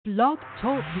Blog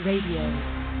Talk Radio.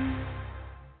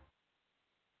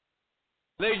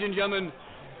 Ladies and gentlemen,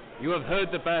 you have heard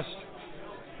the best,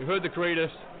 you've heard the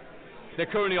greatest. They're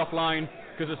currently offline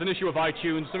because it's an issue of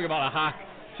iTunes, something about a hack.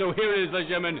 So here it is, ladies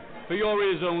and gentlemen, for your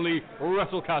ears only,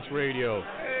 WrestleCast Radio.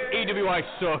 EWI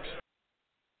sucks.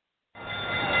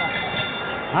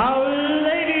 Now,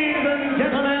 ladies and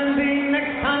gentlemen, the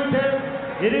next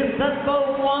contest, it is set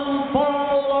for 1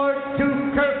 fall or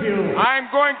 2 curfew. I'm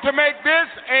going to make this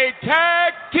a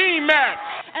tag team match.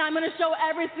 And I'm going to show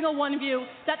every single one of you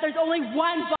that there's only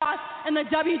one boss in the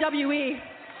WWE,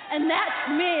 and that's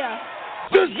me.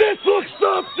 Does this look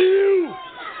soft to you?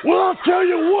 Well, I'll tell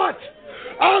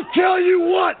you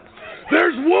what.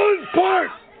 There's one part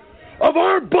of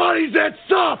our bodies that's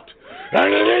soft,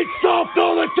 and it ain't soft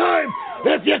all the time,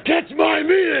 if you catch my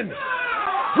meaning.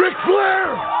 Ric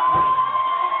Flair!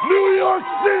 New York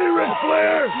City, Ric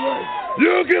Flair!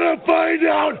 You're gonna find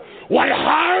out what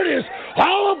hard is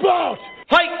all about!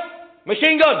 Fight!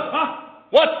 Machine gun!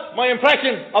 What's my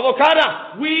impression of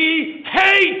Okada? We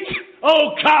hate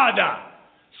Okada!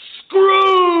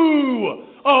 Screw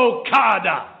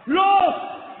Okada! Los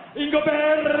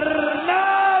Ingobernables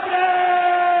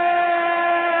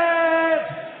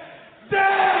de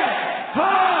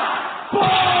Japón!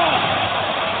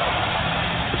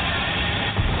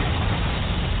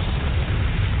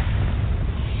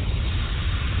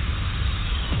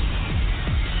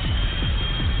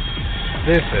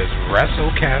 This is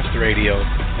WrestleCast Radio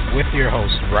with your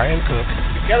host, Ryan Cook.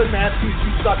 Kevin Matthews,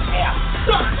 you suck ass.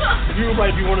 You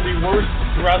might be one of the worst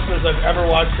wrestlers I've ever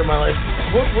watched in my life.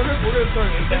 We're gonna start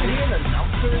an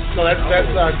announcer. No, that's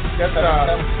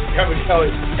Kevin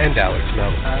Kelly And Alex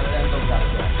Mello.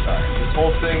 Sorry. This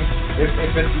whole thing, if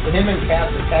it's him and Cass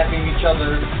attacking each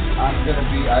other,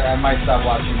 I might stop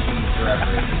watching Heat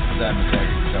forever. Them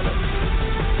attacking each other.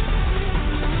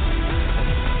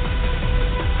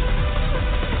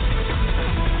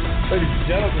 Ladies and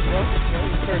gentlemen,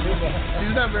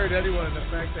 she's not married to anyone. In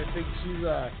fact, I think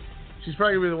she's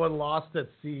probably gonna be the one lost at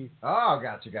sea. Oh,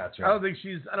 gotcha. I don't know if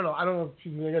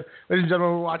she's really good. Ladies and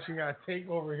gentlemen, we're watching a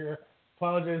takeover here.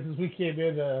 Apologize as we came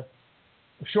in a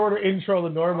shorter intro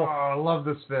than normal. Oh, I love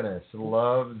this finish.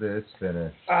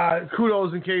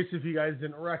 Kudos in case if you guys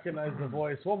didn't recognize the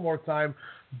voice. One more time.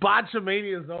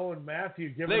 Botchamania's Owen Matthew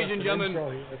giving Ladies us and an gentlemen,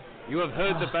 intro here. You have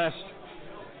heard the best.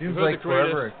 Seems heard like the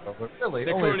greatest. forever ago, but really,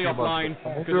 They're only currently a few offline months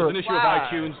ago. because there's an issue of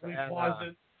iTunes. We paused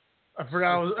it. I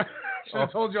forgot I should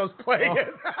have told you I was playing it.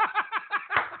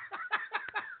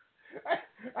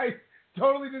 I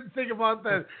totally didn't think about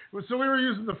that. So we were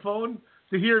using the phone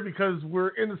to hear because we're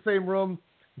in the same room.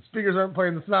 The speakers aren't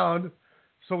playing the sound,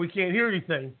 so we can't hear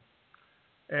anything.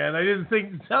 And I didn't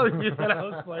think to tell you that I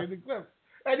was playing the clip.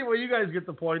 Anyway, you guys get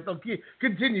the point. Okay,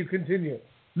 continue.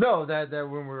 No, that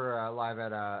when we were live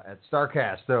at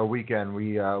StarCast weekend,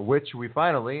 which we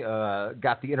finally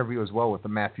got the interview as well with the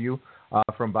Matthew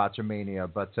from Botchamania.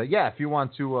 But yeah, if you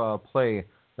want to play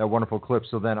that wonderful clip,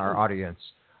 so then our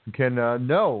audience can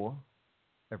know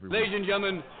everyone. Ladies and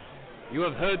gentlemen, you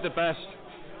have heard the best,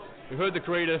 you've heard the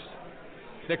greatest.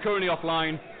 They're currently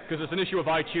offline because it's an issue of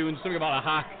iTunes, something about a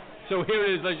hack. So here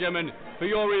it is, ladies and gentlemen, for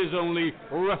your ears only,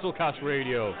 WrestleCast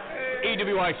Radio.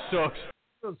 EWI sucks.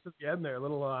 To the end there, a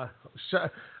little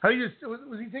shot.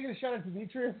 Was he taking a shot at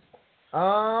Demetrius?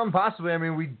 Possibly. I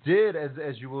mean, we did,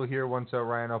 as you will hear once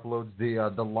Ryan uploads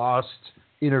the lost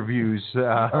interviews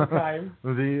from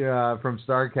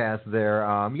StarCast there.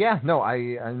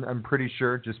 I'm pretty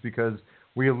sure just because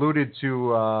we alluded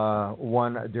to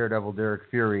one Daredevil, Derek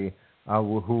Fury,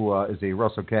 who is a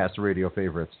WrestleCast radio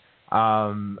favorite.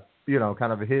 Kind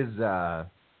of his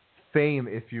fame,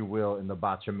 if you will, in the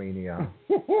Botchamania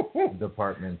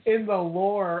department. In the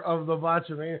lore of the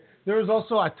Botchamania. There was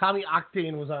also Tommy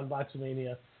Octane was on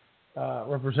Botchamania,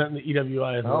 representing the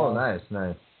EWI as well. Oh, nice.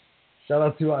 Shout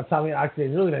out to Tommy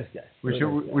Octane, really nice guy. We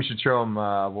should show him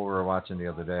what we were watching the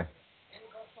other day.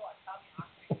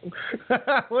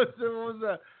 what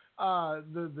was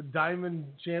the Diamond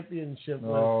Championship?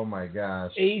 Oh my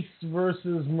gosh! Ace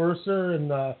versus Mercer,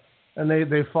 and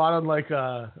they fought on like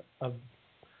a.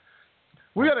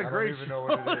 We had a great. I don't even know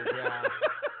what it is. Yeah.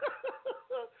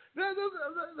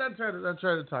 That's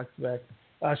trying to talk back.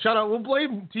 Shout out. We'll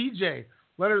blame TJ.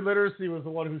 Leonard Literacy was the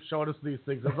one who showed us these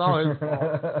things. That's all his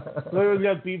fault. Leonard's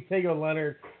got beef taking on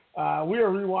Leonard. We are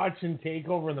rewatching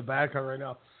Takeover in the background right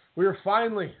now. We are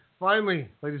finally,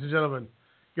 ladies and gentlemen,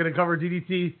 going to cover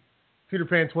DDT Peter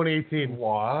Pan 2018.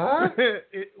 What?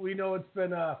 We know it's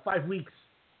been 5 weeks,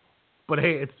 but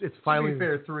hey, it's finally. To be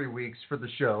fair, 3 weeks for the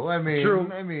show. True.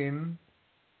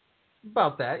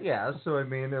 About that, yeah. So, it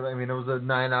was a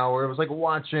 9 hour. It was like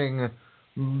watching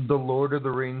the Lord of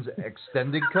the Rings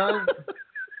extended cut,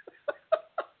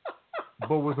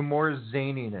 but with more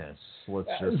zaniness. Let's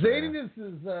just zaniness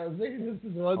is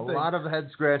one thing. A lot of head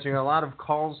scratching, a lot of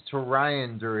calls to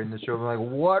Ryan during the show. I'm like,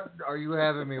 what are you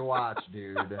having me watch,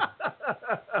 dude?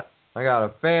 I got a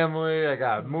family, I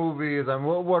got movies.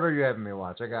 What are you having me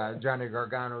watch? I got Johnny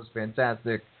Gargano's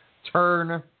fantastic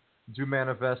turn to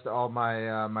manifest all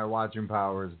my my watching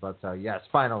powers. But yes,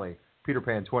 finally, Peter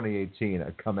Pan 2018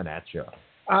 coming at you.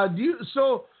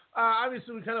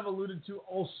 Obviously, we kind of alluded to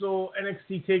also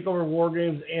NXT TakeOver War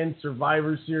Games and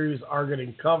Survivor Series are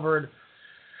getting covered.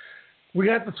 We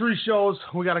got the 3 shows.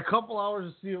 We got a couple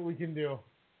hours to see what we can do.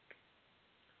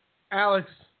 Alex,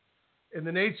 in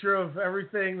the nature of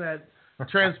everything that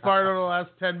transpired over the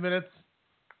last 10 minutes,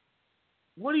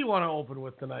 what do you want to open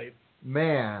with tonight?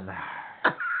 Man.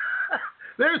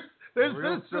 there's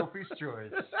real Sophie's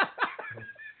choice.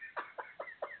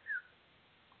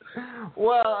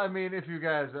 Well, I mean, if you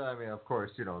guys, of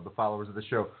course, the followers of the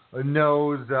show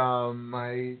knows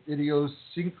my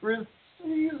idiosyncrasies,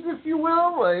 if you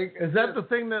will. Like, is that the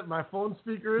thing that my phone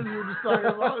speaker is you were just talking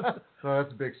about? No,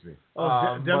 that's Bixby.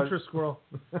 Oh, Demetra Squirrel.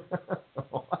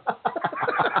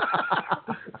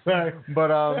 Sorry. But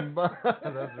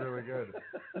that's really good.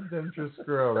 Demetra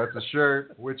Squirrel. That's a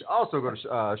shirt, which also go to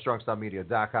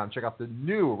strongstylemedia.com. Check out the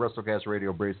new WrestleCast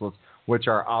radio bracelets, which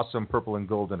are awesome purple and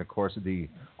gold, and, of course, the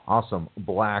awesome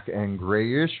black and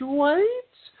grayish white.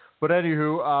 But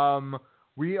anywho,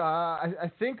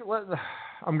 I think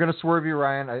I'm going to swerve you,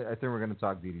 Ryan. I think we're going to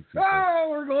talk DDT first. Oh,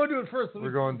 we're going to it first.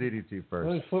 We're going DDT first.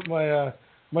 Let me flip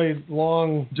my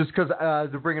long... Just because,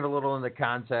 to bring it a little into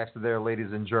context there,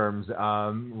 ladies and germs,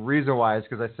 reason why is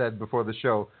because I said before the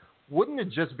show, wouldn't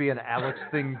it just be an Alex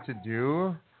thing to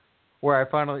do where I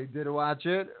finally did watch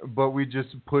it, but we just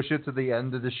push it to the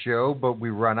end of the show, but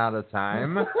we run out of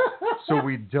time, so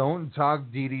we don't talk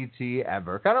DDT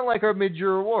ever. Kind of like our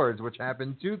mid-year awards, which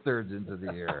happened 2/3 into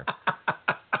the year.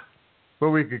 But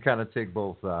we could kind of take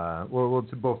both. We'll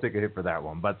both take a hit for that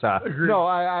one. But no,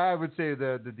 I would say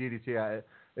the DDT.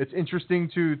 It's interesting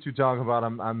to talk about.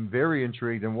 I'm very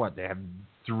intrigued in what they have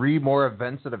 3 more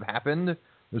events that have happened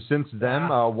since then.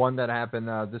 One that happened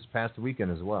this past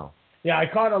weekend as well. Yeah, I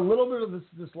caught a little bit of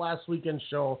this last weekend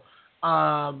show.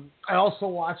 I also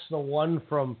watched the one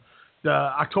from the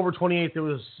October 28th. It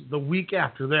was the week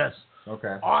after this.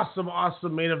 Okay.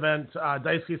 Awesome main event.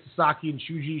 Daisuke Sasaki and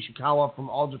Shuji Ishikawa from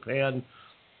All Japan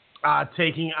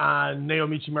taking on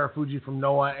Naomichi Marufuji from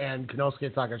Noah and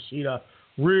Konosuke Takashita.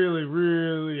 Really,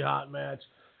 really hot match.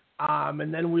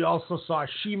 And then we also saw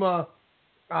Shima.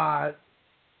 It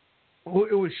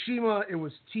was Shima. It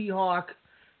was T-Hawk.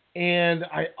 And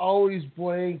I always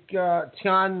blank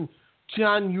Tian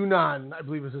Yunan, I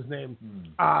believe is his name.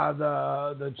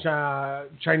 The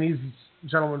Chinese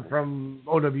gentleman from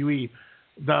OWE,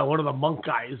 one of the monk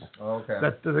guys. Oh, okay.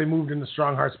 That they moved into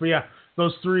Strong Hearts. But yeah,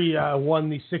 those 3 won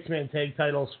the 6-man tag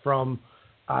titles from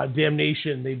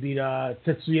Damnation. They beat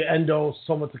Tetsuya Endo,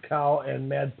 Soma Takao, and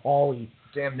Mad Paulie.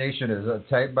 Damnation is a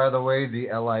type, by the way, the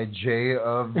LIJ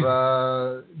of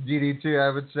DDT, I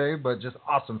would say, but just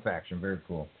awesome faction. Very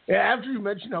cool. Yeah, after you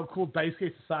mentioned how cool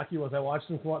Daisuke Sasaki was, I watched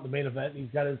him come out in the main event, and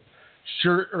he's got his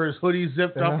shirt or his hoodie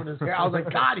zipped up in his hair. I was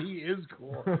like, God, he is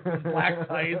cool. His black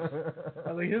tights.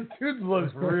 I was like, his dude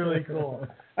looks really cool.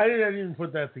 I didn't even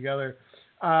put that together.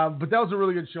 But that was a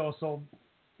really good show, so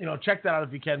check that out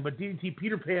if you can. But DDT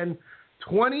Peter Pan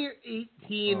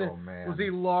 2018 was a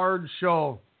large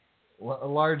show.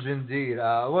 Large indeed.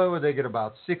 What would they get,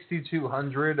 about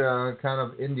 6,200 kind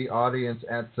of in the audience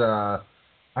at,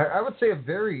 I would say, a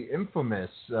very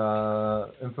infamous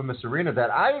arena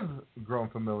that I've grown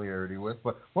familiarity with.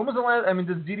 But when was the last? I mean,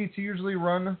 does DDT usually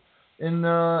run in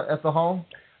at the hall?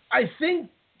 I think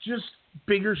just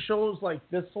bigger shows like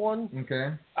this one.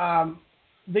 Okay.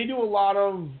 They do a lot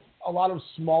of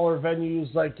smaller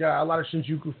venues, like a lot of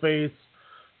Shinjuku Face.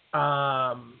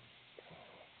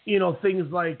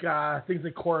 Things like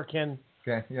Korakuen.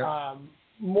 Okay. Yeah.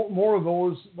 More of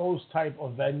those type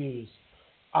of venues.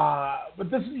 But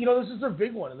this is their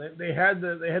big one, and they had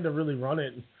to really run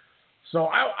it. So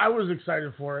I was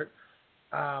excited for it.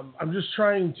 I'm just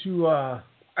trying to.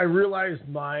 I realized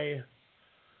my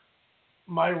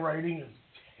writing is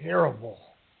terrible.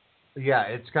 Yeah,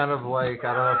 it's kind of like,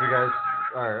 I don't know if you guys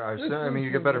are I mean,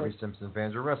 you better be Simpson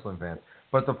fans or wrestling fans.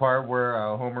 But the part where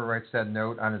Homer writes that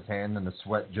note on his hand and the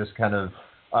sweat just kind of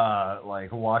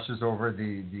washes over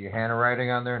the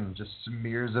handwriting on there and just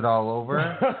smears it all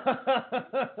over.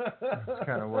 That's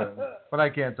kind of what. But I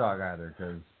can't talk either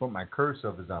but my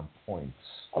cursive is on point.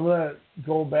 I'm gonna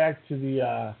go back to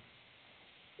the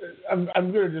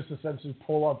I'm going to just essentially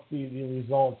pull up the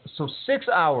results. So 6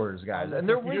 hours, guys. And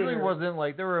there really wasn't,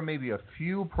 like, there were maybe a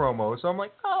few promos. So I'm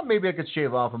like, oh, maybe I could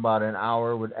shave off about an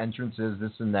hour with entrances,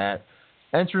 this and that.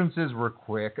 Entrances were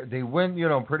quick. They went,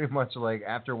 pretty much like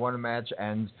after one match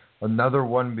ends, another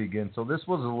one begins. So this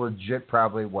was a legit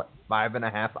probably,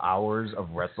 5.5 hours of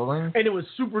wrestling? And it was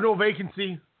super no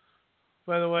vacancy,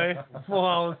 by the way. Full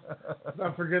house.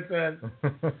 Don't forget that.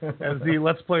 As the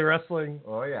Let's Play Wrestling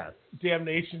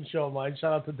Damnation show of mine.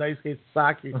 Shout out to Daisuke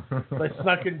Sasaki. I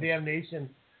snuck in Damnation,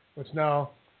 which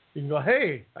now you can go,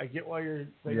 hey, I get why you're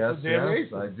Damnation.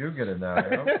 Yes, I do get it now.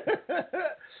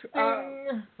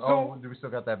 Do we still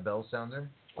got that bell sounder?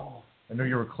 Oh. I know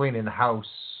you were cleaning the house.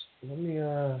 Let me,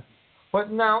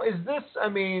 But now, is this, I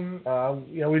mean...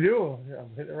 yeah, we do. Yeah, I'm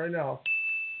hitting it right now.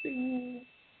 Ding.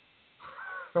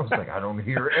 I was like, I don't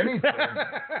hear anything.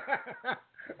 I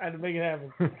had to make it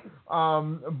happen.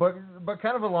 But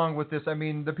kind of along with this, I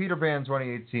mean, the Peter Pan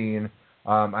 2018,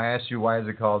 I asked you, why is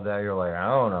it called that? You're like, I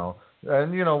don't know.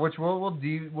 And, which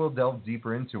we'll delve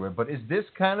deeper into it. But is this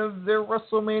kind of their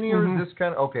WrestleMania, or is this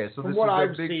kind of... Okay, so this is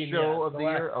their big show of the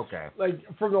year? Okay. Like,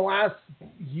 for the last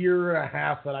year and a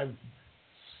half that I've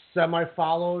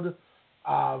semi-followed,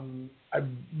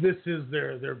 this is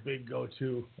their big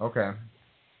go-to. Okay.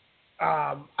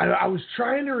 I was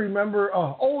trying to remember...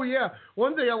 Oh, yeah.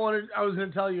 One thing I was going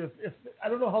to tell you, if I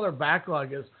don't know how their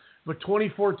backlog is, but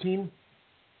 2014,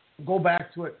 go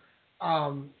back to it.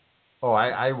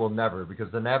 I will never, because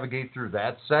to navigate through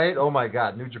that site, oh my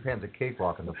God, New Japan's a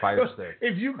cakewalk in the Fire Stick.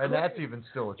 And that's even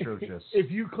still atrocious. If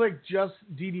you click just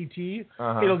DDT,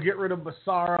 it'll get rid of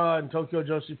Basara and Tokyo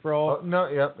Joshi Pro.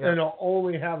 Yep. And it'll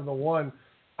only have the one.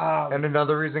 And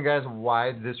another reason, guys,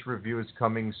 why this review is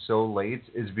coming so late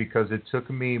is because it took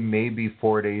me maybe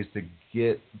 4 days to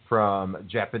get from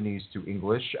Japanese to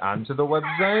English onto the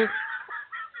website.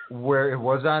 Where it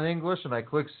was on English, and I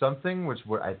clicked something which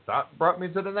I thought brought me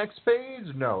to the next page.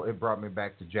 No, it brought me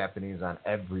back to Japanese on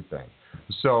everything.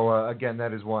 So again,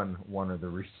 that is one of the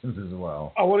reasons as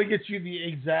well. I want to get you the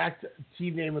exact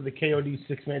team name of the KOD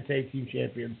 6-man tag team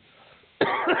champions,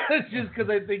 just because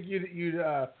I think you'd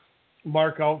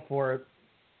mark out for it.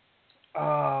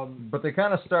 But they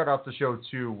kind of start off the show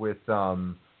too with.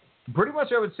 Pretty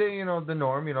much, I would say, the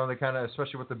norm, they kind of,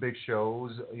 especially with the big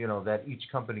shows, that each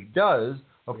company does,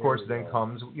 of course, then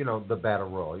comes, the battle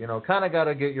royal. Kind of got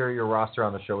to get your roster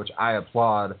on the show, which I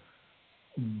applaud.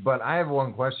 But I have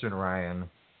one question, Ryan.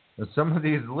 Some of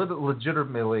these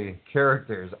legitimately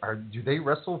characters, do they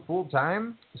wrestle full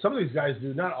time? Some of these guys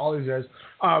do, not all these guys.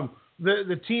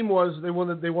 The team they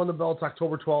won the belts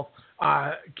October 12th.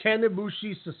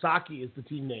 Kanebushi Sasaki is the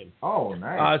team name. Oh,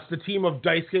 nice. It's the team of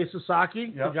Daisuke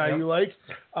Sasaki, the guy you like.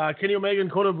 Kenny Omega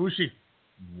and Kota Ibushi.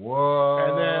 Whoa.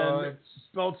 And then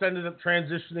belts ended up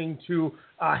transitioning to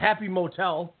Happy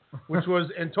Motel, which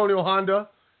was Antonio Honda,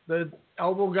 the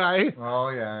elbow guy. Oh,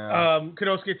 yeah.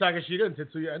 Konosuke Takeshita and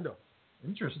Tetsuya Endo.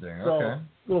 Interesting. So, okay.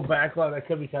 Little backlog. That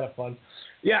could be kind of fun.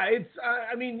 Yeah, it's,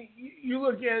 you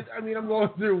look at, I'm going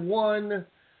through 1,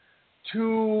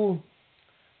 2,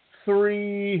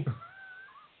 3.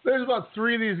 There's about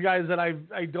 3 of these guys that I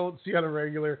don't see on a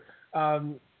regular.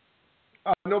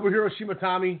 Nobuhiro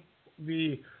Shimatami,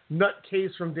 the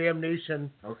nutcase from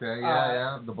Damnation. Okay,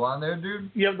 yeah. The blonde-haired dude?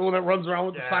 Yeah, the one that runs around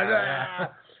with the side.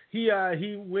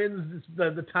 He wins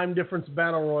the time difference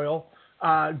battle royal.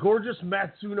 Gorgeous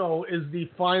Matsuno is the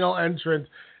final entrant.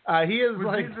 He is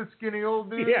he's a skinny old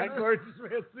dude. Yeah, Gorgeous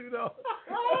Matsuno.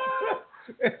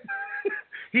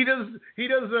 He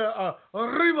does a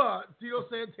Arriba Tito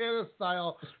Santana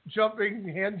style jumping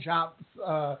hand chops.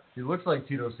 He looks like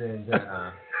Tito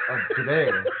Santana of today,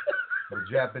 or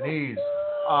Japanese.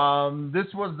 This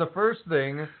was the first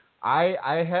thing. I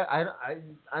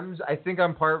think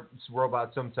I'm part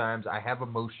robot sometimes. I have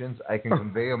emotions. I can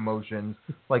convey emotions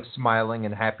like smiling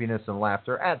and happiness and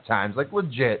laughter at times. Like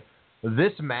legit.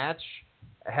 This match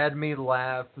had me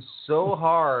laugh so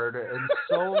hard and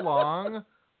so long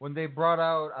when they brought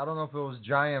out, I don't know if it was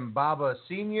Giant Baba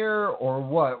Sr. or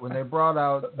what, when they brought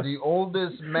out the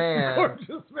oldest man.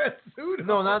 Gorgeous Matsuno.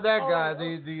 No, not that guy.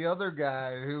 The other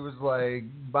guy who was like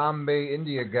Bombay,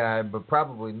 India guy, but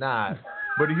probably not.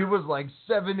 But he was like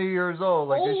 70 years old.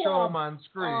 Like they show him on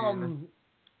screen.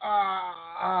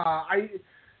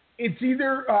 It's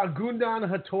either Gundan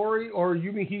Hattori or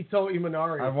Yumihito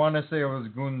Imanari. I want to say it was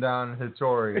Gundan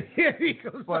Hattori. Yeah, he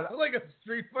goes like a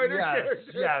Street Fighter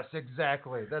character. Yes,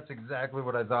 exactly. That's exactly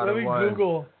what I thought Let it me was.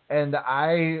 Google. And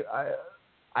I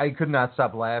could not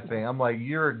stop laughing. I'm like,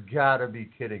 you're gotta be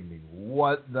kidding me.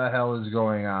 What the hell is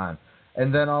going on?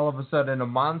 And then all of a sudden a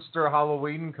Monster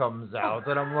Halloween comes out,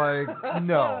 and I'm like,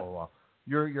 no.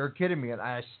 you're kidding me. And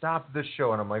I stopped this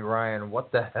show, and I'm like, Ryan,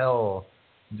 what the hell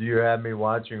do you have me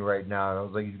watching right now? And I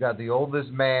was like, you've got the oldest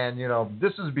man.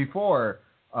 This is before,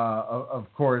 of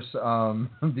course,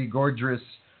 the gorgeous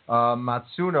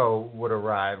Matsuno would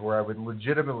arrive, where I would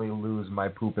legitimately lose my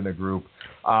poop in a group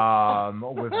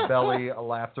with belly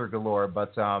laughter galore.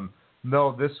 But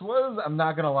no, this was, I'm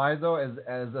not going to lie, though,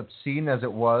 as obscene as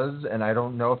it was, and I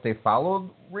don't know if they followed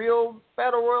real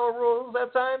Battle Royal rules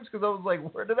at times, because I was like,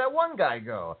 where did that one guy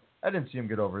go? I didn't see him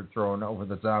get overthrown over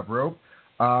the top rope.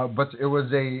 But it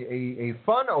was a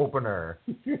fun opener,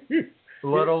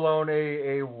 let alone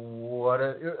a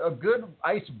good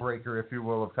icebreaker, if you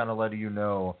will, of kind of letting you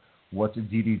know what the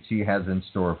DDT has in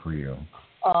store for you.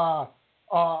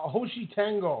 Hoshi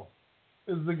Tango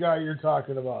is the guy you're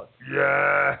talking about.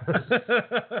 Yeah.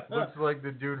 Looks like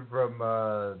the dude from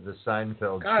the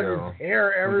Seinfeld show. His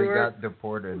hair everywhere. They got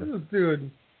deported. This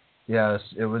dude. Yes,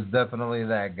 it was definitely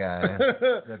that guy.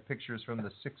 That picture's from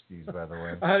the 60s, by the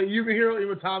way. You can hear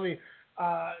Iwatani,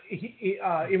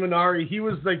 Imanari. He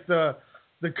was like the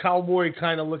cowboy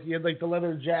kind of look. He had like the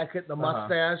leather jacket, the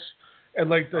mustache, and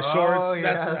like the shorts. Oh,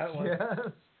 That's that one. Yes.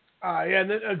 And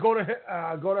then go to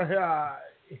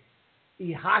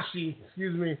Ihashi.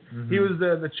 Excuse me. Mm-hmm. He was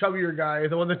the chubbier guy,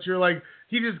 the one that you're like.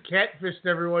 He just catfished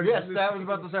everyone. Yes, that was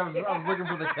about to say. I was looking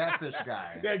for the catfish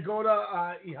guy. Yeah, go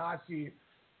to Ihashi.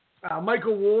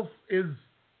 Michael Wolf is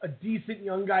a decent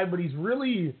young guy, but he's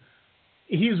really,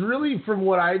 from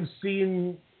what I've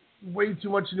seen, way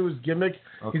too much into his gimmick.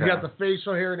 Okay. He's got the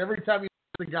facial hair, and every time he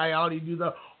put the guy out, he'd do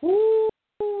the whoo,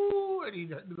 and he'd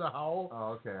do the howl.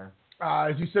 Oh, okay.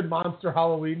 As you said, Monster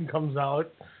Halloween comes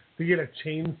out to get a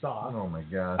chainsaw. Oh, my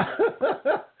God.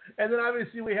 And then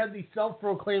obviously we had the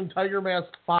self-proclaimed Tiger Mask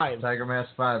 5. Tiger Mask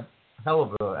 5. Hell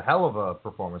of a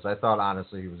performance. I thought,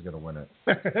 honestly, he was going to win it.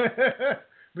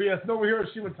 But yes, Nobuhiro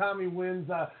Shimatami wins.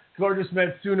 Gorgeous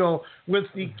Matsuno with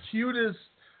the cutest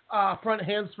front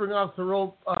handspring off the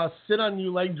rope, sit on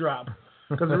you leg drop.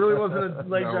 Because it really wasn't a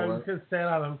leg drop, he just sat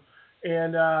on him.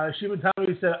 And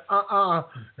Shimatami said,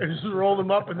 and just rolled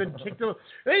him up and then kicked him.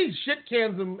 Then he shit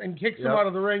cans him and kicks him out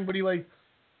of the ring, but he like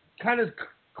kind of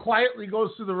quietly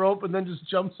goes through the rope and then just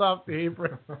jumps off the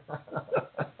apron.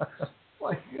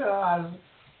 My God.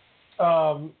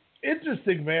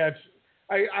 Interesting match.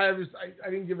 I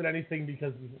didn't give it anything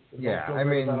because I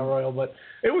mean, Battle Royal, but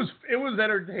it was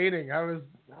entertaining. I was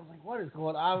like, what is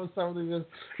going on with some of these?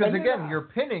 Because again, you're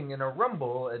pinning in a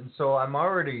Rumble, and so I'm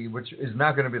already, which is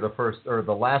not going to be the first or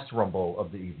the last Rumble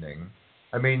of the evening.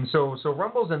 I mean, so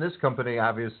Rumbles in this company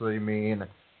obviously mean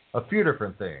a few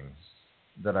different things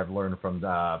that I've learned from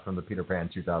the Peter Pan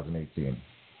 2018.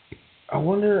 I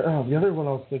wonder the other one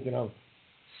I was thinking of.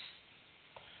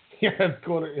 Yeah, let's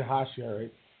go to Ihashi, all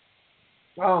right.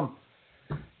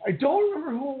 I don't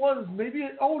remember who it was. Maybe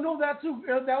that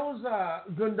was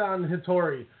Gundam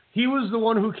Hitori. He was the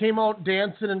one who came out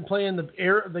dancing and playing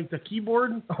the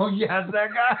keyboard. Oh yes, that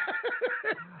guy.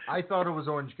 I thought it was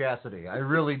Orange Cassidy. I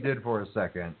really did for a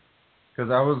second,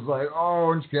 because I was like, "Oh,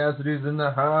 Orange Cassidy's in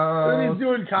the house." And he's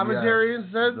doing commentary and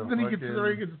says, then he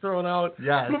gets thrown out.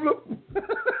 Yes.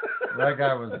 That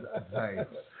guy was nice.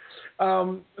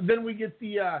 Then we get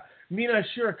the Mina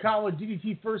Shirakawa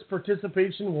DDT first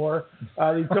participation war.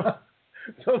 The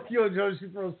Tokyo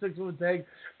Joshi Pro 6-woman tag.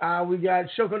 We got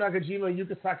Shoko Nakajima,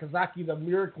 Yuka Sakazaki, the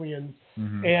Miracleans,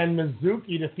 and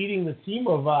Mizuki defeating the team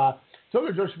of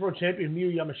Tokyo Joshi Pro champion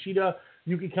Miyu Yamashita,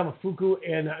 Yuki Kamafuku,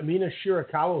 and Mina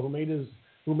Shirakawa,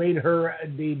 who made her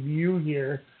debut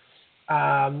here.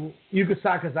 Yuka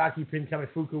Sakazaki pinned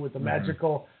Kamafuku with the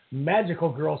magical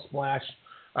girl splash.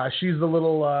 She's the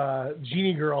little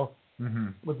genie girl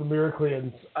with the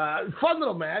Miracleans. Fun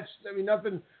little match. I mean,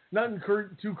 nothing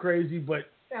too crazy, but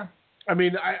yeah. I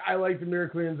mean, I like the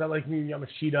Miracleans. I like Miyu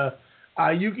Yamashita.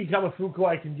 Yuki Kamafuku,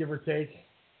 I can give or take.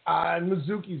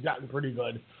 Mizuki's gotten pretty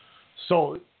good.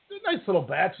 So nice little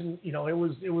match, and it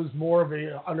was more of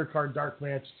a undercard dark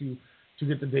match to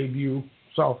get the debut.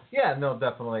 So yeah, no,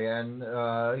 definitely, and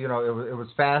it was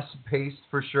fast paced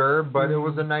for sure, but it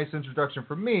was a nice introduction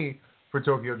for me for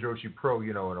Tokyo Joshi Pro,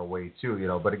 in a way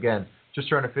too, But again, just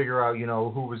trying to figure out,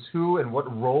 who was who and what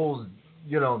roles,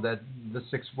 that the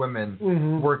 6 women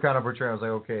were kind of portraying. I was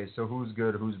like, okay, so who's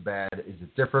good, who's bad? Is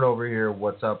it different over here?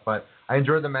 What's up? But I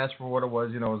enjoyed the match for what it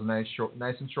was. It was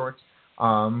nice and short.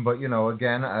 But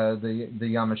again, the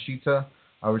Yamashita,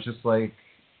 I was just like,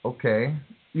 okay.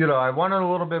 I wanted a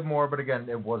little bit more, but again,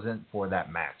 it wasn't for that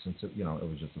match. And so, it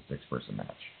was just a 6-person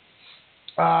match.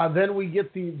 Then we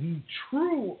get the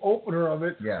true opener of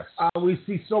it. Yes. We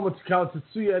see Soma Takao,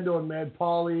 Tetsuya Endo, and Mad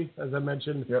Pauly, as I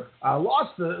mentioned. Yep.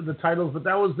 Lost the titles, but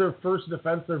that was their first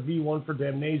defense, their V1 for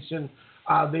Damnation.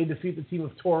 They defeat the team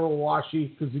of Toru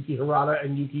Owashi, Kazuki Hirata,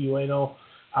 and Yuki Ueno.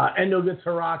 Endo gets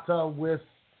Hirata with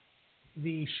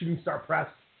the Shooting Star Press.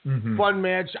 Mm-hmm. Fun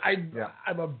match.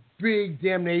 I'm a big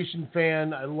Damnation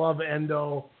fan. I love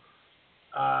Endo.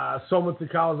 Soma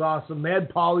Takao is awesome. Mad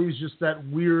Polly is just that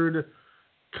weird,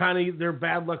 kind of their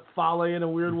bad luck Fale in a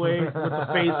weird way with the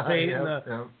face paint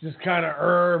and just kind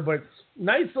of but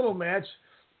nice little match.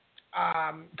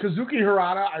 Kazuki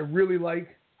Hirata, I really like.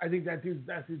 I think that dude's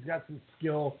got some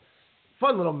skill.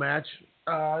 Fun little match.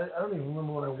 I don't even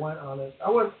remember what I went on it. I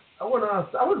went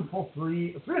full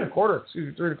 3 3.25.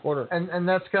 Excuse me, 3.25. And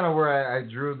that's kind of where I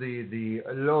drew the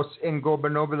Los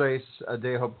Ingobernables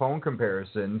de Japón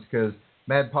comparisons, because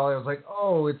Mad Polly was like,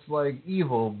 oh, it's like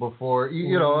evil before,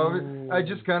 you know. I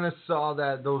just kind of saw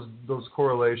that those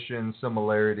correlations,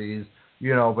 similarities,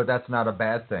 you know, but that's not a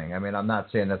bad thing. I mean, I'm not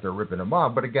saying that they're ripping them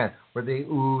off, but again, where they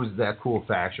ooze that cool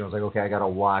faction, I was like, okay, I got to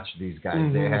watch these guys.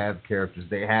 Mm-hmm. They have characters.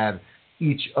 They have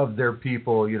each of their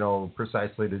people, you know,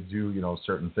 precisely to do, you know,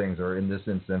 certain things, or in this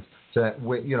instance, to,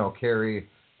 you know, carry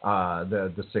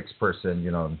the 6-person,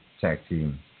 you know, tag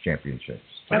team championships.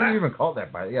 I don't even call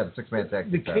that the 6-man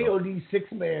tag team. The KOD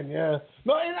 6-man, yeah.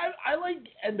 No, and I like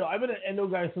Endo. I've been an Endo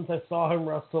guy since I saw him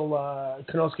wrestle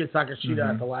Konosuke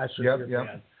Takeshita at the last year.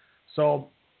 Yep. So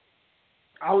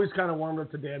I always kind of warmed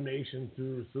up to Damnation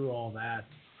through all that.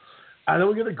 And then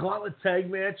we get a gauntlet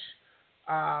tag match.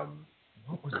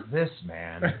 What was this,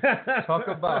 man? Talk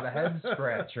about a head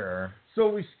scratcher. So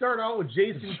we start out with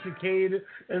Jason Kincaid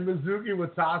and Mizuki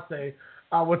Watase.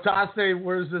 Watase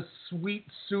wears this sweet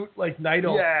suit like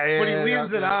Naito, but he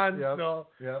leaves it on still.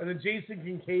 And then Jason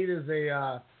Kincaid is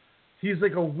he's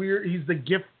like a weird. He's the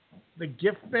gift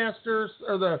master,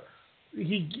 or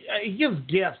he gives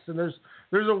gifts, and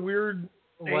there's a weird.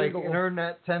 Like angle.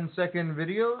 internet 10-second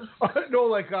videos? No,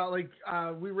 like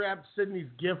we wrapped Sydney's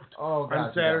gift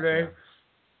on Saturday.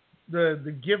 Yeah.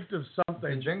 The gift of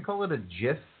something. Did Jen call it a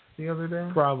GIF the other day?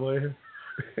 Probably. Isn't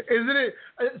it?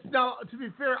 Now, to be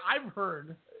fair, I've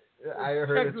heard. I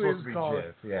heard it's supposed to be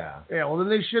GIF, yeah. Yeah, well, then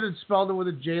they should have spelled it with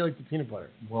a J like the peanut butter.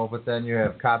 Well, but then you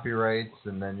have copyrights,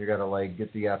 and then you got to, like,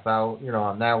 get the F out, you know,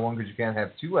 on that one, because you can't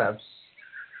have 2 Fs,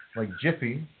 like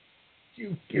Jiffy.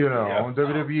 You know,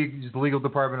 WWE's legal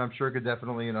department, I'm sure, could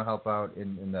definitely, you know, help out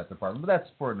in that department. But that's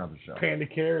for another show. Panda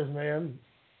cares, man.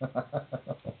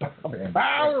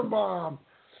 Powerbomb.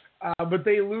 But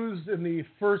they lose in the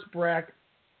first bracket.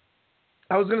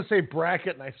 I was going to say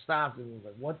bracket, and I stopped, and was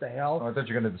like, what the hell? Oh, I thought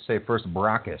you were going to say first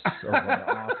Brachus.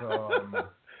 Awesome.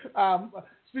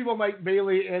 Speedball Mike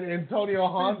Bailey and Antonio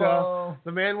Honda,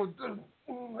 the man with the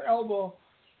elbow.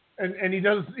 And he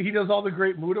does all the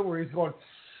great Muda where he's going...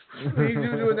 He's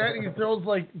doing that, and he throws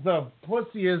like the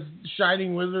pussiest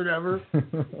shining wizard ever.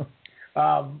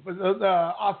 But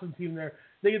the awesome team there.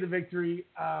 They get the victory.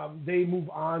 They move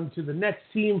on to the next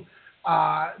team.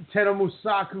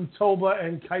 Terumosaku Toba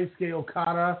and Keisuke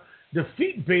Okada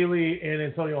defeat Bailey and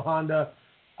Antonio Honda.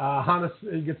 Honda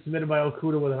gets submitted by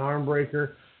Okuda with an arm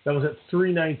breaker. That was at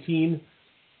 3:19.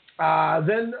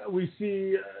 Then we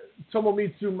see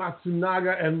Tomomitsu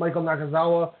Matsunaga and Michael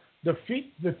Nakazawa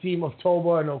defeat the team of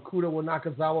Toba and Okuda with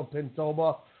Nakazawa pin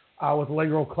Toba with a leg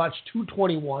roll clutch,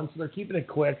 2:21. So they're keeping it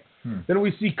quick. Then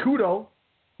we see Kudo,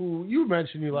 who you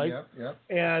mentioned you like,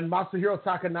 and Masahiro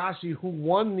Takanashi, who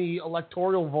won the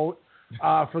electoral vote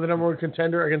for the number 1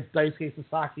 contender against Daisuke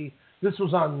Sasaki. This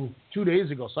was on 2 days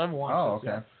ago, so I haven't watched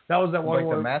this yet. That was that one.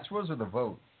 Like the match was, or the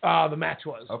vote? The match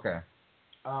was. Okay.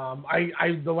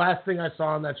 The last thing I saw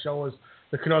on that show was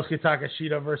the Konosuke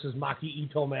Takeshita versus Maki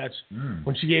Ito match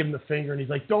when she gave him the finger, and he's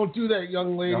like, "Don't do that,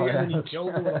 young lady," and then he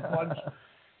killed her with a punch.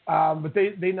 But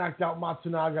they knocked out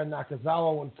Matsunaga and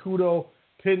Nakazawa when Kudo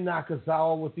pinned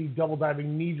Nakazawa with the double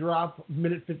diving knee drop,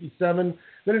 minute 57.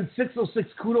 Then in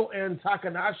 6:06, Kudo and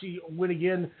Takanashi win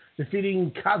again,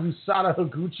 defeating Kazusada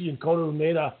Higuchi and Kota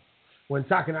Umeda when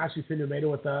Takanashi pinned Umeda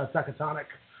with a Takatonic.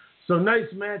 So nice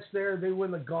match there. They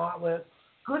win the gauntlet.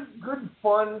 Good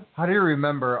fun. How do you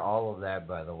remember all of that,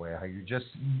 by the way? How you just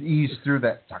eased through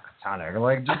that Takatonic.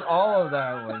 Like, just all of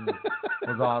that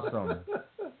was awesome.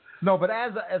 No, but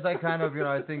as I kind of, you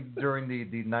know, I think during the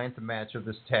 9th match of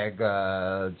this tag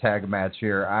match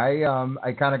here,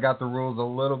 I kind of got the rules a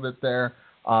little bit there.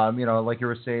 You know, like you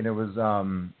were saying, it was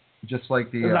just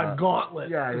like the... It was a gauntlet.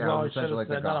 Yeah, essentially like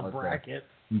the gauntlet. Not a bracket.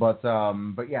 But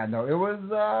yeah, no, it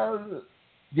was...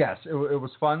 yes, it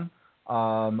was fun.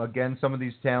 Again, some of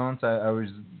these talents, I was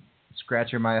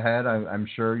scratching my head. I'm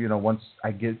sure, you know, once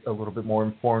I get a little bit more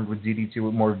informed with DDT,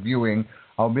 with more viewing,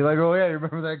 I'll be like, oh yeah, you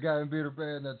remember that guy in Peter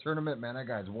Pan in that tournament? Man, that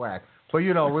guy's whack. But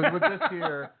you know, with this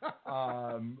here,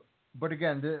 But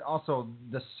again, also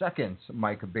the second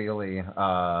Mike Bailey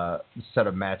set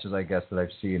of matches, I guess, that I've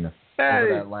seen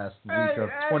over that last week of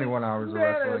 21 hours of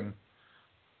wrestling.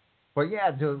 But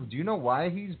yeah, do you know why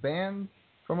he's banned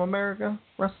from America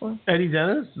wrestling? Eddie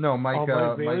Dennis? No, Mike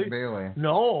Bailey? Mike Bailey.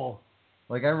 No.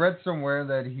 Like I read somewhere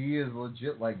that he is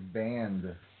legit like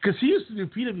banned. Because he used to do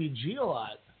PWG a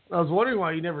lot. I was wondering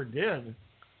why he never did.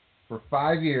 For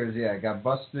 5 years, yeah, got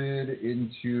busted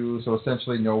into, so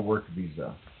essentially no work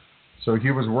visa. So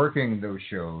he was working those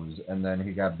shows, and then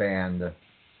he got banned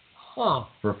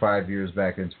for 5 years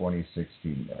back in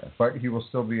 2016 there. But he will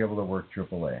still be able to work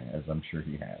AAA, as I'm sure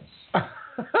he has.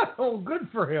 Oh, good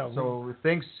for him. So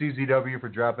thanks, CZW, for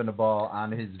dropping the ball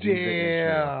on his visa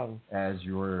issue as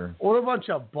you were... What a bunch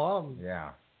of bums.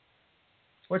 Yeah.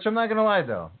 Which I'm not going to lie,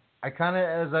 though. I kind of,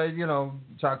 as I,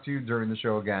 talked to you during the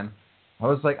show again, I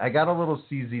was like, I got a little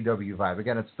CZW vibe.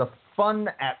 Again, it's the fun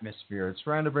atmosphere. It's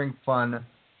trying to bring fun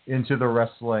into the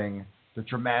wrestling, the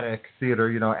dramatic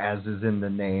theater, as is in the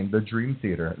name, the Dream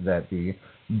Theater, that be.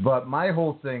 But my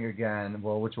whole thing, again,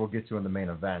 which we'll get to in the main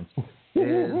event,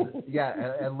 is,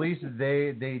 at least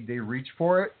they reach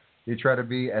for it. They try to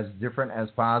be as different as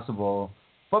possible,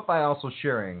 but by also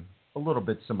sharing a little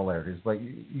bit similarities. But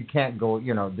you can't go,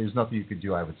 there's nothing you could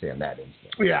do, I would say, in that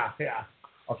instance. Yeah.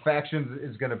 A faction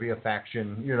is going to be a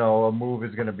faction. A move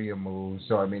is going to be a move.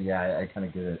 So, I mean, I kind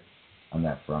of get it on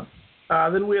that front.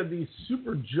 Then we have the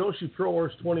Super Joshi Pro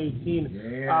Wars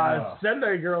 2018.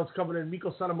 Sendai girls coming in.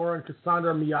 Miko Satomura and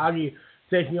Cassandra Miyagi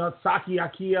taking out Saki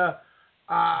Akiya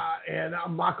and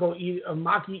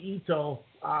Maki Ito.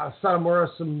 Satomura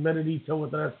submitted Ito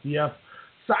with an STF.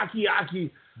 Saki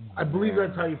Aki, I believe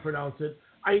that's how you pronounce it.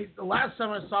 The last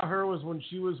time I saw her was when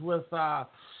she was with...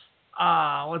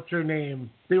 what's her name?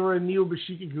 They were in Neo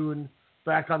Bashikagun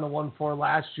back on the 1-4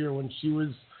 last year when she was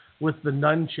with the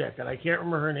nun chick, and I can't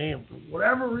remember her name for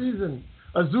whatever reason.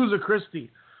 Azusa Christie,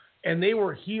 and they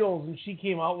were heels, and she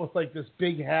came out with like this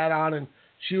big hat on, and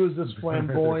she was this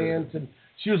flamboyant, and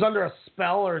she was under a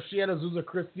spell, or she had Azusa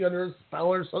Christie under a spell,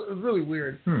 or something. It was really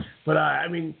weird. But I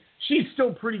mean, she's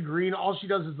still pretty green. All she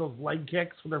does is those leg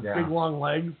kicks with her big long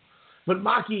legs. But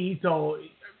Maki Ito,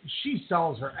 she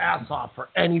sells her ass off for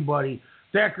anybody.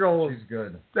 That girl, she's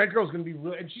good. That girl's gonna be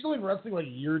really, and she's only wrestling like a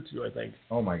year or two, I think.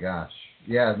 Oh my gosh,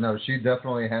 yeah, no, she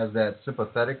definitely has that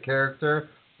sympathetic character,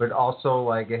 but also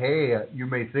like, hey, you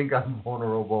may think I'm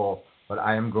vulnerable, but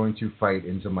I am going to fight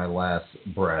into my last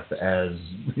breath, as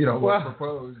was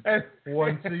proposed.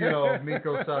 Once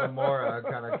Miko Satomura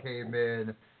kind of came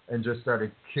in and just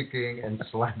started kicking and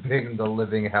slapping the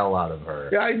living hell out of her.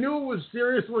 Yeah, I knew it was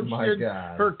serious when she did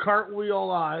her cartwheel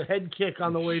head kick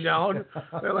on the way down.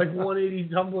 That like 180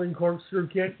 tumbling corkscrew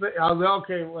kick. I was like,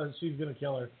 okay, well, she's going to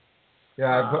kill her.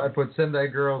 Yeah, I put Sendai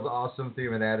Girls' awesome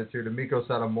theme and attitude. And Miko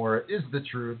Satomura is the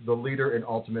truth, the leader and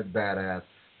ultimate badass.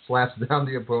 Slaps down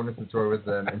the opponent to toy with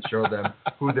them and show them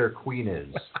who their queen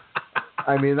is.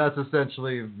 I mean, that's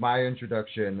essentially my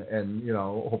introduction, and,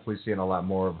 hopefully seeing a lot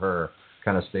more of her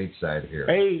kind of stateside here.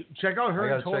 Hey, check out her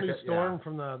and Toni Storm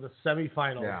from the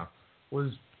semifinals. Yeah.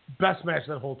 Was best match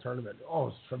of that whole tournament. Oh, it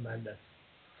was tremendous.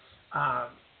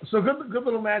 So good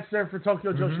little match there for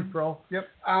Tokyo Joshi Pro. Yep.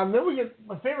 Then we get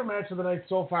my favorite match of the night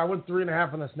so far. I went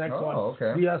 3.5 on this next one. Oh,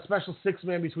 okay. The special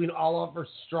 6-man between All Out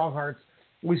versus Strong Hearts.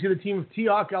 We see the team of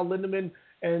T-Hawk, Al Lindemann,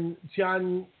 and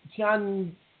Tian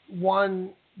Yuan.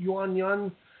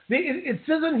 It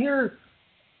says in here,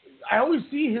 I always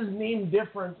see his name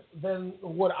different than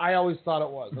what I always thought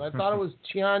it was. And I thought it was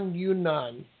Tian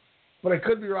Yunan, but I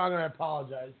could be wrong, and I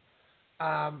apologize.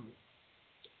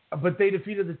 But they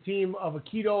defeated the team of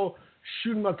Akito,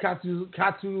 Shunma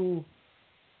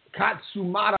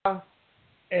Katsumata,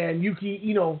 and Yuki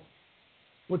Ino.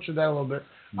 Butchered that a little bit.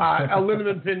 Al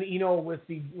Lindemann pinned Ino with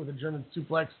a German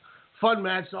suplex. Fun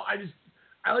match. So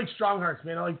I like Strong Hearts,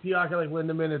 man. I like T-Hawk, I like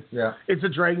Lindemann. It's a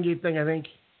Dragon Gate thing, I think.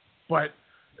 But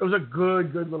it was a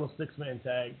good little 6-man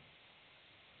tag.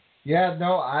 Yeah,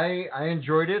 no, I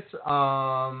enjoyed it.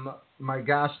 My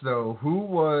gosh, though, who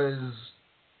was?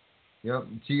 Yep,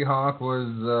 T-Hawk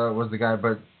was the guy,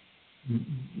 but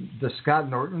the Scott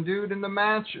Norton dude in the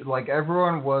match, like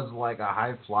everyone was like a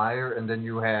high flyer, and then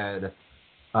you had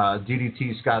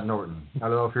DDT Scott Norton. I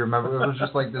don't know if you remember. It was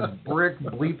just like this brick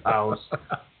bleep house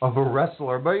of a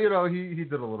wrestler, but he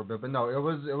did a little bit. But no, it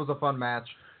was a fun match.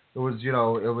 It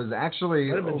was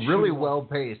actually really well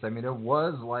paced. I mean, it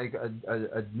was like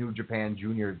a New Japan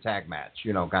Junior tag match,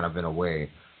 kind of in a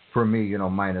way for me,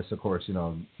 minus of course,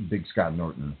 big Scott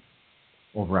Norton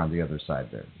over on the other side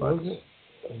there. But I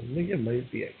think it might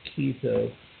be a Keith.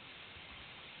 Let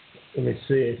me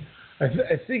see.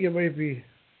 I think it might be.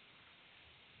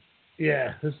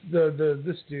 Yeah, this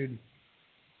dude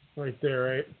right there,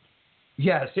 right?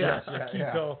 Yes,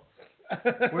 Akito.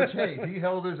 Which, hey, he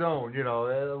held his own,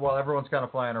 while everyone's kind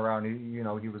of flying around,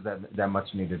 he was that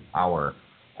much needed power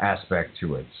aspect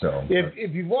to it. So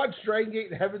if you've watched Dragon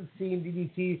Gate and haven't seen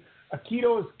DDT,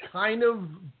 Akito is kind of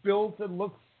built and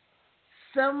looks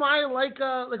semi like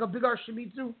a Big R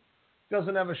Shimizu.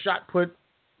 Doesn't have a shot put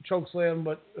choke slam,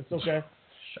 but it's okay.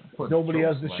 Nobody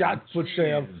has the shot put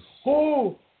slam.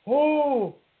 Oh!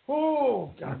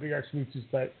 God, Big R Shimizu's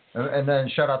back. And then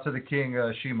shout out to the King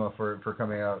Shima for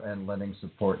coming out and lending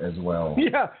support as well.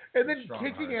 Yeah, and then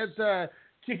kicking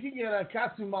at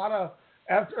Katsumata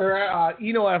after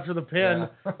Ino after the pin,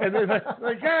 and then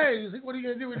like, hey, he's like, what are you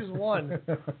gonna do? We just won.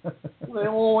 Like,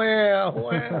 oh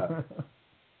yeah.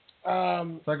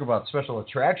 Talk about special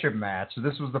attraction match.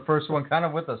 This was the first one, kind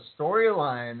of with a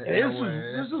storyline.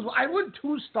 This was. I went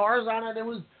 2 stars on it. It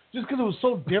was just because it was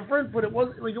so different, but it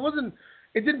wasn't.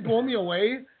 It didn't blow me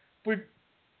away, but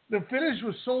the finish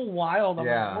was so wild. I'm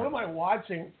like, what am I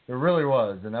watching? It really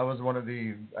was, and that was one of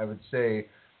the, I would say,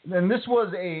 and this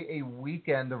was a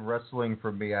weekend of wrestling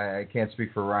for me. I can't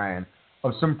speak for Ryan.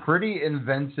 Of some pretty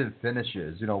inventive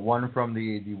finishes. One from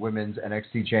the women's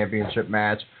NXT Championship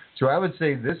match to, I would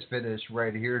say, this finish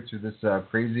right here to this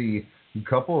crazy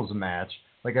couples match.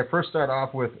 Like, I first start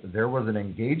off with, there was an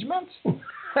engagement?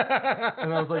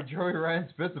 And I was like, Joey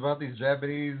Ryan's pissed about these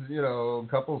Japanese,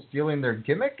 couples stealing their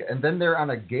gimmick, and then they're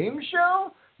on a game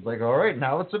show? I was like, all right,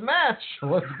 now it's a match.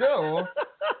 Let's go.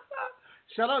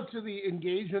 Shout out to the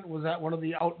engagement was at one of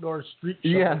the outdoor street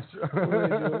shows. Yes.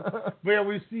 But yeah,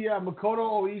 we see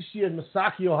Makoto Oishi and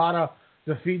Masaki Ohara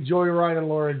defeat Joey Ryan and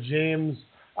Laura James.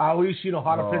 Oishi and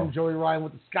Ohara pin Joey Ryan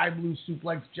with the Sky Blue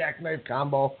Suplex Jackknife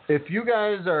combo. If you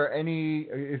guys are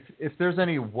if there's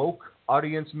any woke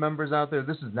audience members out there,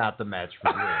 this is not the match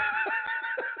for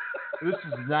you. This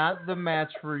is not the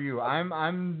match for you.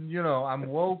 I'm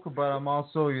woke, but I'm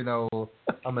also,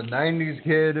 I'm a 90s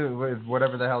kid, with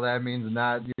whatever the hell that means,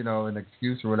 not, an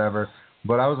excuse or whatever.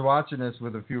 But I was watching this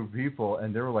with a few people,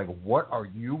 and they were like, what are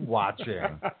you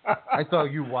watching? I thought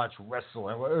you watched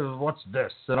wrestling. What's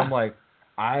this? And I'm like,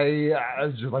 I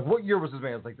was just like, what year was this,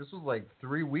 man? I was like, this was like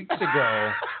 3 weeks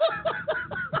ago.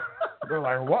 They're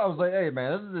like, what? I was like, hey,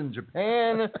 man, this is in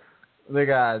Japan. They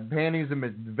got panties and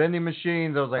vending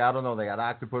machines. I was like, I don't know. They got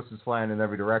octopuses flying in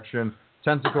every direction,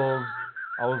 tentacles.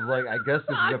 I was like, I guess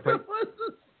this is a place.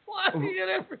 Flying in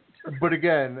every direction. But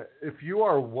again, if you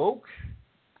are woke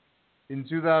in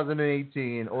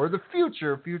 2018 or the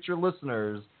future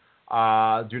listeners,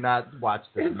 do not watch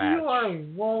this match. If you are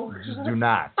woke, just do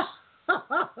not.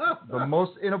 The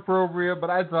most inappropriate, but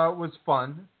I thought was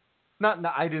fun. Not,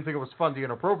 I didn't think it was fun, the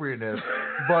inappropriateness,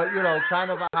 but, kind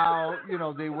of how,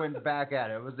 they went back at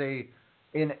it. It was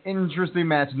an interesting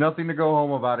match, nothing to go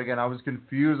home about. Again, I was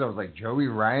confused. I was like, Joey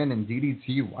Ryan and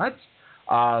DDT, what?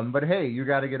 But, hey, you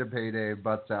got to get a payday.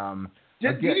 But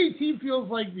DDT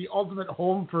feels like the ultimate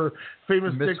home for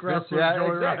famous dick wrestler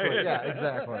Joey Ryan. Yeah,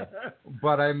 exactly.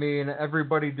 But, I mean,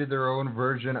 everybody did their own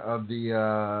version of the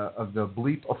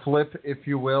bleep flip, if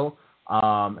you will,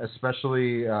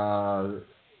 especially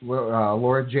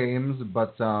Laura James,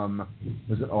 but was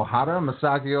it Ohara?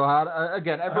 Masaki Ohara?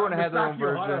 Again, everyone had their own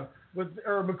version.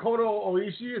 Or Makoto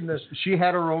Oishi and she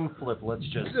had her own flip, let's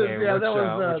just say. Yeah, that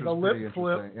was the lip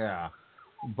flip. Yeah.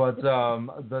 But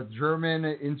the German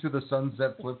into the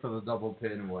sunset flip for the double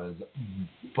pin was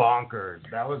bonkers.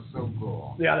 That was so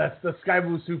cool. Yeah, that's the Sky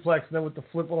Blue Suplex, and then with the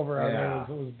flip over on there, it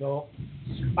was dope.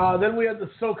 Then we had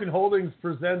the Soken Holdings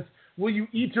presents Will You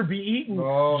Eat or Be Eaten?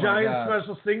 Giant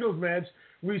special singles match.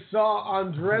 We saw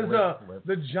Andreza,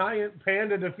 the giant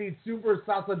panda, defeat Super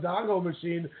Sasadango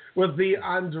Machine with the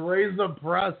Andreza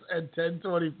press at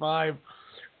 10:25.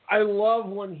 I love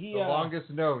when he... The longest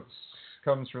notes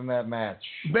comes from that match.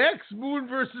 Max Moon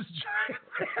versus Giant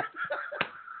Panda.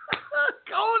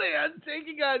 Conan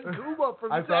taking on Kuma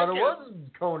from I thought it was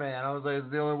Conan. I was like,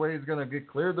 it's the only way he's going to get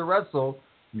cleared to wrestle.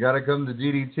 You got to come to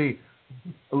DDT.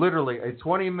 Literally a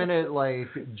 20-minute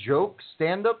joke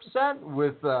stand-up set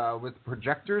with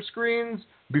projector screens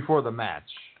before the match.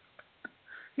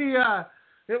 He at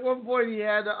one point he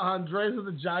had Andreza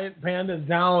the Giant Panda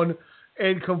down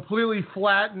and completely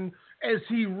flattened as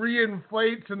he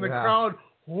reinflates in the crowd.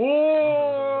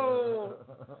 Whoa!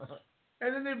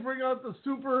 And then they bring out the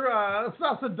Super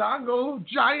Sasadango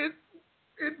giant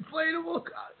inflatable.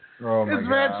 Oh my His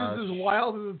match is as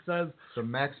wild as it says. The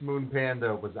Max Moon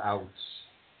Panda was out.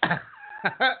 I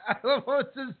love how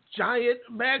it says giant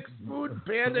Max Moon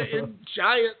Panda in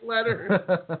giant letters.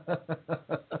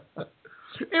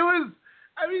 It was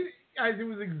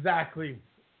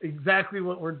exactly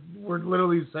what we're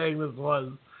literally saying this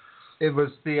was. It was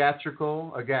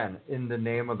theatrical, again, in the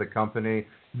name of the company.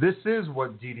 This is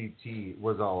what DDT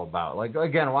was all about. Like,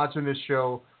 again, watching this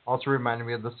show also reminded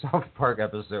me of the South Park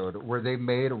episode where they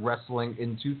made wrestling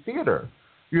into theater.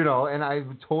 You know, and I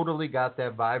totally got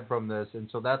that vibe from this. And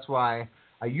so that's why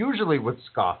I usually would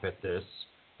scoff at this,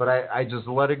 but I just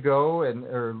let it go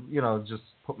or just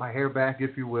put my hair back,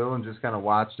 if you will, and just kind of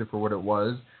watched it for what it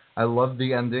was. I loved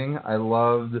the ending. I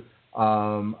loved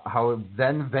how it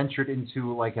then ventured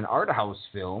into like an art house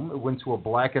film. It went to a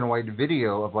black and white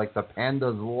video of like the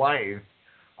panda's life,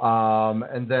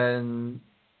 and then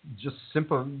just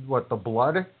the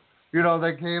blood,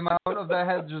 that came out of that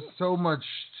head. Just so much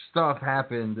stuff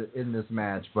happened in this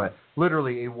match, but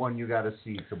literally a one you got to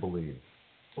see to believe.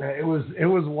 It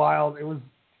was wild. It was.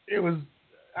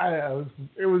 I don't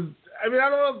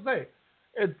know what to say.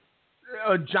 It's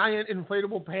a giant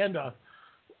inflatable panda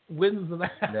wins the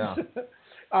match. Yeah.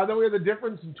 Then we have the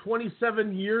difference in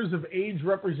 27 years of age,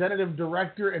 representative,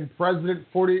 director, and president,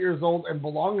 48 years old, and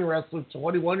belonging wrestler,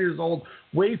 21 years old,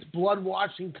 waste, blood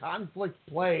washing, conflict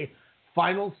play,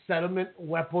 final settlement,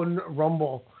 weapon,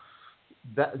 rumble.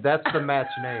 That's the match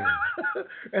name.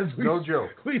 No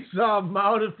joke. We saw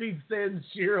Mao defeat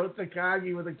Sanshiro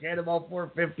Takagi with a Cannonball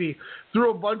 450 through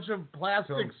a bunch of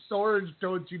plastic storage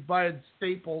totes you'd buy at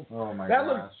Staples. Oh my gosh. That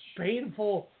looked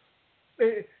painful.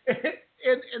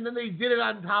 And then they did it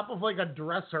on top of like a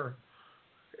dresser.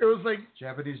 It was like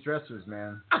Japanese dressers,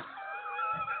 man.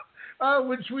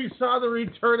 Which we saw the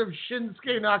return of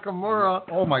Shinsuke Nakamura.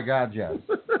 Oh my God, yes.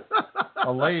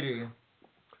 A lady.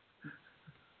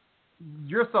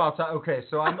 Your thoughts? Okay,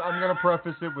 so I'm going to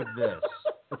preface it with this.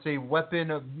 It's a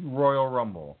weapon of Royal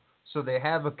Rumble. So they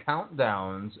have a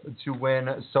countdowns to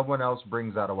when someone else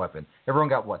brings out a weapon. Everyone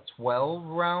got, 12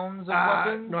 rounds of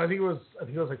weapons? No, I think it was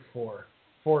like 4.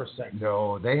 4 or 6.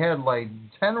 No, they had like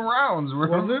 10 rounds.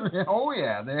 Was it? Oh,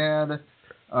 yeah. They had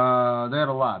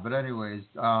a lot. But anyways,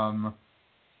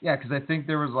 yeah, because I think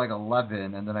there was like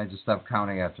 11, and then I just stopped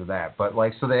counting after that. But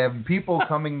so they have people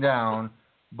coming down.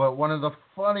 But one of the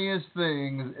funniest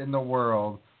things in the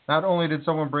world, not only did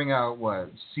someone bring out,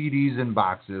 CDs in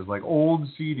boxes, like old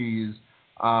CDs,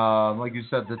 like you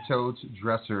said, the totes,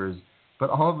 dressers, but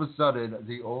all of a sudden,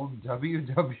 the old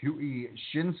WWE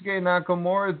Shinsuke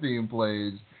Nakamura theme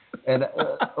plays, and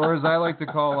or as I like to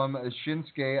call him,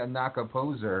 Shinsuke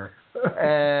Nakaposer,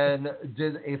 and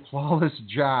did a flawless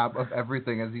job of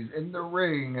everything as he's in the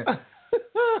ring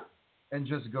and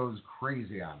just goes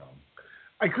crazy on him.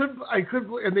 I could,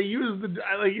 and they used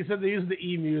like you said, they used the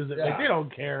E music. Yeah. Like, they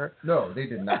don't care. No, they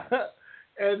did not.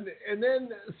 and then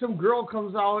some girl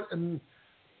comes out and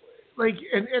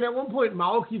and at one point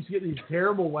Mao keeps getting these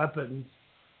terrible weapons,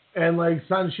 and like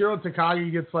Sanshiro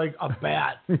Takagi gets like a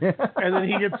bat, and then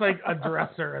he gets like a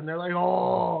dresser, and they're like,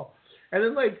 oh, and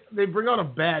then they bring out a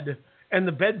bed. And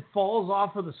the bed falls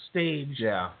off of the stage.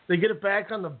 Yeah. They get it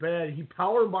back on the bed. He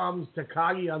power bombs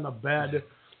Takagi on the bed.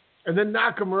 And then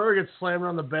Nakamura gets slammed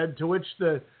on the bed, to which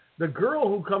the girl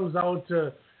who comes out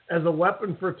as a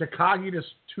weapon for Takagi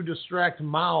to distract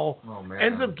Mao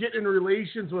ends up getting in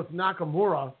relations with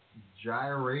Nakamura.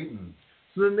 Gyrating.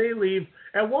 So then they leave.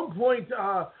 At one point,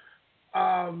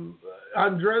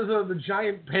 Andreza, the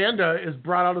giant panda, is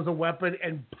brought out as a weapon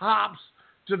and pops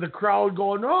to the crowd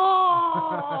going,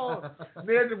 oh!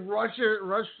 They had to rush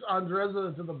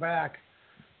Andreza to the back.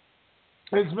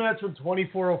 This match was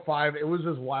 24:05. It was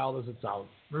as wild as it sounds.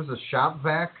 There's a shop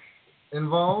vac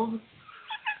involved.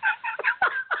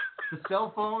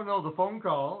 The phone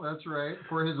call, that's right,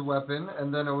 for his weapon,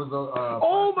 and then it was a...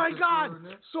 oh my God!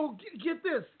 So get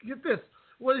this.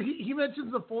 Well, he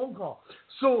mentions the phone call.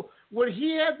 So what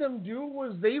he had them do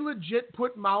was they legit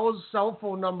put Mao's cell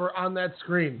phone number on that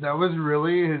screen. That was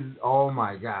really his... Oh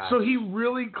my God. So he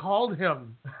really called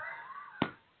him.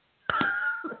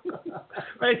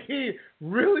 Like, he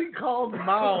really called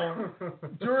Mao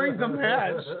during the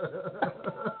match.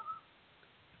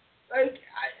 Like,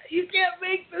 you can't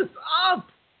make this up.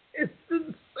 It's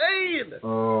insane.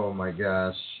 Oh, my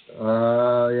gosh.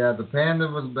 Yeah, the panda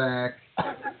was back.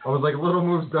 I was like, little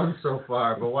moves done so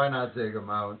far, but why not take him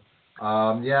out?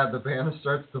 Yeah, the panda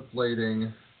starts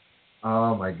deflating.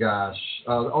 Oh, my gosh.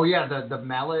 Oh, yeah, the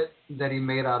mallet that he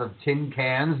made out of tin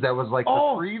cans, that was like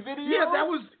the free video? Yeah, that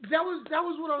was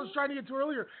what I was trying to get to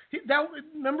earlier.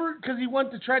 Remember, because he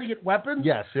went to try to get weapons?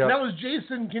 Yes, yeah. That was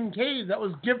Jason Kincaid that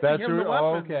was gifting him the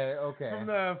weapons. Okay.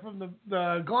 From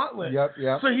the gauntlet.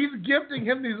 Yep. So he's gifting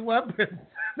him these weapons.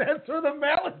 That's where the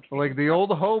mallet came. Like the old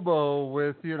hobo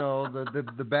with,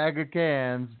 the bag of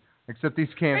cans. Except these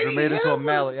cans are made into a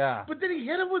mallet, yeah. But then he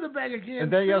hit him with a bag of cans.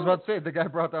 And then I was about to say, the guy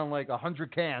brought down like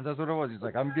 100 cans. That's what it was. He's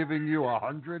like, I'm giving you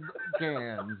 100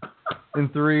 cans. in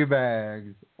 3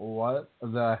 bags. What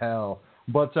the hell?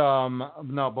 But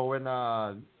no, but when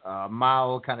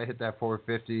Mao kind of hit that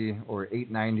 450 or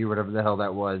 890, whatever the hell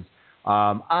that was,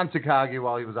 on Takagi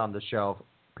while he was on the shelf,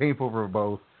 painful for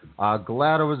both.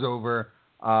 Glad it was over.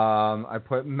 I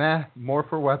put more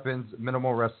for weapons,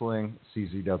 minimal wrestling,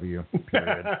 CZW.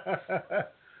 Period.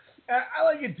 I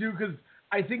like it too because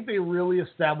I think they really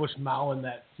established Mao in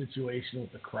that situation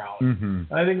with the crowd.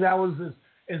 Mm-hmm. I think that was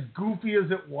as goofy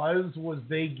as it was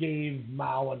they gave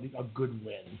Mao a good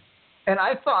win. And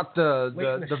I thought the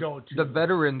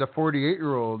veteran, the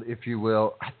 48-year-old, if you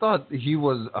will, I thought he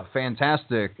was a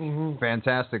fantastic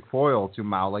foil to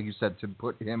Mao, like you said, to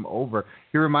put him over.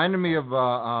 He reminded me of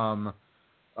I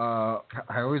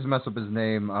always mess up his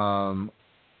name.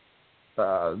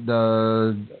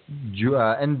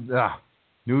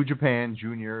 New Japan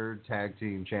Junior Tag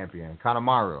Team Champion,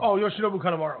 Kanemaru. Oh, Yoshinobu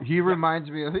Kanemaru. He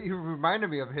reminded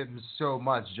me of him so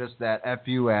much, just that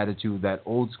FU attitude, that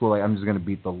old school, like, I'm just going to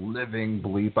beat the living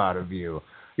bleep out of you.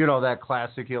 You know, that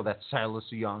classic heel, that Silas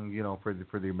Young, you know, for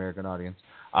the American audience,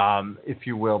 if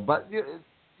you will. But,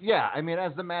 yeah, I mean,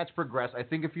 as the match progressed, I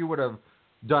think if you would have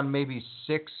done maybe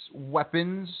 6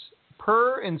 weapons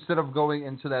per instead of going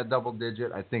into that double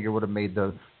digit, I think it would have made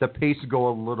the pace go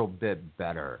a little bit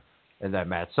better in that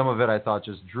match. Some of it I thought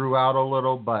just drew out a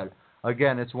little, but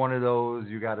again, it's one of those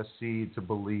you got to see to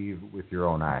believe with your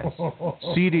own eyes.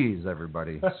 CDs,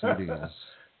 everybody, CDs.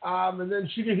 And then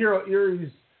Shigehiro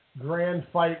Irie's grand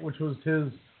fight, which was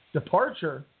his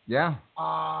departure. Yeah.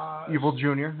 Evil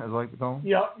Junior, as I like to call him.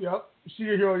 Yep.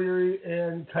 Shigehiro Irie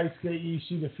and Kaisuke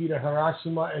Ishii defeated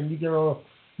Harashima and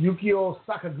Yukio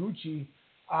Sakaguchi.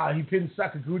 He pinned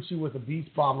Sakaguchi with a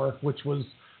beast bomber, which was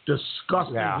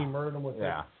disgusting. Yeah. He murdered him with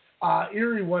it.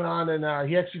 Erie went on and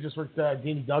he actually just worked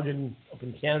Danny Duggan up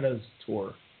in Canada's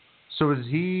tour. So is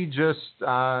he just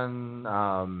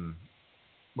on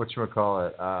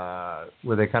whatchamacallit,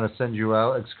 where they kind of send you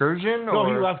out excursion? No,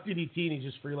 he left DDT and he's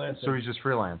just freelancing. So he's just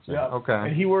freelancing. Yeah. Okay.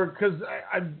 And he worked because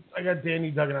I got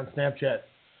Danny Duggan on Snapchat,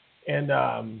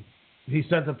 and he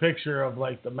sent a picture of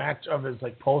like the match of his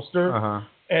like poster,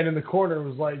 and in the corner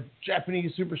was like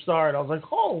Japanese superstar, and I was like,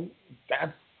 oh,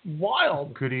 that's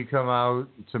wild. Could he come out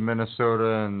to Minnesota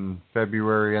in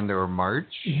February and or March?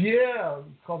 Yeah,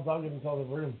 call Duggan and tell the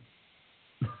room.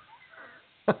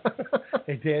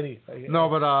 Hey, Danny. No,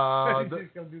 but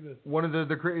come do this. One of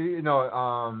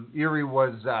Erie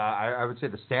was I would say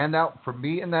the standout for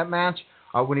me in that match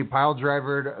when he pile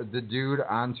drivered the dude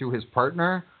onto his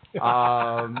partner. That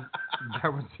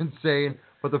was insane.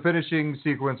 But the finishing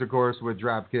sequence, of course, with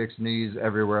drop kicks, knees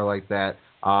everywhere like that.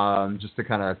 Just to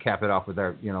kind of cap it off with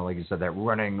that, like you said, that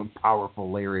running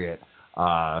powerful lariat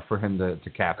for him to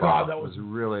cap off. That was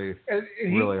really,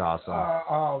 really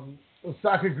awesome.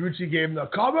 Sakaguchi gave him the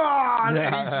come on!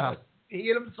 Yeah. He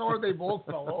hit him so hard they both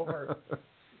fell over.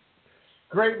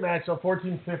 Great match, so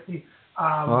 1450.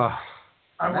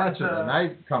 Match of the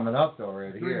night coming up, though,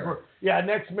 right here. Yeah,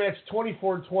 next match,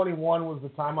 24-21 was the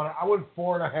time on it. I went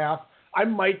 4.5. I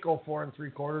might go 4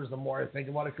 3/4 the more I think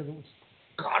about it, because it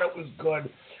was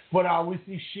good. But we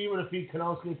see Shima defeat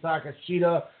Konosuke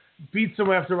Takeshita, beats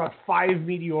him after about 5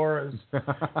 Meteoras.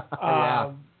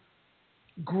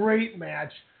 Great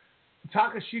match.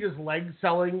 Takeshita's leg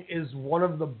selling is one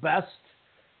of the best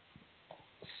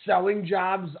selling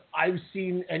jobs I've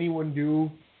seen anyone do,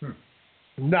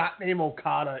 not name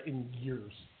Okada, in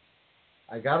years.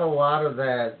 I got a lot of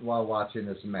that while watching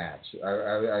this match.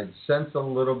 I sensed a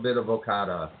little bit of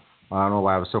Okada. I don't know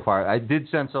why I was so far. I did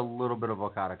sense a little bit of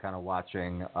Okada kind of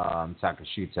watching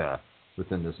Takeshita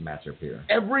within this matchup here.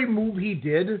 Every move he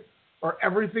did, or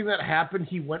everything that happened,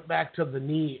 he went back to the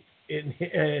knee,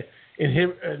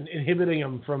 inhibiting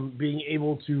him from being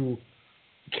able to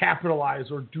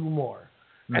capitalize or do more.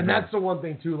 Mm-hmm. And that's the one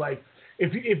thing too. Like,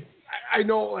 if I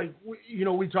know, like,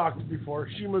 we talked before,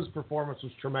 Shima's performance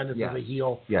was tremendous as a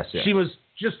heel. Yes. Shima's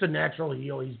just a natural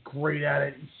heel. He's great at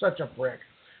it. He's such a prick.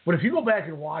 But if you go back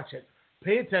and watch it,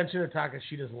 pay attention to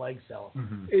Takeshita's leg sell.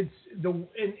 Mm-hmm. It's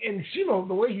and Shima,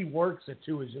 the way he works it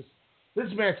too, is just,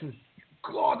 this match was,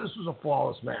 God, this was a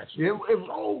flawless match. It was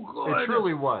so good. It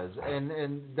truly was,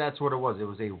 and that's what it was. It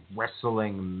was a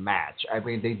wrestling match. I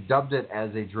mean, they dubbed it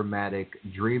as a dramatic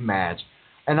dream match,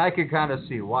 and I can kind of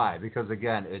see why. Because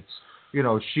again, it's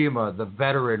Shima, the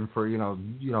veteran for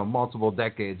multiple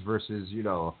decades, versus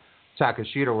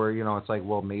Takeshita, where it's like,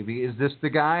 well, maybe is this the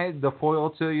guy, the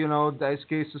foil to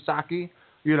Daisuke Sasaki?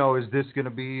 Is this going to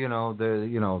be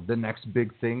the next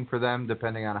big thing for them,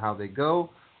 depending on how they go?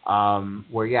 I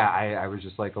was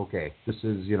just like, okay, this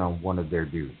is one of their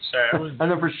dudes. And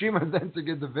then for Shima then to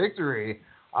get the victory,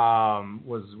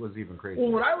 was even crazy.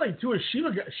 Well, what I like too is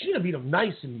Sheena beat him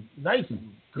nice and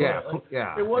good. Yeah, Like,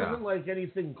 yeah. It wasn't like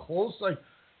anything close. Like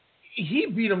he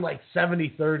beat him like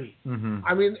 70-30. Mm-hmm.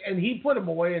 I mean, and he put him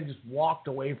away and just walked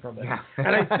away from it.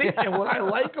 And I think, and what I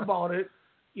like about it,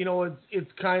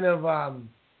 it's kind of,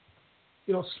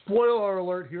 spoiler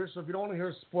alert here. So if you don't want to hear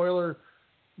a spoiler,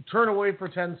 turn away for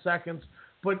 10 seconds.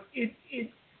 But it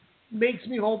makes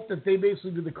me hope that they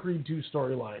basically do the Creed 2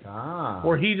 storyline,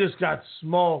 where he just got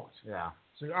smoked. Yeah.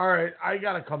 So all right, I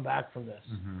got to come back from this.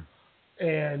 Mm-hmm.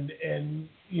 And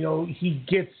he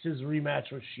gets his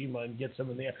rematch with Shima and gets him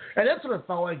in the end. And that's what it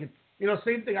felt like.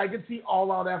 Same thing. I could see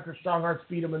All Out after Strong Hearts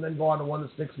beat him and then go on to win the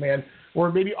 6-man,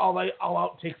 or maybe All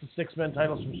Out takes the 6-man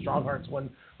titles from Strong Hearts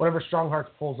whenever Strong Hearts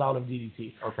pulls out of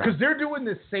DDT. Because they're doing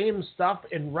the same stuff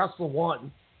in Wrestle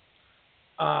 1,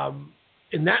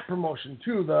 in that promotion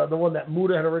too, the one that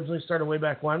Muda had originally started way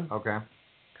back when. Okay.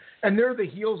 And they're the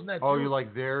heels in that too. Oh, you're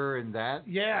like there in that?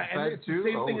 Yeah, and it's the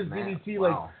same thing as DDT.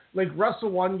 Wow. Like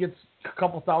Wrestle 1 gets a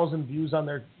couple thousand views on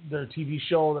their TV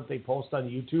show that they post on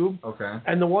YouTube. Okay.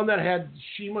 And the one that had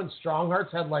Shima and Strong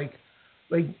Hearts had like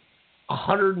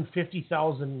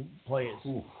 150,000 plays.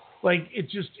 Ooh. Like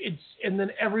and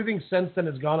then everything since then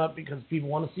has gone up because people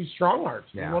want to see Strong Hearts.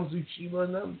 Yeah. They want to see Shima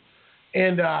and them.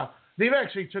 And they've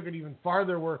actually took it even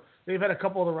farther where they've had a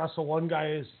couple of the Wrestle 1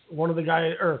 guys, one of the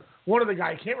guy, I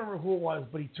can't remember who it was,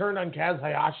 but he turned on Kaz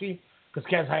Hayashi because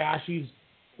Kaz Hayashi's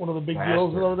one of the big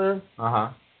deals over there. Uh-huh.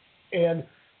 And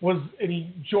he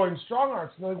joined Strong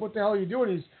Hearts. And they're like, what the hell are you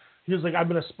doing? He was like, I've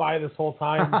been a spy this whole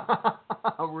time.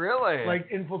 Really? Like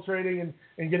infiltrating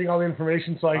and getting all the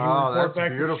information so I can report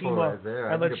back to Shima right there.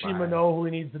 and let Shima know who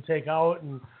he needs to take out.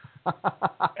 And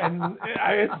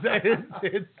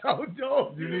it's so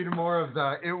dope. You need more of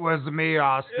the "it was me,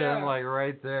 Austin," like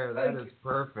right there. That is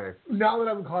perfect. Now that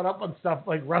I'm caught up on stuff,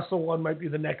 like Wrestle 1 might be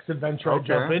the next adventure I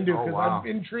jump into because I'm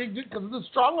intrigued because of the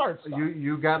Strong Hearts stuff.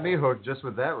 You got me hooked just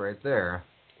with that right there.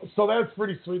 So that's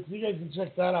pretty sweet. So you guys can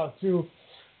check that out too.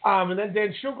 And then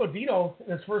Dan Shokodino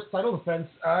in his first title defense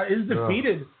is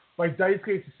defeated by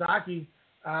Daisuke Sasaki.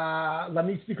 La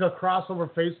Mystica crossover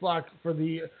facelock for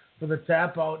the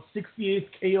tap out. 68th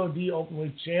KOD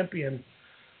Openweight champion.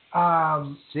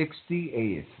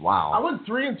 68th. Wow. I went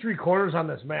 3 3/4 on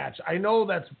this match. I know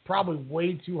that's probably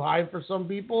way too high for some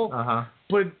people.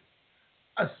 But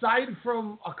aside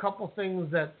from a couple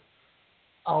things that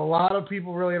a lot of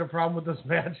people really had a problem with this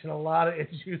match and a lot of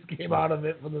issues came out of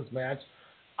it from this match,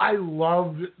 I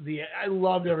loved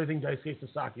everything Daisuke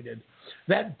Sasaki did.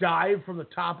 That dive from the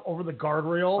top over the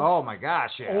guardrail. Oh my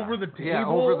gosh, yeah. Over the table. Yeah,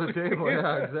 over the table.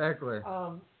 Yeah, exactly.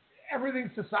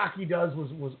 Everything Sasaki does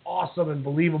was awesome and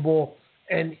believable,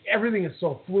 and everything is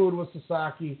so fluid with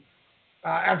Sasaki.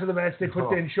 After the match, they put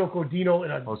Dan Shokodino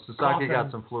in a Sasaki coffin. got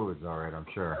some fluids, all right, I'm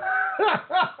sure.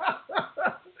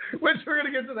 Which we're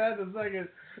going to get to that in a second.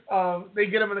 They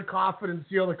get him in a coffin and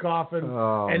seal the coffin.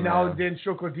 Now Dan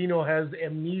Shokodino has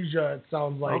amnesia, it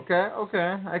sounds like.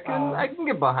 Okay. I can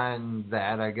get behind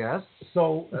that, I guess.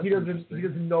 So he doesn't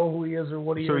know who he is or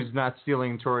what he is. So he's not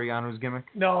stealing Toriano's gimmick?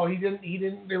 No, he didn't.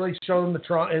 They like showed him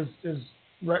his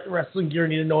wrestling gear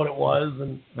and he didn't know what it was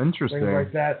and interesting things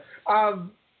like that.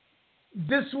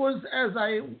 This was, as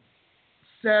I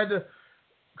said a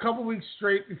couple weeks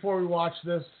straight before we watched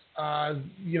this,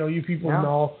 you people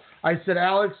know. I said,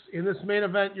 Alex, in this main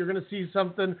event, you're going to see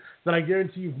something that I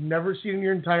guarantee you've never seen in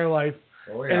your entire life.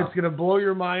 Oh, yeah. And it's going to blow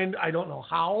your mind. I don't know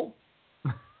how,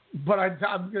 but I'm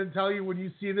going to tell you when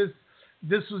you see this.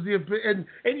 This was and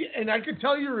I could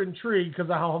tell you were intrigued because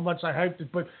of how much I hyped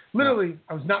it. But literally,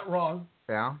 I was not wrong.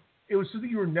 Yeah. It was something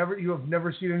you have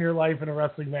never seen in your life in a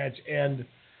wrestling match. And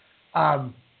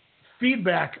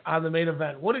feedback on the main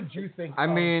event. What did you think? I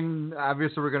mean,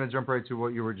 obviously we're going to jump right to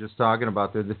what you were just talking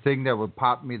about there. The thing that would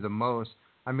pop me the most,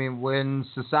 I mean, when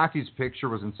Sasaki's picture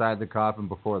was inside the coffin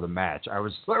before the match, I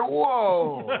was like,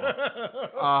 whoa.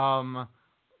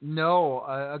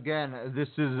 Again, this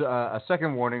is a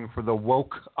second warning for the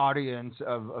woke audience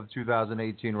of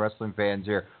 2018 wrestling fans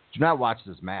here. Do not watch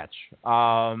this match.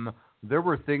 There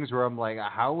were things where I'm like,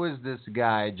 how is this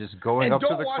guy just going up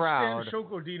to the crowd? And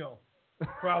don't watch Dan Shokodino.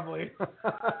 Probably.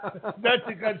 Not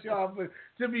to cut you off, but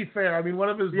to be fair, I mean, one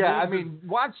of his... Yeah, I mean,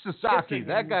 watch Sasaki.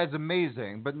 That guy's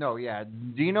amazing. But no, yeah,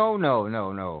 Dino,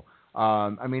 no.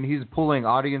 I mean, he's pulling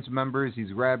audience members.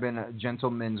 He's grabbing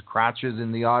gentlemen's crotches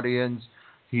in the audience.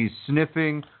 He's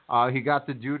sniffing. He got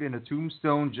the dude in a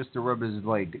tombstone just to rub his,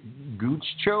 gooch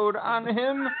chode on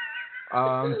him.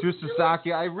 To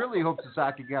Sasaki. I really hope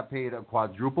Sasaki got paid a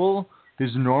quadruple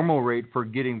his normal rate for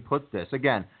getting put this.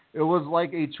 Again, it was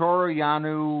like a Toru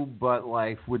Yano, but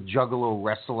with Juggalo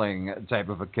wrestling type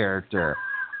of a character.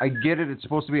 I get it. It's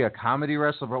supposed to be a comedy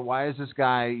wrestler, but why is this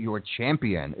guy your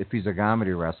champion if he's a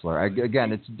comedy wrestler?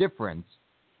 Again, it's different.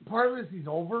 Part of it is he's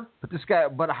over. But this guy,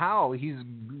 but how? He's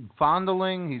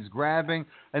fondling, he's grabbing,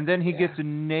 and then he gets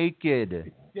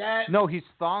naked. No, he's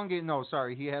thonging. No,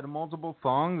 sorry. He had multiple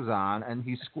thongs on, and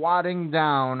he's squatting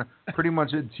down, pretty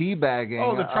much teabagging.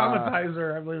 Oh, the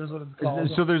traumatizer, I believe is what it's called.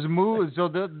 So there's moves. So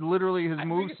literally his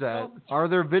moveset. Are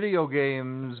there video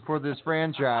games for this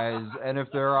franchise? And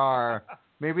if there are,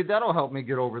 maybe that'll help me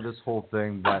get over this whole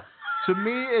thing. But to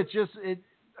me,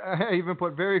 I even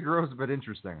put very gross but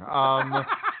interesting.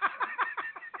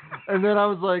 And then I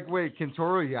was like, wait, can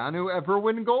Toru Yano ever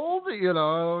win gold? You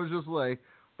know, I was just like,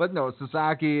 but no,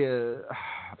 Sasaki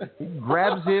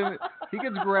grabs him. He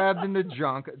gets grabbed in the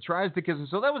junk, tries to kiss him.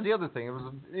 So that was the other thing. It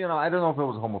was, I don't know if it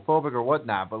was homophobic or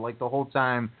whatnot, but like the whole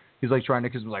time he's like trying to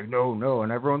kiss him, like, no.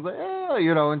 And everyone's like,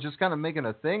 and just kind of making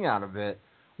a thing out of it.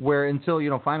 Where until,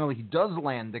 finally he does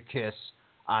land the kiss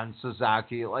on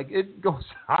Sasaki. Like, it goes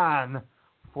on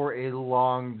for a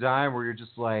long time where you're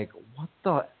just like, what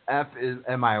the F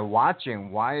am I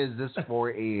watching? Why is this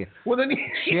for a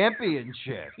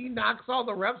championship? He knocks all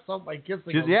the refs up by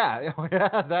kissing him. That was.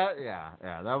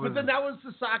 But then that was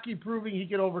Sasaki proving he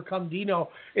could overcome Dino,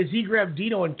 as he grabbed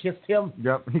Dino and kissed him.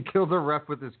 Yep, he killed the ref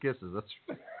with his kisses. That's.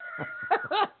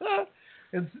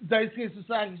 And Daisuke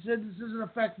Sasaki said, "This doesn't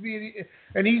affect me,"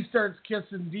 and he starts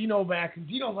kissing Dino back, and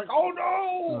Dino's like, "Oh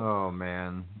no!" Oh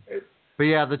man. But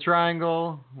yeah, the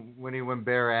triangle, when he went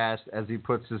bare-assed as he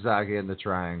put Sasaki in the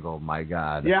triangle, my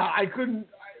God. Yeah, I couldn't.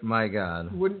 My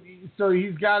God. So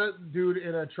he's got a dude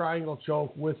in a triangle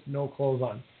choke with no clothes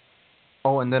on.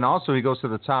 Oh, and then also he goes to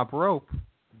the top rope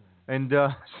and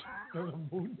does a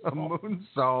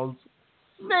moonsault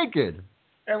naked.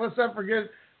 And let's not forget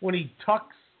when he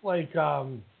tucks like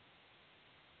Silence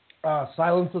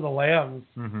of the Lambs,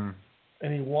 and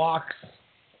he walks.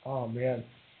 Oh man.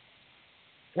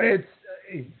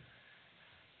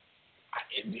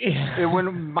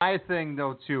 My thing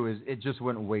though too is it just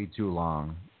went way too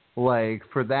long. Like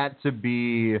for that to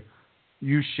be,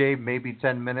 you shave maybe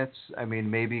 10 minutes. I mean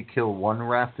maybe kill one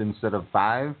ref instead of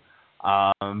 5.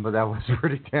 But that was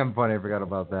pretty damn funny. I forgot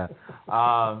about that.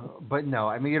 But no,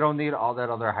 I mean you don't need all that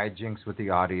other hijinks with the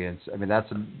audience. I mean that's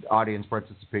an audience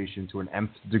participation to an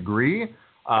nth degree.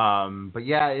 But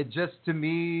yeah, it just to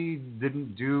me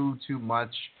didn't do too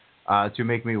much. To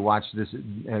make me watch this,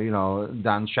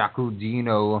 Don Shaku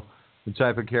Dino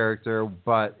type of character,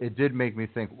 but it did make me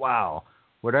think, wow,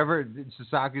 whatever,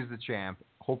 Sasaki's the champ.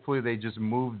 Hopefully they just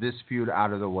move this feud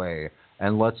out of the way,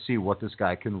 and let's see what this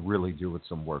guy can really do with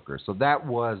some workers. So that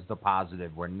was the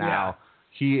positive, where now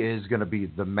he is going to be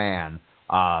the man.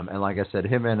 And like I said,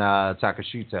 him and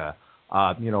Takashita,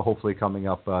 hopefully coming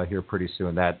up here pretty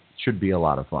soon. That should be a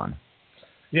lot of fun.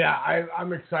 Yeah,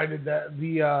 I'm excited that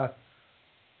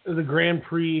the Grand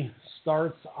Prix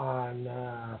starts on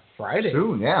Friday.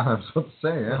 Soon, yeah. I was about to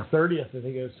say, yeah. The 30th, I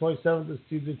think it was. 27th is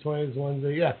Tuesday, 20th is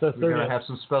Wednesday. Yeah, the 30th. We're going to have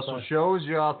some special shows,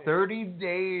 y'all. 30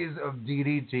 days of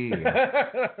DDT.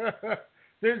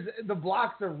 The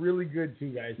blocks are really good, too,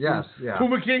 guys. Yes, yeah.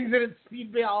 Puma King's in it.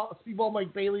 Speedball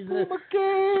Mike Bailey's in it. Puma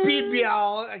King!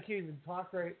 Speedball. I can't even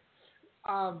talk right.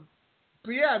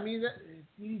 But yeah, I mean,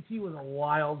 DDT was a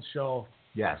wild show.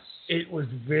 Yes. It was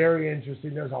very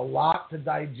interesting. There's a lot to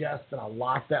digest and a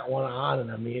lot that went on, and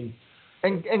I mean...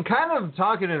 And kind of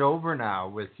talking it over now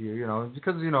with you,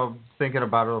 because, thinking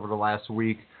about it over the last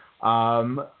week, I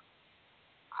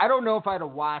don't know if I'd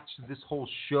have watched this whole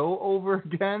show over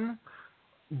again,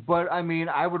 but, I mean,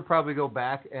 I would probably go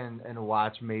back and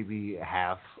watch maybe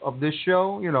half of this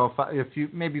show,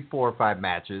 maybe 4 or 5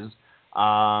 matches.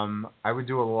 I would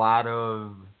do a lot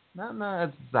of...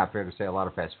 it's not fair to say a lot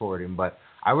of fast forwarding, but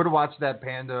I would watch that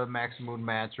Panda Max Moon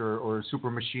match or Super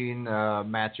Machine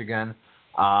match again.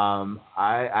 I'm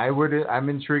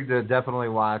intrigued to definitely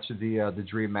watch the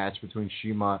Dream match between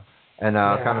Shima and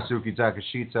Konosuke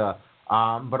Takashita.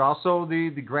 But also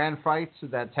the grand fights,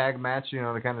 that tag match,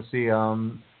 to kind of see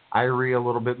Irie a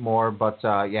little bit more. But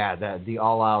the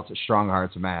all out Strong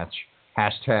Hearts match.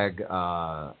 Hashtag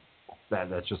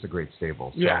that's just a great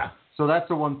stable. So. Yeah. So that's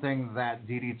the one thing that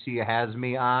DDT has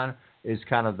me on is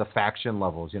kind of the faction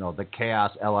levels, the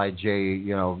Chaos, LIJ,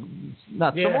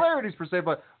 not similarities per se,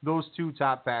 but those 2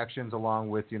 top factions along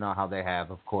with, how they have,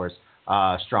 of course,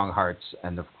 Strong Hearts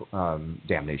and the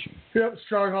Damnation. Yep,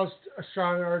 Strong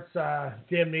Hearts,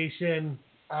 Damnation.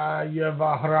 You have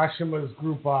Harashima's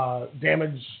group,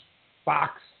 Damage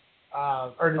Box.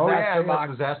 Or Disaster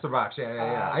Box. Disaster Box,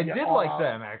 yeah. I did like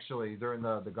them, actually, during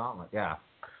the Gauntlet, yeah.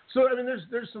 So, I mean,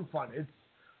 there's some fun.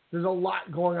 There's a lot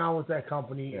going on with that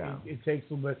company. Yeah. It takes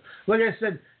a little bit. Like I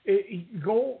said,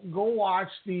 Go watch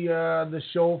the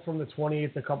show from the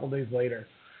 28th a couple days later,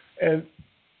 and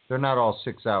they're not all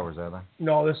 6 hours, are they?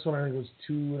 No, this one I think was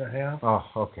 2.5. Oh,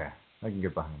 okay. I can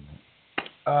get behind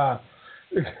that.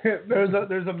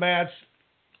 There's a match.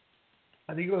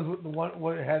 I think it was the one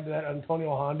where it had that Antonio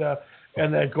Honda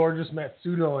and that gorgeous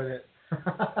Matsuno in it,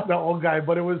 the old guy.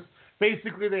 But it was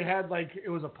basically they had it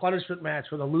was a punishment match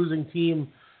where the losing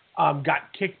team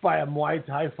got kicked by a Muay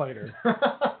Thai fighter.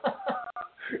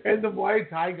 And the Muay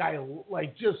Thai guy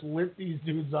just lit these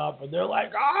dudes up, and they're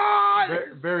like, ah!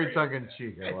 Very tongue in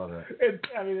cheek. I love it.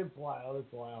 It's wild.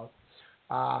 It's wild.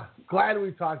 Glad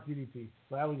we talked DDP.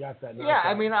 Glad we got that. Yeah,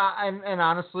 I mean, and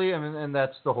honestly, and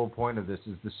that's the whole point of this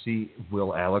is to see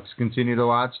will Alex continue to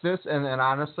watch this, and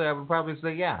honestly, I would probably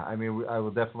say yeah. I mean, I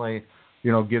will definitely,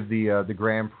 give the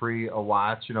Grand Prix a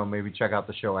watch. Maybe check out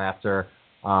the show after.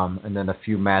 And then a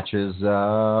few matches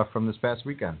from this past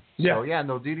weekend. Yeah. So, yeah,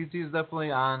 no, DDT is definitely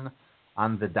on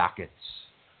the dockets.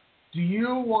 Do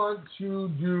you want to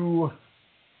do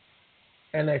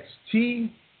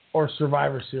NXT or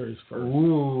Survivor Series first?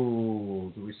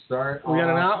 Ooh, do we start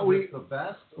with the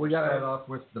best or start off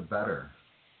with the better?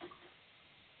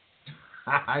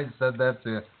 I said that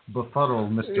to befuddle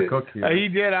Mr. Cook here. He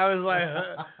did. I was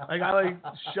I got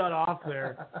shut off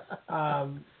there.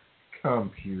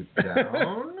 Compute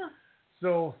down.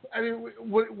 So I mean,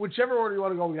 whichever order you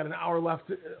want to go, we got an hour left.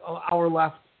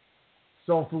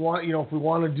 So if we want, we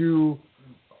could do,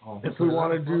 we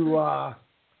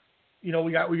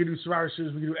could do Survivor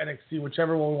Series, we could do NXT,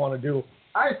 whichever one we want to do.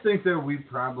 I think that we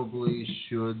probably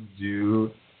should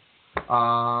do.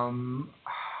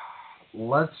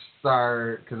 Let's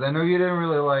start because I know you didn't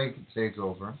really like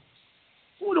Takeover.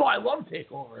 Oh no, I love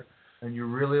Takeover. And you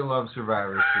really love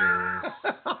Survivor Series.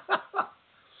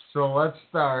 So let's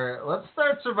start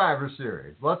Survivor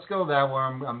Series. Let's go that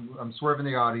one. I'm swerving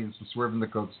the audience. I'm swerving the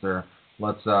coaster.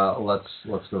 Let's go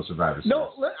Survivor Series.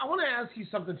 No, I want to ask you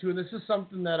something too, and this is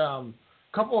something that a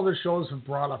couple other shows have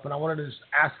brought up, and I wanted to just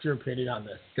ask your opinion on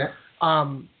this. Okay.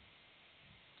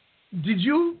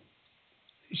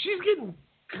 She's getting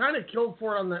kind of killed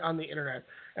for it on the internet,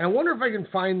 and I wonder if I can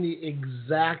find the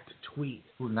exact tweet.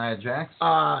 Who, Nia Jax?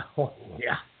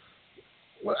 Yeah.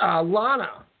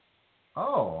 Lana.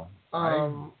 Oh.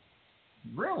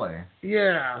 Really?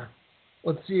 Yeah.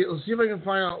 Let's see if I can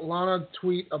find out Lana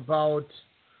tweet about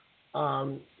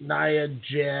Nia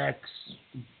Jax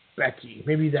Becky.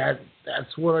 Maybe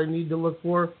that's what I need to look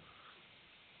for.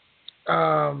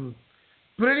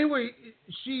 But anyway,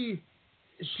 she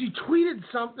tweeted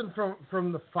something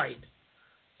from the fight,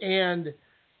 and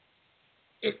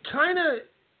it kind of,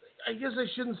 I guess I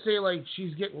shouldn't say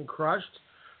she's getting crushed,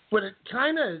 but it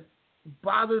kind of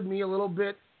bothered me a little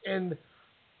bit, and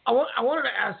I wanted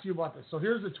to ask you about this. So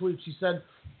here's the tweet. She said,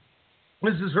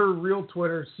 this is her real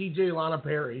Twitter, CJ Lana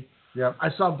Perry. Yep. I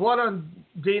saw blood on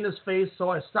Dana's face, so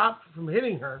I stopped from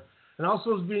hitting her, and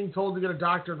also was being told to get a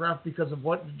doctor and ref because of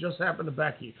what just happened to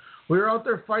Becky. We were out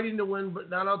there fighting to win, but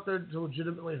not out there to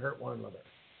legitimately hurt one another.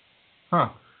 Huh.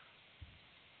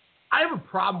 I have a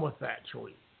problem with that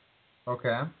tweet.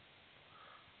 Okay.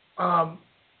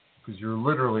 Because you're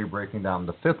literally breaking down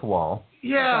the fifth wall.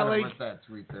 Yeah, with that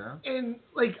tweet there. And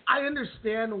I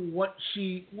understand what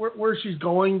where she's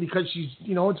going because she's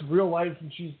it's real life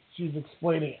and she's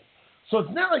explaining it. So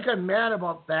it's not like I'm mad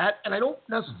about that, and I don't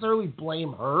necessarily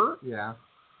blame her. Yeah.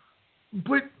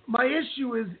 But my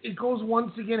issue is it goes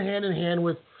once again hand in hand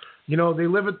with, they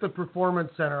live at the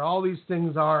Performance Center. All these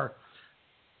things are.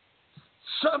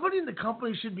 Somebody in the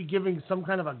company should be giving some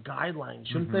kind of a guideline,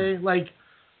 shouldn't they?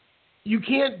 You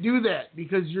can't do that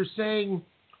because you're saying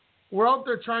we're out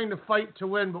there trying to fight to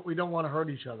win, but we don't want to hurt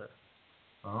each other.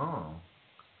 Oh.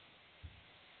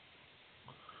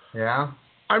 Yeah?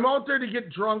 I'm out there to get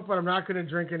drunk, but I'm not going to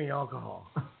drink any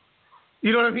alcohol.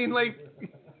 You know what I mean?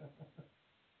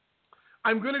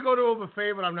 I'm going to go to a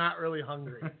buffet, but I'm not really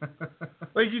hungry.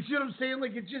 You see what I'm saying?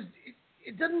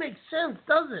 It doesn't make sense,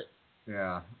 does it?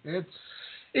 Yeah. It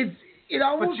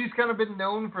almost. But she's kind of been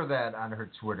known for that on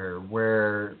her Twitter,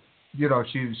 where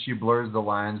she blurs the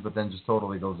lines, but then just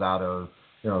totally goes out of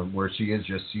where she is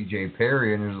just CJ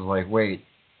Perry, and it's just wait,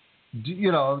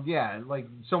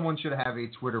 someone should have a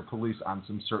Twitter police on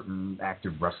some certain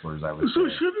active wrestlers. I would say. So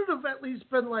shouldn't it have at least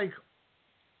been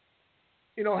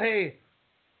hey,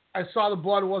 I saw the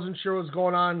blood, wasn't sure what was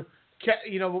going on.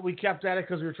 But we kept at it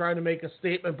because we were trying to make a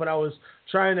statement, but I was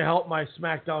trying to help my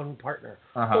SmackDown partner.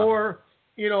 Uh-huh. Or,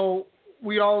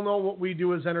 we all know what we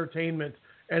do as entertainment,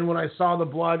 and when I saw the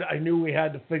blood, I knew we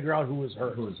had to figure out who was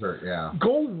hurt. Who was hurt, yeah.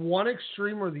 Go one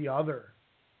extreme or the other.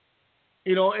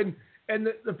 And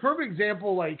the perfect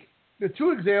example, the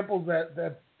two examples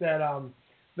that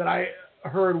that I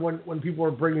heard when people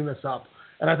were bringing this up,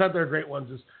 and I thought they're great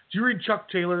ones. Is, did you read Chuck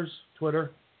Taylor's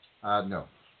Twitter? No.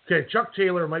 Okay, Chuck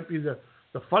Taylor might be the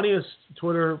funniest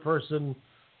Twitter person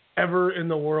ever in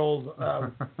the world.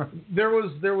 There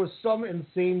was some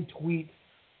insane tweet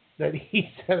that he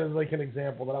said as like an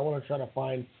example that I want to try to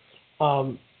find.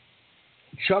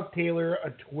 Chuck Taylor,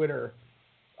 a Twitter.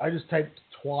 I just typed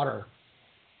twatter.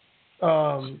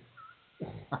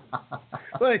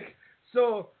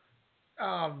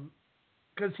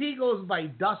 Because he goes by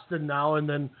Dustin now, and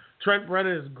then Trent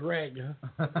Brennan is Greg,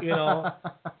 you know.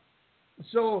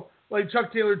 So, like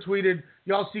Chuck Taylor tweeted,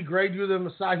 y'all see Greg do the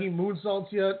Masahi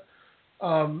moonsaults yet?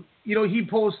 You know, he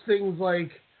posts things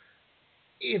like,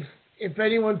 if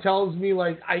anyone tells me,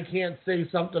 like, I can't say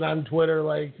something on Twitter,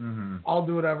 like, I'll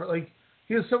do whatever. Like,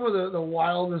 he has some of the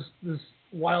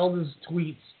wildest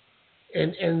tweets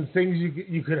and things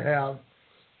you could have.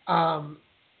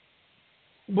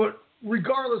 But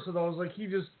regardless of those, like, he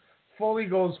just fully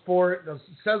goes for it,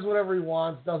 says whatever he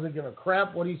wants, doesn't give a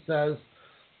crap what he says.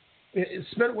 It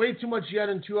spent way too much yet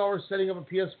in 2 hours setting up a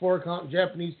PS4 account in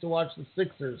Japanese to watch the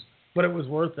Sixers, but it was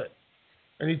worth it.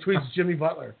 And he tweets Jimmy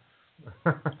Butler.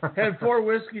 Had 4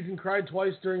 whiskeys and cried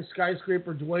twice during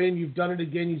Skyscraper. Dwayne, you've done it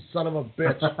again, you son of a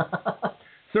bitch.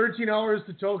 13 hours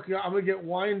to Tokyo. I'm going to get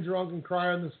wine drunk and cry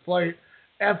on this flight.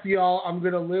 F y'all, I'm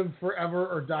going to live forever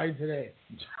or die today.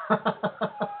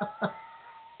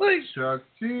 Like, Chuck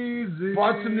Cheesy.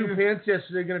 Bought some new pants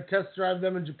yesterday. Going to test drive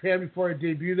them in Japan before I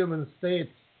debut them in the States.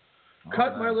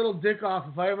 Cut my little dick off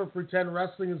if I ever pretend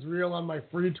wrestling is real on my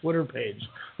free Twitter page.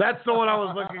 That's the one I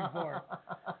was looking for.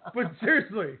 But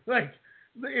seriously, like,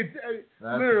 that's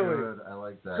literally good. I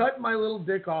like that. Cut my little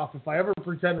dick off if I ever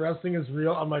pretend wrestling is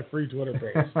real on my free Twitter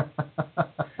page.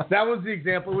 That was the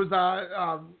example. It was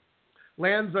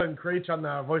Lanza and Craich on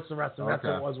the Voice of Wrestling. That's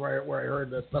what it was where I heard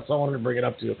this. That's all I wanted to bring it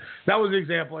up to. That was the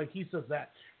example. Like, he says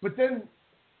that. But then,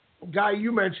 Guy,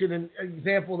 you mentioned an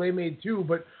example they made too,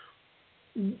 but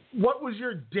what was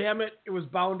your damn it was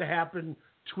bound to happen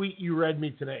tweet you read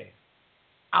me today?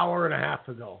 Hour and a half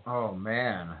ago. Oh,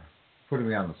 man. Putting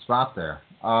me on the spot there.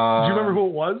 Do you remember who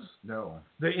it was? No.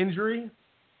 The injury?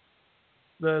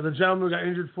 The gentleman who got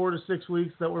injured 4 to 6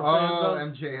 weeks that we're fans of?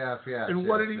 MJF, yeah. And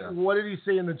what did he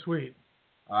say in the tweet?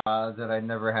 That I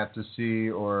never have to see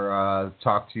or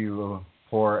talk to you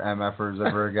poor MFers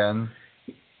ever again.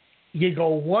 You go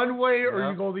one way or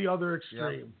you go the other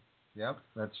extreme. Yep,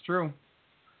 that's true.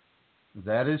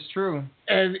 That is true.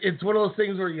 And it's one of those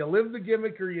things where you live the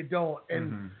gimmick or you don't.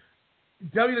 And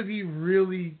WWE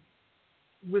really,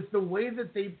 with the way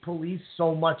that they police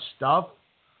so much stuff,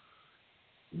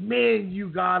 man, you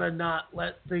gotta not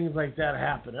let things like that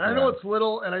happen. And I know it's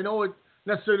little, and I know it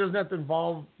necessarily doesn't have to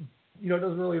involve, it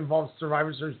doesn't really involve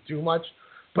Survivor Series too much.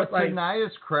 But like, to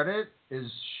Nia's credit is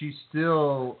she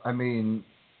still, I mean,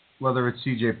 whether it's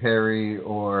CJ Perry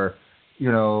or,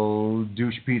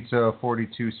 Douche Pizza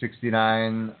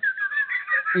 4269,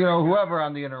 whoever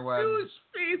on the interweb. Douche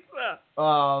Pizza.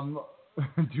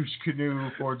 Douche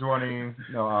Canoe 420.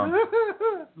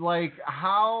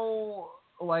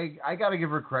 I got to give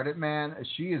her credit, man.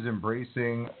 She is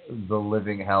embracing the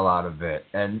living hell out of it.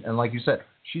 And like you said,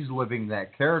 she's living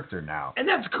that character now. And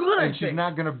that's good, and she's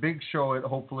not going to big show it,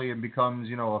 hopefully, and becomes,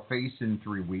 a face in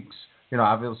 3 weeks.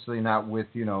 Obviously not with,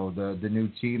 the new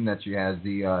team that she has,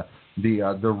 the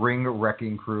ring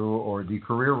wrecking crew or the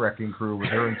career wrecking crew with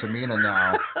her and Tamina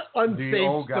now.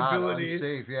 Unsafe stability.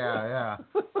 Unsafe, yeah.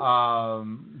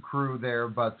 Crew there,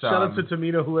 but shout out to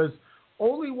Tamina, who has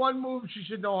only one move she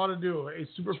should know how to do: a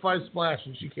super 5 splash,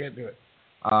 and she can't do it.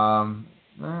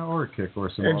 Or a kick or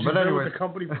something. And she's been with the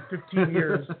company for 15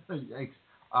 years.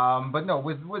 Yikes. But no,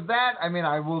 with that, I mean,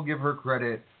 I will give her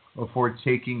credit for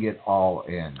taking it all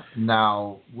in.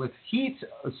 Now, with Heat,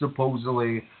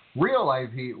 supposedly, real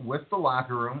life Heat, with the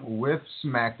locker room, with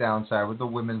SmackDown side, with the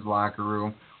women's locker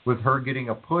room, with her getting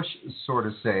a push, sort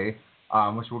of say,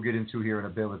 which we'll get into here in a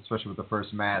bit, especially with the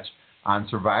first match on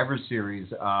Survivor Series.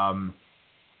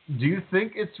 Do you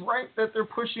think it's right that they're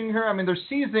pushing her? I mean, they're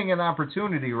seizing an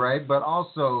opportunity, right? But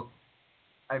also,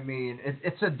 I mean,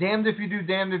 it's a damned if you do,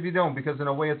 damned if you don't, because in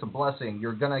a way it's a blessing.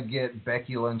 You're going to get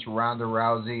Becky Lynch, Ronda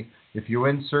Rousey. If you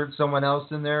insert someone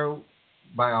else in there,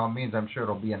 by all means, I'm sure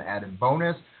it'll be an added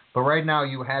bonus. But right now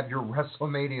you have your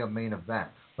WrestleMania main event.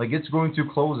 Like, it's going to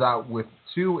close out with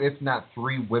 2, if not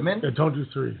 3 women. Yeah, don't do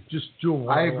 3. Just do a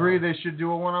one-on-one. I agree they should do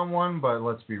a one-on-one, but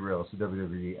let's be real. It's the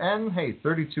WWE. And, hey,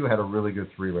 32 had a really good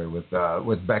 3-way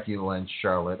with Becky Lynch,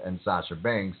 Charlotte, and Sasha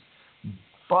Banks.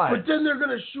 But then they're going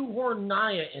to shoehorn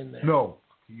Nia in there. No.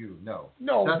 to you. No.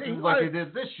 That's like they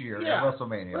did this year at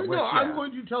WrestleMania. No, I'm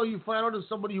going to tell you flat out as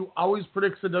somebody who always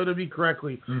predicts the WWE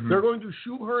correctly. They're going to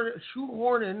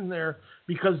shoehorn in there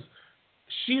because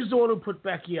she's the one who put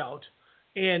Becky out.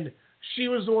 And she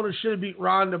was the one who should have beat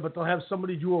Ronda, but they'll have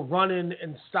somebody do a run-in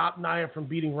and stop Nia from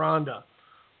beating Ronda.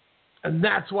 And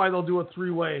that's why they'll do a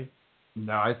three-way.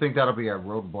 No, I think that'll be a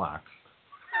roadblock.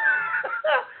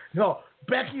 No,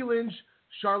 Becky Lynch,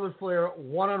 Charlotte Flair,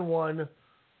 one-on-one.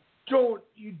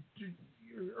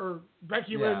 Or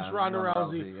Becky Lynch, Ronda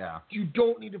Rousey. You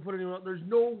don't need to put anyone else. There's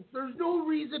no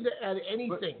reason to add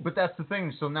anything. But that's the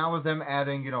thing. So now with them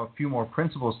adding, a few more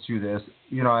principles to this,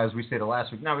 as we stated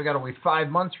last week, now we got to wait 5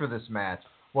 months for this match.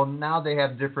 Well, now they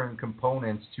have different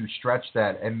components to stretch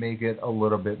that and make it a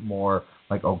little bit more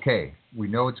like, okay, we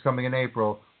know it's coming in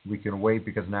April. We can wait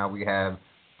because now we have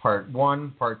part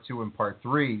 1, part 2, and part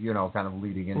 3, kind of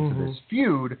leading into this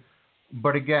feud.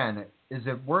 But again, is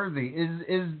it worthy?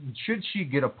 Should she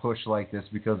get a push like this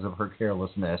because of her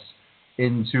carelessness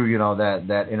into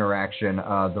that interaction,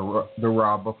 the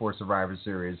Raw before Survivor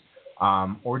Series,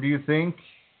 or do you think?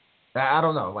 I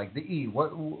don't know. Like the E,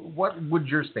 what would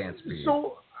your stance be?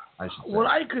 So, what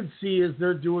I could see is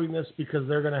they're doing this because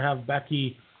they're going to have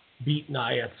Becky beat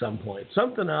Nia at some point.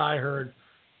 Something that I heard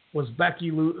was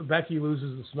Becky loses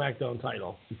the SmackDown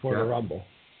title before the Rumble,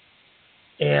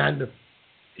 and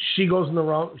she goes in the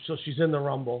Rumble, so she's in the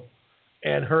Rumble,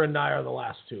 and her and Nia are the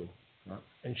last two.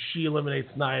 And she eliminates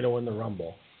Nia to win the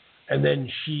Rumble. And then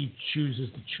she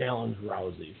chooses to challenge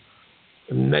Rousey.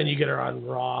 And then you get her on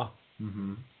Raw.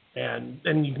 And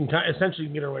then you can essentially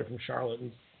get her away from Charlotte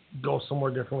and go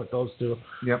somewhere different with those two.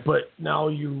 But now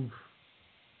you've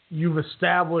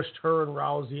established her and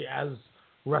Rousey as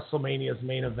WrestleMania's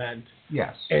main event.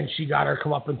 Yes. And she got her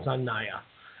comeuppance on Nia.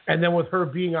 And then with her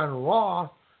being on Raw,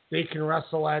 they can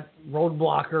wrestle at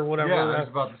Roadblock or whatever. Yeah, I was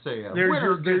about to say.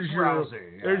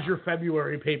 There's your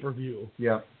February pay-per-view.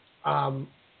 Yeah. And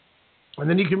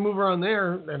then you can move her on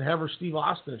there and have her Steve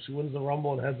Austin. She wins the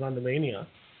Rumble and heads on to Mania.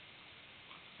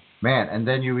 Man, and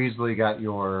then you easily got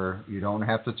you don't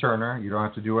have to turn her. You don't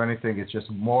have to do anything. It's just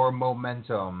more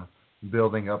momentum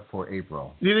building up for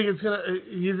April. Do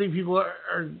you think people are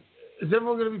is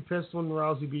everyone going to be pissed when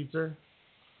Rousey beats her?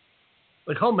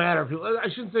 Like, how mad are people? I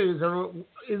shouldn't say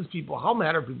people. How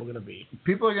mad are people going to be?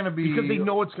 People are going to be... Because they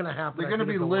know it's going to happen. They're going to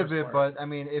be livid, but, I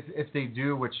mean, if they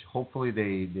do, which hopefully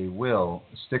they will,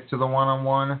 stick to the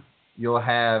one-on-one, you'll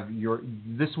have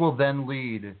this will then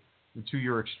lead to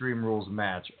your Extreme Rules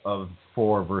match of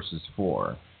 4 versus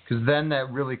 4. Because then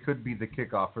that really could be the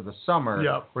kickoff for the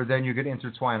summer, where then you could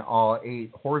intertwine all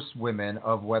 8 horsewomen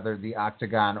of whether the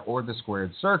octagon or the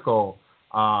squared circle...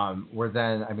 where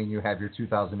then, I mean, you have your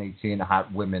 2018 not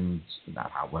hot women,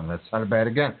 that sounded bad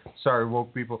again. Sorry,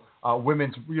 woke people.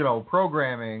 Women's,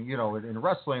 programming, in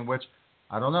wrestling, which,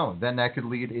 I don't know. Then that could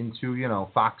lead into,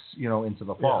 Fox, into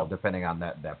the fall, depending on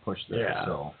that push there. Yeah.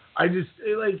 So I just,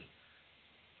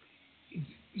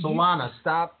 So, Lana,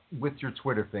 stop with your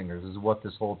Twitter fingers is what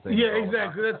this whole thing is. Yeah,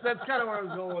 exactly. That's kind of where I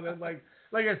was going with it. Like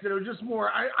I said, it was just more,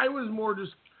 I was more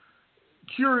just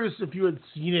curious if you had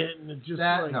seen it, and it just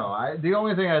the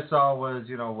only thing I saw was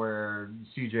where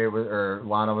CJ or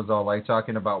Lana was all like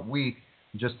talking about weak,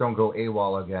 just don't go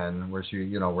AWOL again, where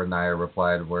she where Nia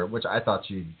replied which I thought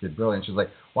she did brilliant. She's like,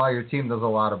 wow, your team does a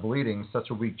lot of bleeding,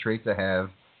 such a weak trait to have,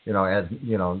 as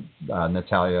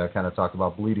Natalia kind of talked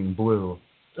about bleeding blue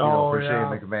for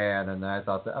Shane McMahon, and I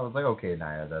thought I was like, okay,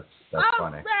 Nia, that's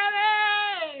funny.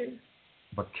 Ready!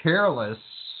 But careless.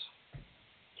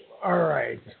 All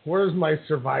right, where's my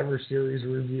Survivor Series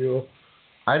review?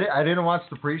 I didn't watch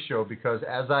the pre-show because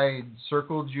as I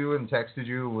circled you and texted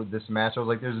you with this match, I was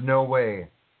like, there's no way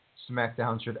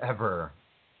SmackDown should ever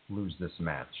lose this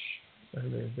match.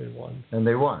 And they won. And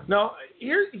they won. Now,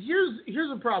 here's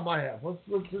a problem I have.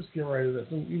 Let's just get right into this.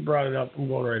 You brought it up. I'm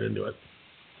going right into it.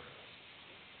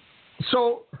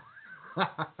 So,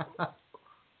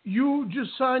 you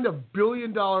just signed a $1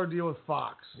 billion deal with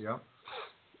Fox. Yep.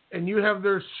 And you have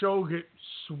their show get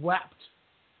swept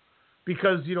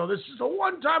because, this is a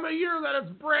one time a year that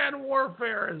it's brand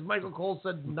warfare, as Michael Cole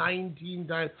said 19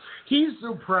 times.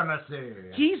 Supremacy.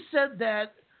 He said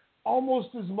that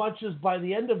almost as much as by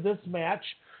the end of this match,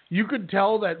 you could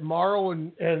tell that Morrow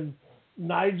and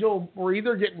Nigel were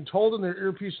either getting told in their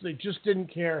earpiece or they just didn't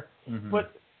care. Mm-hmm.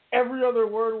 But every other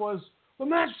word was, the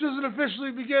match doesn't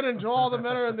officially begin until all the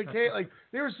men are in the cage. Like,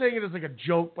 they were saying it as like a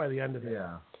joke by the end of it.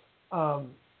 Yeah.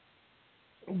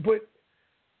 But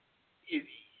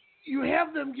you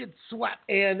have them get swept.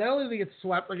 And not only do they get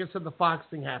swept, like I said, the Fox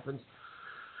thing happens.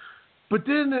 But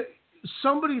then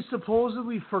somebody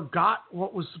supposedly forgot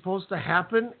what was supposed to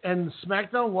happen, and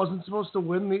SmackDown wasn't supposed to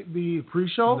win the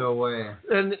pre-show. No way.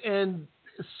 And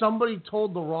somebody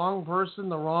told the wrong person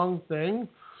the wrong thing,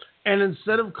 and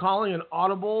instead of calling an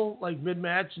audible like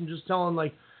mid-match and just telling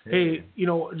like, hey,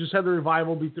 just have the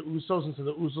Revival beat the Usos instead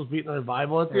of the Usos beating the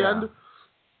Revival at the end,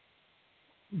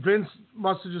 Vince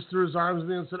must have just threw his arms in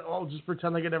the air and said, oh, just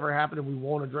pretend like it never happened and we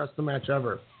won't address the match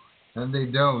ever. And they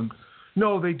don't.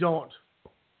 No, they don't.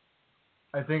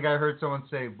 I think I heard someone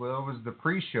say, well, it was the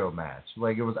pre-show match.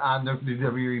 Like, it was on the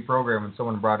WWE program and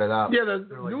someone brought it up. Yeah, the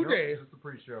New Day. It's the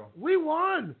pre-show. We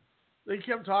won. They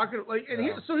kept talking. Like, and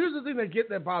so here's the thing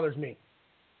that bothers me.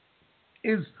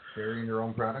 Is burying your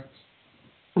own products?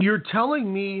 You're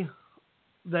telling me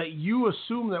that you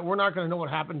assume that we're not going to know what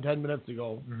happened 10 minutes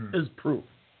ago is proof.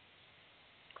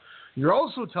 You're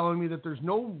also telling me that there's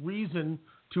no reason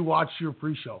to watch your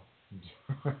pre-show.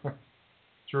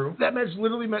 True. That match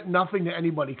literally meant nothing to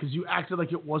anybody because you acted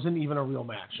like it wasn't even a real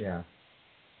match. Yeah.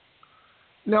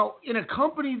 Now, in a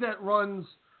company that runs,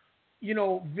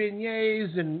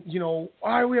 vignettes and, all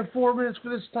right, we have 4 minutes for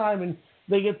this time, and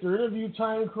they get their interview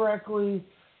time correctly,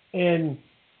 and,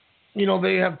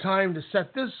 they have time to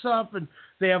set this up, and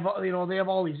they have, they have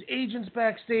all these agents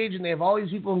backstage, and they have all these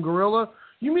people in Gorilla.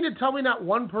 You mean to tell me not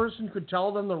one person could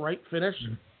tell them the right finish?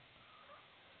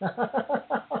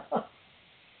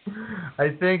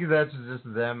 I think that's just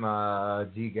them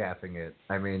de-gaffing it.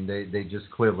 I mean, they just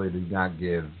clearly did not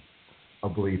give a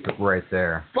bleep right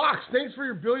there. Fox, thanks for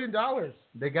your $1 billion.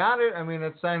 They got it. I mean,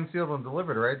 it's signed, sealed, and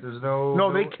delivered, right? There's no...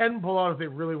 No, they can pull out if they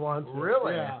really want to.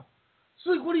 Really? Yeah. So,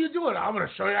 like, what are you doing? I'm going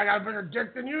to show you I got a bigger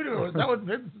dick than you do. Is that what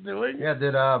Vince is doing? Yeah,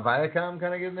 did Viacom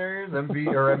kind of get in their ears?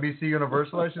 NBC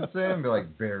Universal, I should say, and be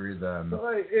like, bury them.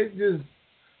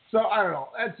 So, I don't know.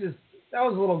 That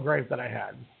was a little gripe that I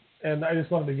had. And I just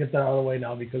wanted to get that out of the way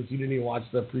now because you didn't even watch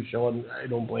the pre-show, and I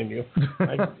don't blame you.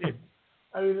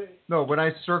 No, when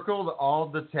I circled all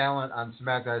the talent on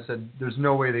SmackDown, I said, there's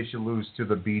no way they should lose to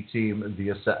the B team.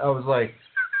 I was like,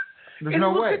 there's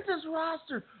no way. Look at this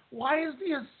roster. Why is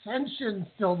the Ascension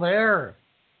still there?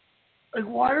 Like,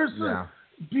 why is the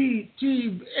B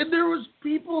team? And there was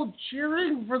people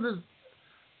cheering for this.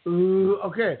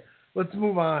 Okay, let's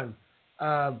move on.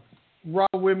 Raw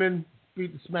women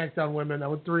beat the SmackDown women. I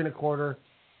went 3 1/4.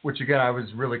 Which again, I was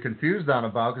really confused on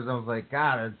about because I was like,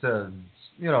 God, it's a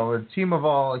team of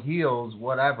all heels,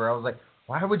 whatever. I was like,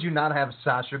 why would you not have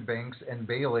Sasha Banks and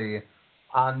Bayley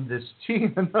on this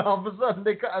team? And then all of a sudden,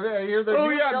 I hear they're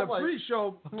the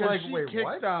pre-show. Like, she wait, kicked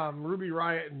what? Ruby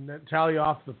Riott and Natalia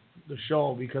off the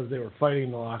show because they were fighting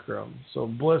in the locker room. So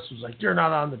Bliss was like, "You're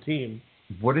not on the team."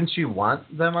 Wouldn't she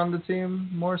want them on the team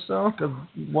more so?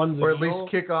 Or at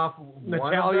least kick off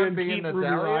Natalia and being Ruby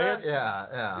Riott? Riott?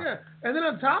 Yeah. And then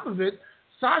on top of it,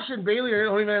 Sasha and Bayley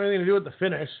don't even have anything to do with the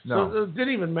finish. No. So it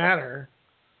didn't even matter.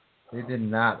 They did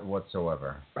not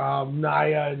whatsoever.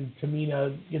 Nia and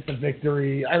Tamina get the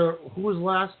victory. Who was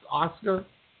last? Asuka?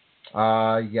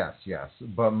 Yes.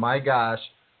 But my gosh,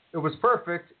 it was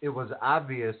perfect. It was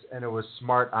obvious, and it was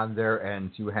smart on their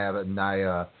end to have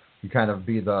Nia kind of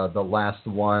be the last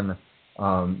one,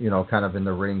 kind of in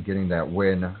the ring getting that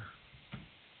win.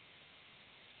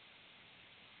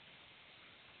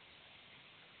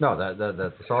 No, that's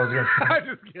all I was going to say. I'm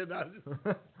just kidding.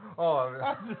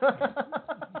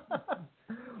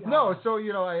 No, so,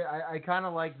 I kind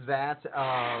of like that,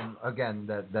 again,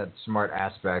 that smart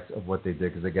aspect of what they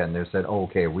did, because, again, they said,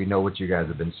 okay, we know what you guys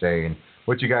have been saying,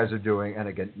 what you guys are doing, and,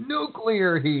 again,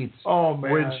 nuclear heat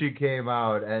when she came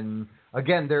out, and,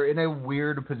 again, they're in a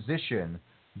weird position,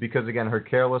 because, again, her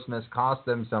carelessness cost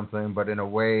them something, but in a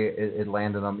way, it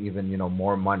landed them even,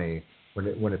 more money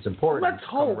when it's important. Let's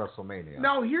hope. WrestleMania.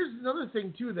 Now, here's another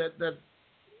thing, too, that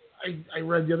I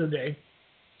read the other day,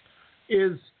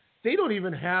 is they don't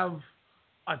even have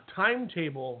a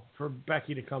timetable for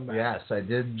Becky to come back. Yes, I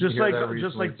did. Just hear like that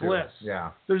just like too. Bliss. Yeah.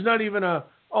 There's not even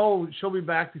she'll be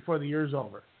back before the year's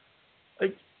over.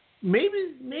 Like maybe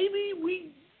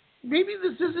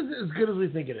this isn't as good as we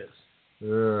think it is.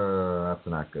 That's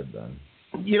not good then.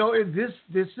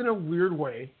 This in a weird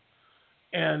way,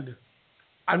 and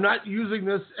I'm not using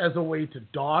this as a way to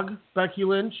dog Becky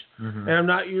Lynch, and I'm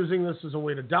not using this as a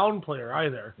way to downplay her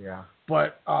either. Yeah.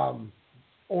 But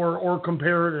or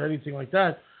compare her to anything like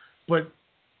that, but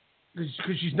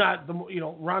because she's not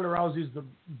Ronda Rousey's the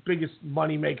biggest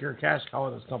money maker, cash cow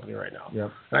in this company right now.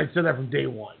 Yep. And I said that from day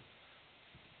one.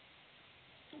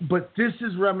 But this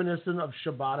is reminiscent of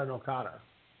Shibata and Okada.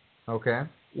 Okay.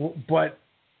 But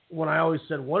when I always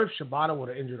said, what if Shibata would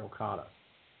have injured Okada?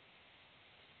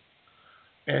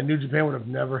 And New Japan would have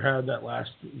never had that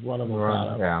last run of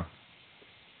Okada. Yeah.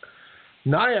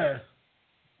 Nia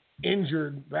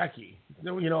injured Becky?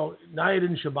 You know, Nia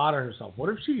didn't Shibata herself. What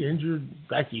if she injured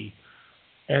Becky,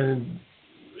 and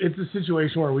it's a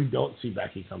situation where we don't see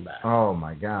Becky come back? Oh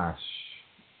my gosh.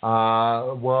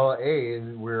 Well,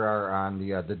 we are on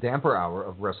the damper hour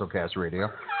of WrestleCast Radio,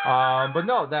 but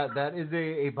no, that is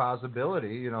a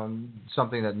possibility. You know,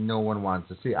 something that no one wants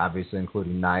to see, obviously,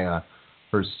 including Nia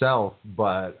herself.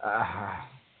 But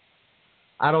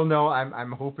I don't know.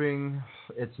 I'm hoping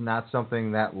it's not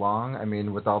something that long. I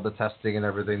mean, with all the testing and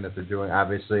everything that they're doing,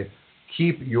 obviously,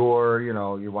 keep your, you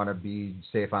know, you want to be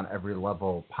safe on every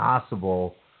level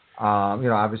possible. You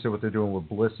know, obviously what they're doing with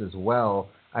Bliss as well.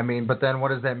 I mean, but then what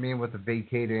does that mean with the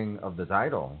vacating of the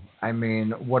title? I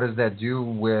mean, what does that do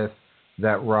with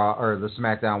that Raw or the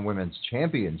SmackDown Women's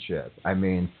Championship? I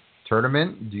mean,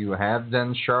 tournament, do you have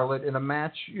then Charlotte in a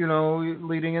match, you know,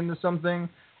 leading into something?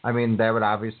 I mean, that would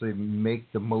obviously make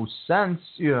the most sense,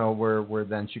 you know, where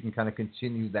then she can kind of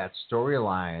continue that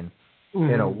storyline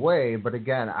in a way. But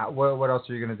again, what else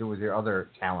are you going to do with your other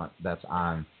talent that's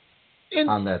on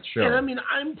that show? And I mean,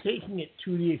 I'm taking it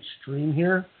to the extreme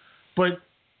here, but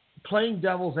playing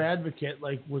devil's advocate,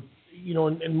 like with, you know,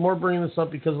 and more bringing this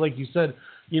up because, like you said,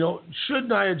 you know, should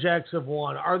Nia Jax have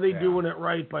won? Are they doing it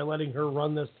right by letting her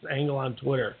run this angle on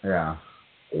Twitter? Yeah.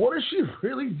 What if she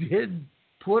really did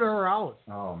put her out?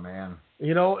 Oh, man.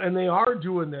 You know, and they are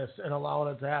doing this and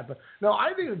allowing it to happen. No,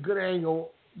 I think a good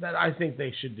angle that I think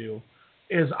they should do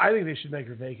is I think they should make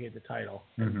her vacate the title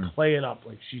and play it up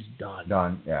like she's done.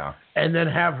 Done, yeah. And then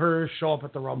have her show up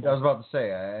at the Rumble. I was about to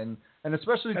say, and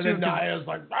especially and too, then Nia's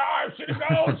like, she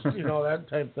goes, you know, that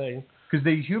type thing. Because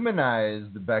they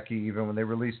humanized Becky even when they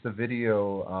released the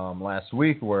video last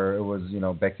week where it was, you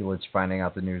know, Becky Lynch finding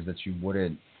out the news that she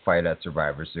wouldn't fight at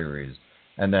Survivor Series,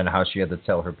 and then how she had to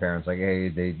tell her parents like, hey,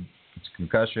 it's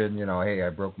concussion, you know, hey, I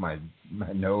broke my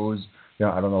nose, you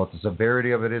know, I don't know what the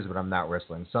severity of it is, but I'm not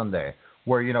wrestling Sunday.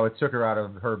 Where, you know, it took her out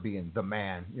of her being the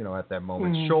man, you know, at that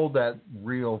moment. Showed that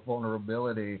real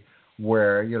vulnerability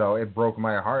where, you know, it broke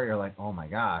my heart. You're like, oh, my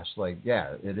gosh. Like,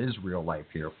 yeah, it is real life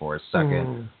here for a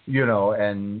second. You know,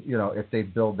 and, you know, if they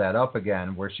build that up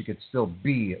again where she could still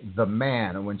be the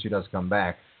man when she does come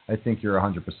back, I think you're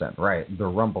 100% right. The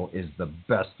Rumble is the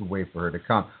best way for her to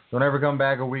come. Don't ever come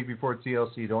back a week before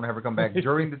TLC. Don't ever come back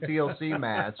during the TLC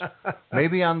match.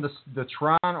 Maybe on the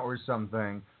Tron or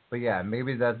something. But yeah,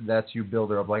 maybe that's you build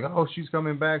her up like, oh, she's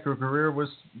coming back. Her career was,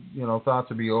 you know, thought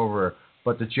to be over,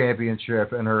 but the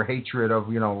championship and her hatred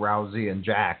of, you know, Rousey and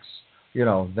Jax, you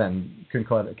know, then can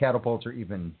catapult her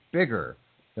even bigger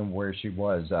than where she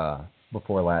was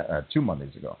before 2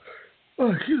 Mondays ago.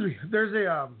 Oh, excuse me. There's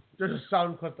a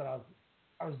sound clip that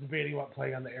I was debating about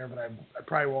playing on the air, but I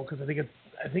probably won't because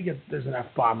I think there's an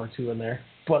F-bomb or two in there.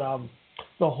 But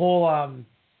the whole I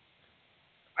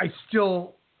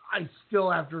still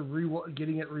after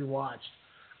getting it rewatched,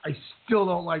 I still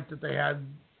don't like that they had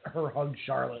her hug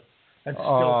Charlotte. That still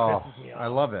pisses me off. I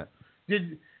love it.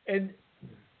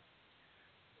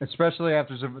 Especially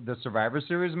after the Survivor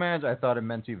Series match, I thought it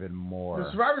meant even more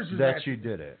the Survivor Series that match, she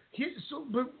did it.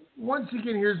 But once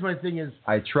again, here's my thing is,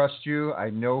 I trust you. I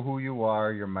know who you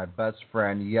are. You're my best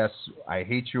friend. Yes, I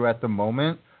hate you at the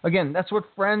moment. Again, that's what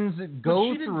friends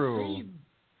go through.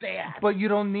 But you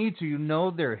don't need to. You know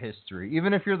their history.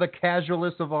 Even if you're the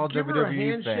casualist of all give WWE her a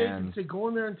handshake fans. And say, go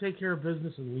in there and take care of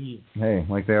business and leave. Hey,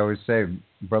 like they always say,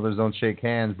 brothers don't shake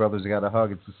hands. Brothers got to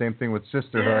hug. It's the same thing with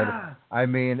sisterhood. Yeah. I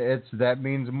mean, that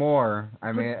means more.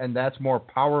 I mean, and that's more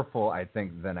powerful, I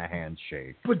think, than a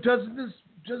handshake. But doesn't this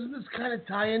kind of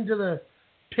tie into the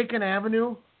pick an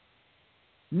avenue?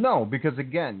 No, because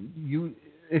again,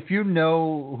 if you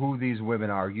know who these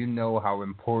women are, you know how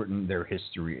important their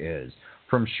history is.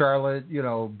 From Charlotte, you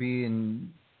know,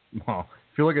 being, well,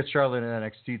 if you look at Charlotte in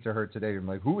NXT to her today, you're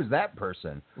like, who is that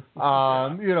person?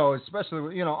 You know,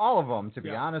 especially, you know, all of them, to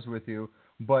be honest with you.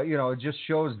 But, you know, it just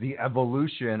shows the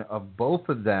evolution of both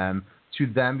of them to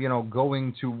them, you know,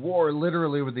 going to war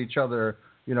literally with each other,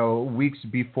 you know, weeks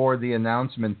before the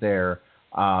announcement there,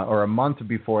 or a month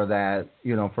before that,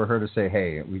 you know, for her to say,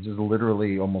 hey, we just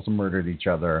literally almost murdered each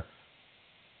other.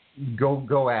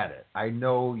 Go at it. I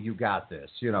know you got this.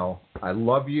 You know, I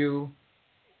love you.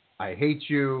 I hate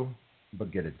you, but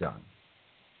get it done.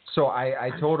 So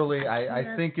I totally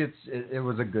think it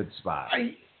was a good spot.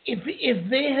 If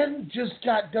they hadn't just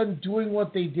got done doing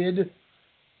what they did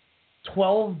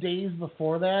 12 days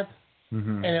before that,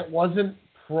 and it wasn't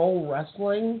pro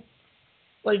wrestling,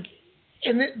 like,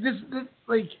 and this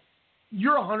like,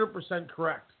 you're 100%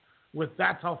 correct with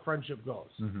that's how friendship goes.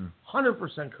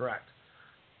 100% correct.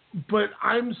 But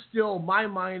my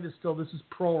mind is still, this is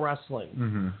pro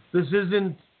wrestling. This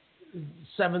isn't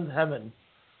Seventh Heaven,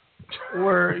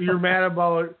 where you're mad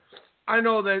about I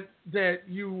know that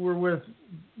you were with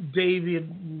David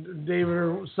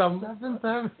or some,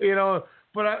 you know,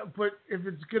 but if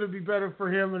it's gonna be better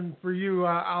for him and for you,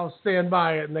 I'll stand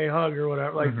by it, and they hug or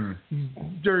whatever, like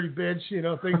dirty bitch, you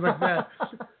know, things like that.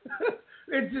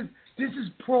 This is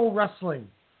pro wrestling,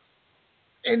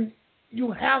 and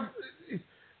you have.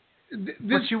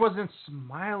 But she wasn't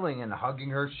smiling and hugging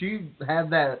her. She had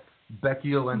that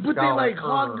Becky Lynch. But they like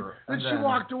hugged, and she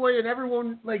walked away, and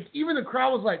everyone, like, even the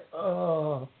crowd was like,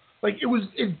 like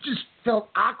it just felt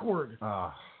awkward.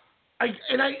 I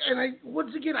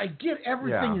once again, I get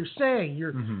everything you're saying.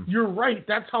 You're right.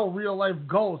 That's how real life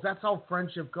goes. That's how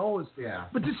friendship goes. Yeah.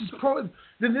 But this is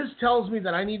then this tells me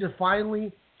that I need to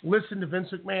finally listen to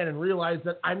Vince McMahon and realize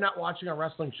that I'm not watching a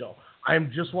wrestling show. I am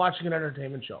just watching an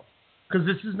entertainment show. Because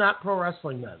this is not pro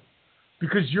wrestling then.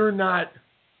 Because you're not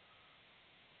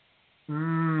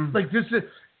like this is.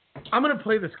 I'm gonna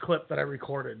play this clip that I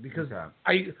recorded because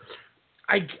I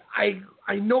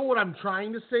know what I'm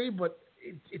trying to say, but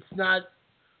it's not.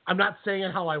 I'm not saying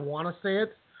it how I want to say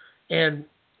it. And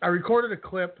I recorded a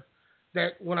clip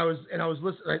that when I was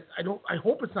listening. I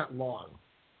hope it's not long.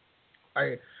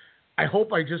 I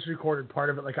hope I just recorded part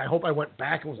of it. Like I hope I went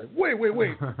back and was like, wait.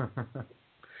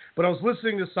 But I was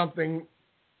listening to something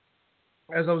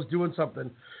as I was doing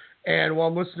something, and while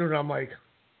I'm listening to it, I'm like,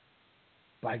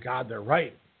 by God, they're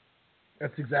right.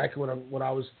 That's exactly what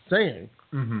I was saying.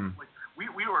 Mm-hmm. Like we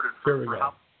ordered for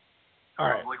all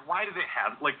right. Like why do they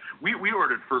have like we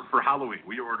ordered for Halloween?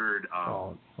 We ordered.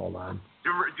 Hold on.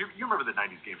 Do you remember the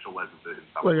 '90s game show? Like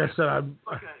I said,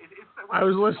 I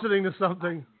was listening to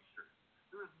something.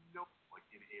 There was no like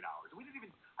in 8 hours. We didn't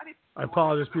even. I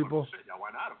apologize, people. Yeah,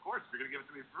 why not? Of course, if you're gonna give it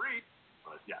to me free.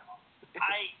 But yeah.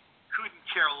 I couldn't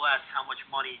care less how much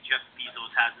money Jeff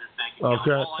Bezos has in his bank account.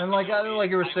 Okay. And like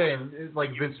you were saying,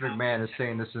 like Vince McMahon is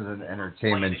saying, this is an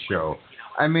entertainment show.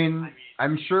 I mean,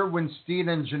 I'm sure when Steen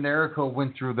and Generico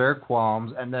went through their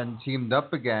qualms and then teamed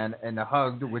up again and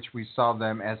hugged, which we saw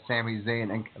them as Sami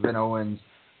Zayn and Kevin Owens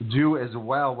do as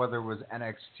well, whether it was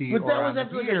NXT but or that was on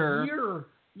after like a year.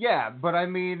 Yeah, but I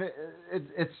mean,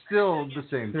 it's still the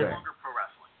same thing. Pro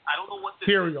wrestling. I don't know what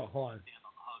this Here is. we go. Hold on.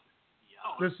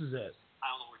 This is it. I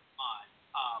don't know where it's mine.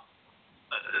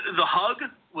 The hug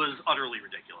was utterly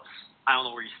ridiculous. I don't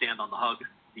know where you stand on the hug.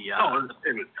 It was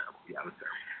terrible. Yeah, it was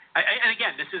terrible. And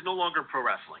again, this is no longer pro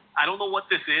wrestling. I don't know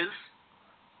what this is.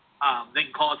 They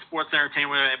can call it sports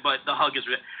entertainment, but the hug is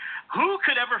ridiculous. Who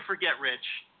could ever forget, Rich,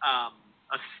 a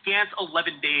scant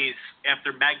 11 days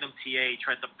after Magnum TA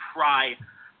tried to pry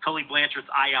Tully Blanchard's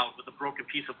eye out with a broken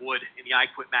piece of wood in the I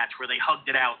Quit match where they hugged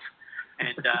it out.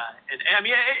 And I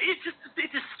mean, it's just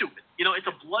stupid. You know, it's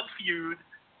a blood feud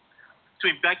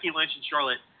between Becky Lynch and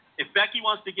Charlotte. If Becky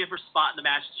wants to give her spot in the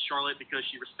match to Charlotte because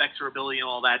she respects her ability and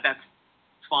all that, that's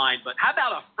fine. But how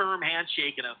about a firm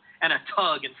handshake and a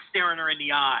tug and staring her in the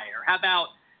eye? Or how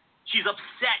about she's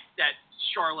upset that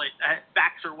Charlotte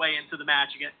backs her way into the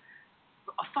match again?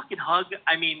 A fucking hug.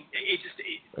 I mean, it's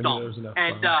dumb.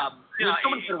 And you know,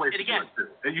 and again,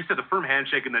 you said the firm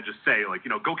handshake and then just say like, you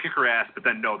know, go kick her ass, but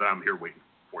then know that I'm here waiting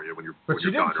for you when you're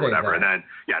done or whatever. And then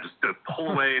just to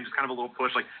pull away and just kind of a little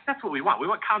push. Like that's what we want. We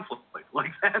want conflict.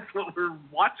 Like that's what we're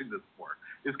watching this for.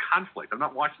 Is conflict. I'm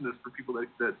not watching this for people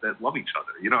that love each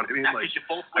other. You know what I mean? Like you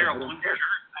both wear a blue shirt.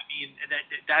 I mean,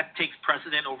 that takes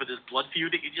precedent over this blood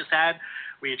feud that you just had,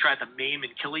 where you tried to maim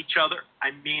and kill each other.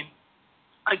 I mean.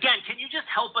 Again, can you just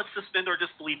help us suspend our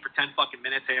disbelief for 10 fucking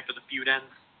minutes after the feud ends?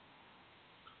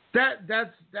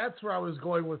 That's where I was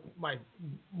going with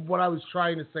what I was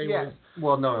trying to say was.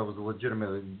 Well, no, it was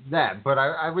legitimately that. But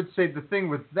I would say the thing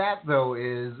with that though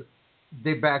is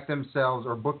they back themselves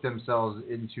or book themselves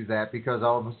into that because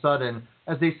all of a sudden,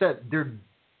 as they said, they're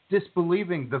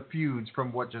disbelieving the feuds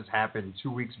from what just happened 2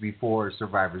 weeks before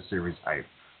Survivor Series hype.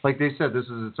 Like they said, this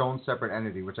is its own separate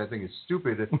entity, which I think is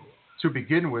stupid. To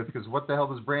begin with, because what the hell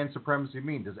does brand supremacy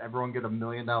mean? Does everyone get $1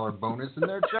 million bonus in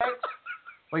their check?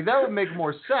 Like, that would make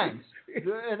more sense.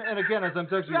 And again, as I'm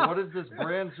texting you, what is this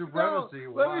brand supremacy?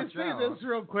 Let me say this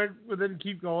real quick, but then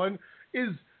keep going.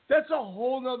 That's a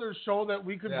whole other show that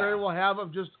we could very well have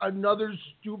of just another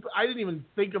stupid. I didn't even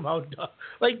think of how dumb.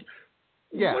 Like,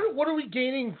 what are we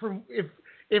gaining from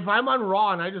if I'm on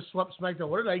Raw and I just swept SmackDown?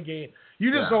 What did I gain?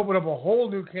 You just opened up a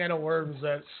whole new can of worms.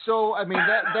 So I mean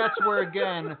that's where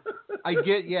again I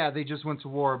get they just went to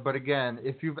war, but again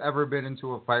if you've ever been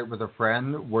into a fight with a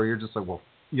friend where you're just like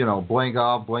blank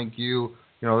off, blank you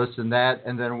this and that,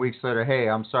 and then weeks later, hey,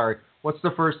 I'm sorry, what's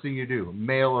the first thing you do,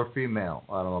 male or female?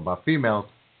 I don't know about females.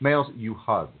 Males, you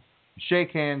hug, you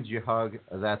shake hands, you hug.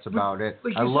 That's about it.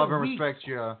 Like I love and respect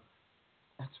you.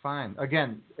 That's fine.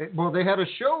 Again, they had a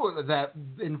show that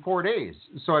in 4 days,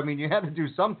 so I mean, you had to do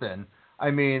something.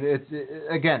 I mean,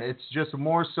 it's just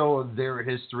more so their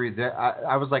history. That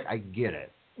I was like, I get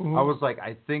it. Mm-hmm. I was like,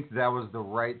 I think that was the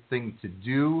right thing to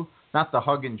do. Not the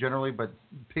hugging generally, but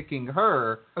picking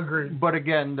her. Agreed. But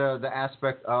again, the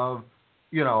aspect of,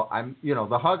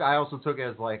 the hug I also took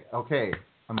as like, okay,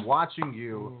 I'm watching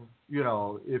you. Mm.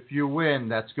 If you win,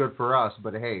 that's good for us.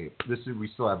 But hey, we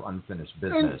still have unfinished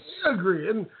business. Agree.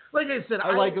 And like I said,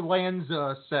 like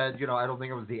Lanza said, I don't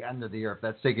think it was the end of the year. If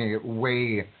that's taking it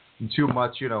way too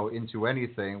much, into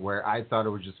anything, where I thought it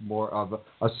was just more of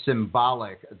a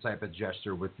symbolic type of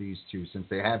gesture with these two, since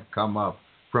they have come up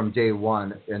from day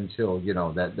one until,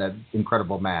 that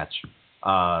incredible match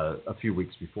a few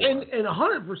weeks before. And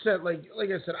 100%, like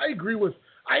I said, I agree with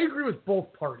both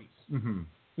parties. Mm-hmm.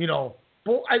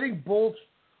 I think both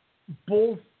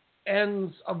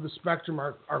ends of the spectrum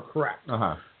are correct.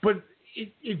 Uh-huh. But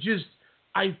it just,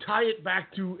 I tie it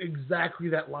back to exactly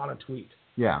that Lana tweet.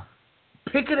 Yeah.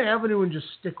 Pick an avenue and just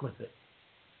stick with it.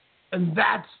 And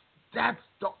that's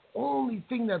the only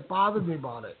thing that bothered me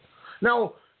about it.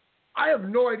 Now, I have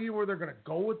no idea where they're going to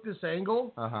go with this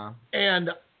angle. Uh-huh.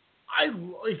 And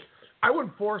I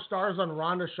went 4 stars on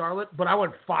Ronda Charlotte, but I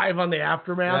went 5 on the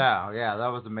Aftermath. Yeah, that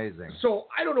was amazing. So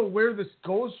I don't know where this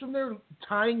goes from there,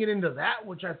 tying it into that,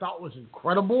 which I thought was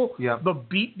incredible. Yep. The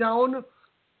beatdown,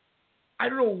 I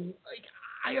don't know.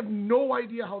 I have no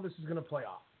idea how this is going to play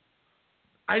off.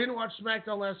 I didn't watch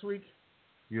SmackDown last week.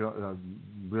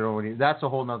 That's a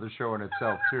whole nother show in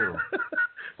itself, too.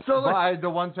 So the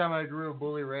one time I drew a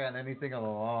Bully Ray on anything in a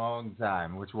long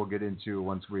time, which we'll get into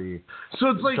once we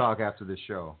talk after this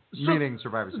show, meaning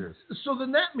Survivor Series. So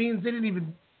then that means they didn't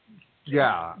even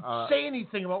say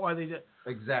anything about why they did.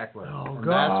 Exactly. Oh, and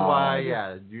God. That's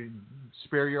why, you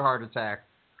spare your heart attack,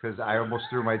 because I almost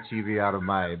threw my TV out of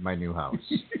my new house.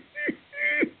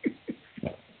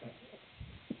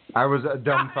 I was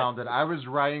dumbfounded. I was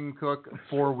Ryan Cook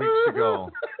 4 weeks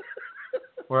ago,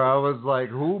 where I was like,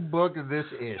 who booked this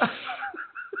ish?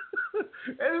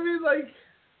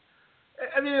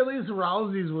 And at least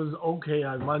Rousey's was okay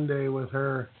on Monday with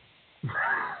her.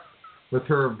 With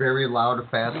her very loud,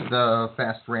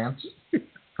 fast rant.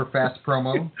 Her fast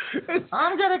promo.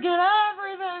 I'm going to get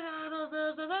everything out of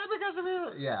this, and then because of you.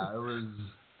 Yeah, it was...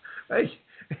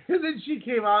 And then she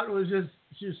came out and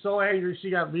she was so angry she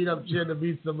got beat up. She had to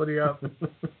beat somebody up.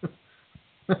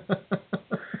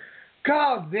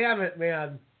 God damn it,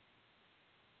 man.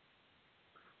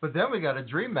 But then we got a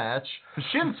dream match.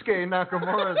 Shinsuke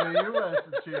Nakamura, the U.S.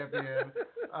 champion,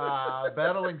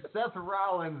 battling Seth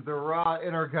Rollins, the Raw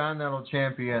Intercontinental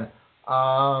champion.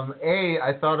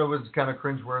 I thought it was kind of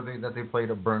cringeworthy that they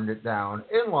played a Burned It Down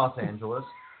in Los Angeles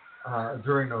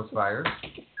during those fires.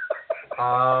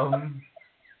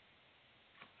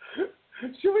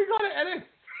 Should we go to NXT?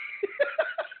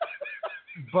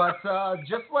 But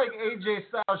just like AJ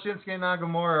Styles, Shinsuke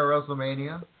Nakamura at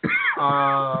WrestleMania,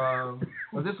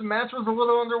 this match was a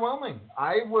little underwhelming.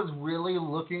 I was really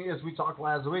looking, as we talked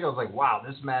last week, I was like, wow,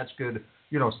 this match could,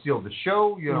 steal the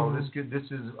show. This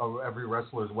is every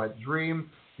wrestler's wet dream,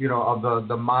 of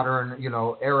the modern,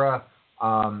 era.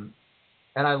 And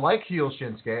I like heel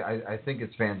Shinsuke. I think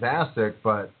it's fantastic,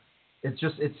 but it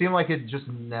seemed like it just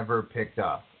never picked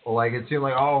up. Like, it seemed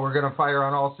like, we're going to fire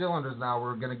on all cylinders now.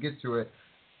 We're going to get to it.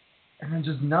 And then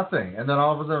just nothing. And then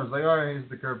all of a sudden, it was like, all right, here's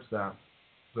the curb stop.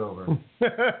 It's over.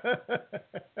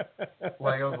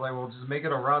 I was like, well, just make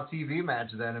it a Raw TV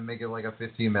match then and make it like a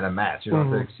 15-minute match. You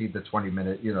don't have to exceed the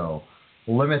 20-minute,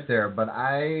 limit there. But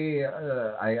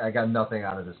I got nothing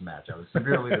out of this match. I was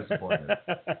severely disappointed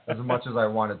as much as I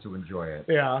wanted to enjoy it.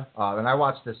 Yeah. And I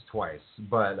watched this twice,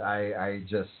 but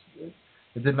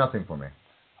it did nothing for me.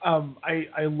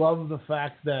 I love the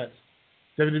fact that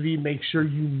WWE makes sure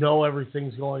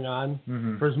everything's going on.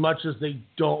 Mm-hmm. For as much as they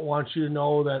don't want you to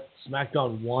know that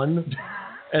SmackDown won,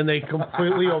 and they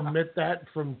completely omit that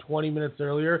from 20 minutes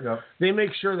earlier. Yep. They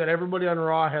make sure that everybody on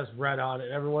Raw has red on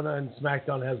and everyone on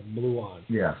SmackDown has blue on.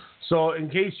 Yeah. So in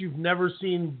case you've never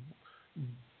seen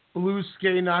Blue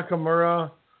Skate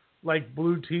Nakamura like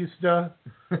Blue Tista,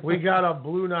 we got a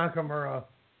Blue Nakamura.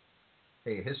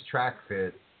 Hey, his track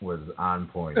fit was on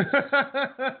point.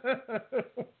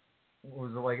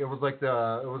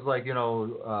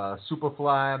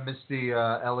 Superfly, Misty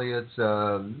Elliott's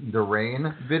The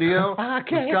Rain video. I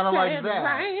can't it's kind of like that.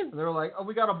 Rain. They're like,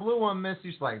 we got a blue one,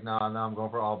 Misty. She's like, no, I'm going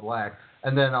for all black.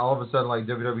 And then all of a sudden, like,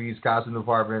 WWE's costume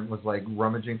department was like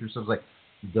rummaging through stuff. Like,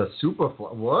 the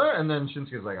Superfly, what? And then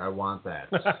Shinsuke's like, I want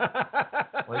that.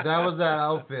 Like, that was that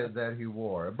outfit that he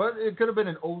wore. But it could have been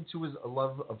an ode to his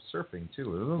love of surfing,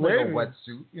 too. It was like a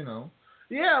wetsuit,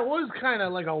 Yeah, it was kind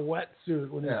of like a wetsuit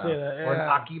when you say that. Yeah. Or an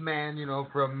Aki Man,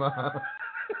 from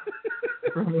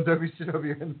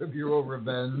WCW NWO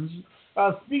Revenge.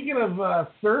 Speaking of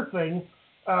surfing,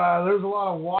 there's a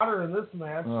lot of water in this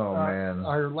match. Oh, man.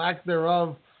 Or lack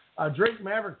thereof. Drake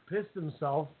Maverick pissed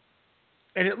himself,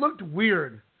 and it looked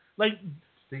weird. Like,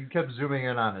 he kept zooming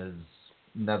in on his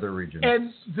nether region.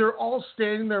 And they're all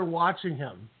standing there watching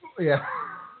him. Yeah.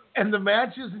 And the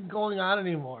match isn't going on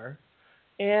anymore.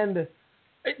 And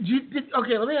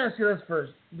okay, let me ask you this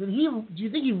first. Do you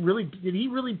think he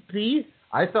really pee?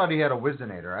 I thought he had a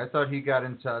Wizinator. I thought he got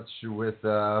in touch with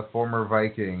former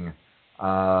Viking,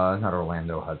 not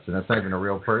Orlando Hudson. That's not even a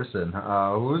real person.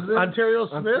 Who is it? Ontario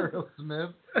Smith. Ontario Smith.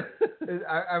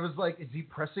 I was like, is he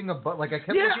pressing a button? Like, I kept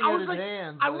looking at his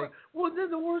hands. Well,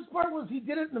 then the worst part was he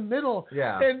did it in the middle.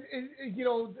 Yeah. And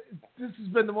this has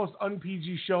been the most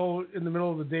un-PG show in the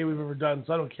middle of the day we've ever done,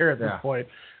 so I don't care at this point.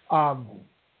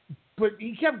 But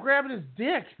he kept grabbing his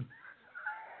dick.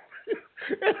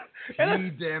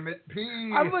 Pee, damn it,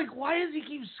 pee. I'm like, why does he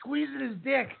keep squeezing his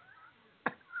dick?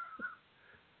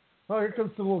 Oh, here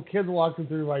comes some little kids walking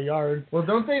through my yard. Well,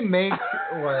 don't they make,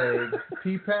 like,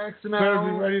 pee packs now? Better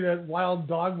be ready, that wild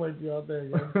dog might be out there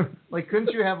again. Like,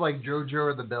 couldn't you have, like, JoJo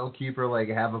or the Bellkeeper, like,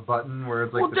 have a button where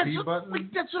it's, like, the pee button?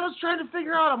 Like, that's what I was trying to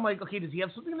figure out. I'm like, okay, does he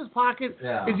have something in his pocket?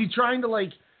 Yeah. Is he trying to,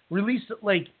 like, release,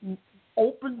 like,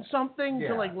 open something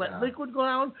to, like, let liquid go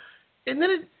down? And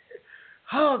then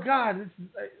oh, God.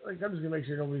 I'm just going to make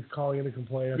sure nobody's calling in to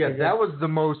complain. Yeah, that was the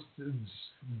most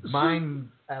mind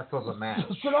F of a match.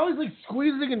 So now he's, like,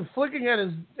 squeezing and flicking at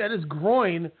his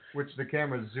groin. Which the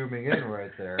camera's zooming in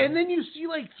right there. And then you see,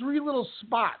 like, 3 little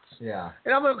spots. Yeah.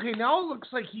 And I'm like, okay, now it looks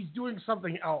like he's doing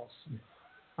something else.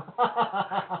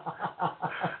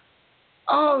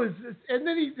 And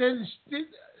then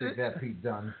take that Pete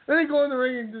Dunne. Then they go in the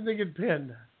ring and then they get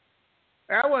pinned.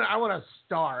 I want a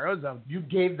star. You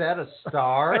gave that a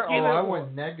star? I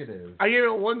went negative. I gave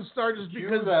it 1 star just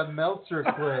because that Meltzer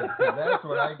clip. That's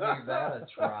what I gave that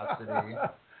atrocity.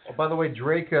 Oh, by the way,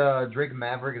 Drake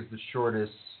Maverick is the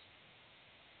shortest.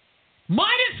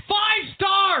 -5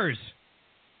 stars.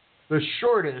 The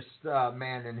shortest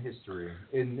man in history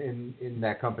in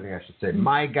that company, I should say.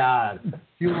 My God,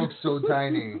 he looks so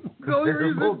tiny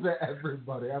comparable to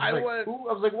everybody. I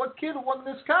was like, what kid won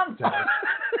this contest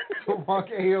to walk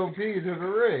AOP to the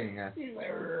ring?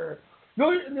 The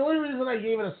only reason I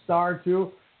gave it a star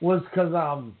too was because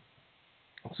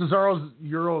Cesaro's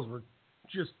Euros were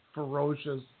just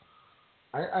ferocious.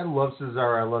 I love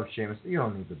Cesaro. I love Sheamus. You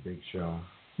don't need the Big Show.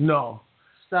 No.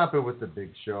 Stop it with the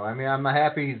Big Show. I mean, I'm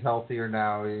happy he's healthier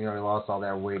now. He lost all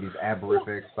that weight. He's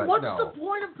abrific, but what's the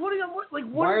point of putting him? Like,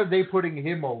 why are they putting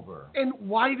him over? And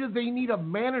why do they need a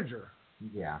manager?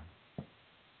 Yeah,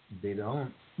 they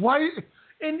don't. Why?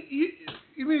 And you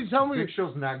mean to tell me Big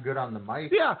Show's not good on the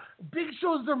mic? Yeah, Big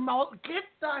Show's their mouth. Get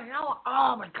the hell!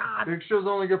 Oh my God! Big Show's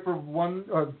only good for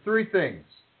 3 things: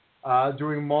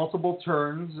 doing multiple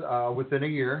turns within a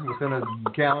year, within a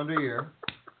calendar year.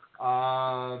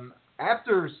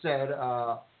 After said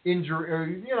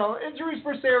injuries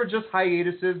per se are just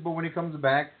hiatuses, but when he comes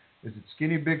back, is it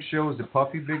skinny Big Show? Is it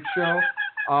puffy Big Show?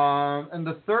 And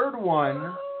the third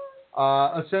one,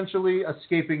 essentially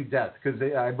escaping death, because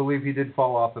I believe he did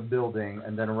fall off a building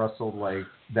and then wrestled like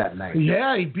that night.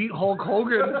 Yeah, he beat Hulk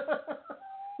Hogan.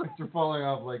 After falling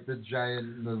off like the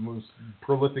most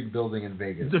prolific building in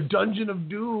Vegas. The Dungeon of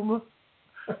Doom.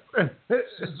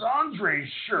 It's Andre's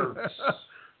shirts.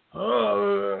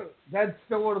 That's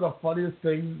still one of the funniest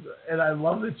things, and I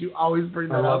love that you always bring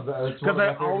that up because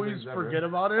I always forget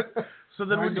about it. So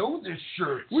then I know this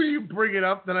shirt. When you bring it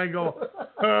up, then I go,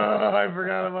 oh, I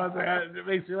forgot about that. It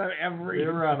makes me laugh every.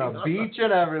 They were on a beach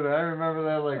and everything. I remember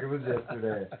that like it was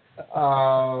yesterday.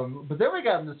 But then we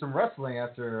got into some wrestling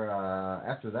after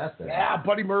that. Then. Yeah,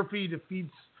 Buddy Murphy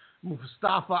defeats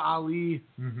Mustafa Ali.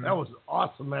 Mm-hmm. That was an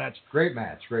awesome match. Great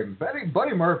match.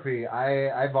 Buddy Murphy,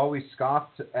 I've always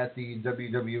scoffed at the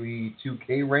WWE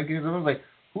 2K rankings. I was like,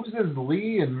 who's this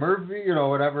Lee and Murphy,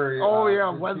 whatever. Oh, yeah,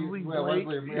 Wesley Blake.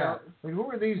 Yeah. Like, who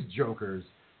are these jokers?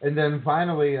 And then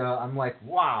finally, I'm like,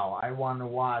 wow, I want to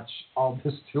watch all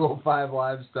this 205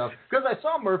 Live stuff. Because I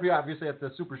saw Murphy, obviously, at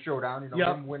the Super Showdown,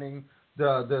 him winning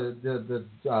the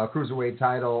Cruiserweight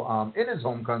title in his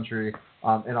home country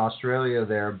in Australia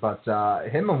there. But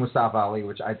him and Mustafa Ali,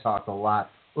 which I talked a lot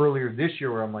earlier this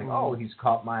year, where I'm like, oh, he's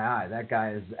caught my eye. That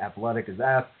guy is athletic as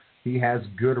F. He has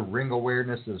good ring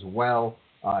awareness as well.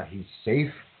 He's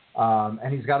safe.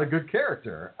 And he's got a good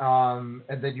character.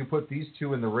 And then you put these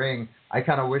two in the ring. I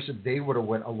kind of wish that they would have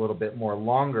went a little bit more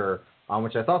longer,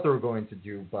 which I thought they were going to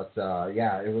do. But,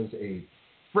 yeah, it was a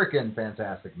freaking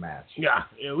fantastic match. Yeah,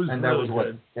 it was. And really that was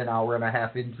good. An hour and a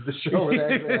half into the show. It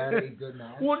actually had a good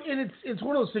match. Well, and it's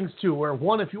one of those things too, where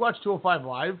one, if you watch 205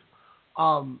 Live,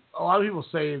 a lot of people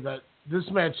say that this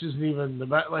match isn't even the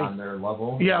best. Like, on their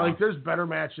level. Yeah, like there's better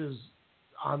matches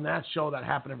on that show that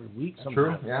happen every week.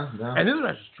 Sometimes. True. Yeah. And this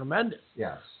match is tremendous.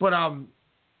 Yes. But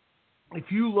if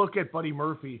you look at Buddy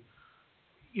Murphy,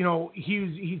 you know,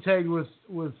 he tagged with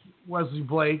Wesley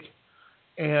Blake,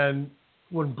 and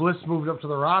when Bliss moved up to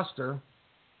the roster,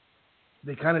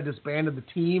 they kind of disbanded the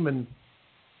team, and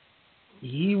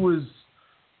he was,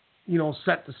 you know,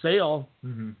 set to sail.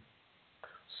 Mm-hmm.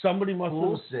 Somebody must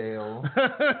Full sail.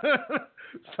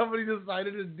 Somebody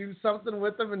decided to do something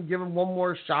with him and give him one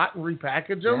more shot and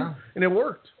repackage him, and it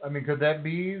worked. I mean, could that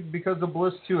be because of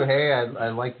Bliss too? Hey,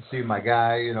 I'd like to see my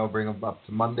guy, you know, bring him up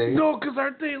to Monday. No, because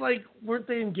weren't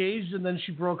they engaged and then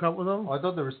she broke up with him? Oh, I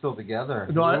thought they were still together.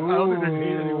 No, I don't think they're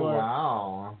dating anymore.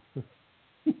 Wow.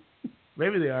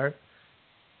 Maybe they are.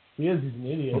 He's an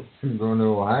idiot. I'm going to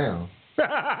Ohio.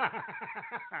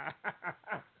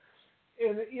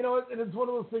 And you know, and it's one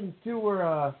of those things too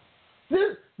where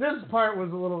this part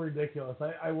was a little ridiculous.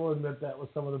 I will admit that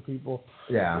with some of the people.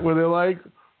 Yeah. Where they're like,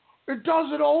 it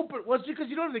doesn't open. Well, it's because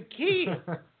you don't have the key.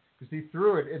 Because he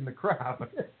threw it in the crowd.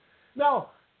 Now,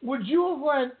 would you have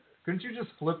went? Couldn't you just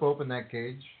flip open that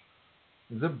cage?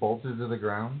 Is it bolted to the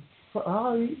ground?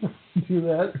 Oh, you can do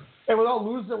that. And without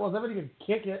losing it, well, somebody could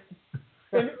kick it.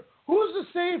 And who's to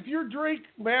say if you're Drake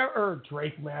Maverick?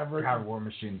 God, War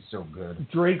Machine's so good.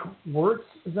 Drake Wirtz,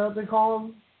 is that what they call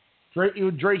him? Drake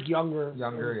Younger.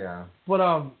 Younger, yeah.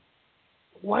 But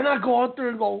why not go out there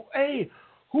and go, hey,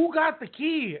 who got the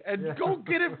key? And go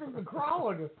get it from the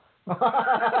crowd.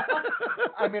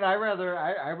 I mean,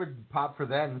 I would pop for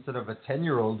that instead of a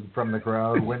 10-year-old from the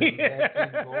crowd winning that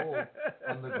team goal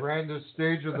on the grandest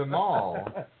stage of them all.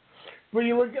 But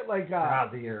you look at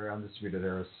the era, Undisputed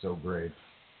Era is so great.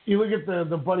 You look at the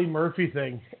Buddy Murphy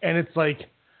thing, and it's like,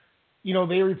 you know,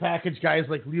 they repackage guys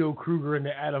like Leo Kruger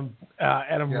into Adam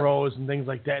Rose and things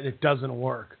like that, and it doesn't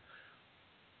work.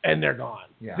 And they're gone.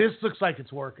 Yeah. This looks like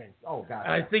it's working. Oh, God.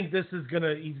 And I think he's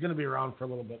gonna be around for a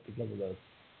little bit because of this.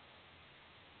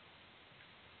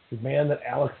 The man that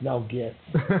Alex now gets.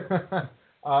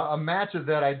 A match of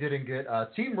that I didn't get.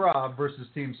 Team Raw versus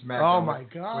Team SmackDown. Oh, my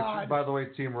God. Which, by the way,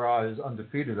 Team Raw is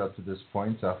undefeated up to this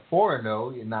point.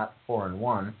 4-0, not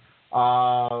 4-1.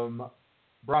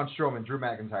 Braun Strowman, Drew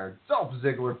McIntyre, Dolph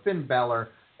Ziggler, Finn Balor,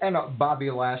 and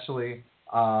Bobby Lashley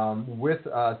with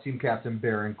Team Captain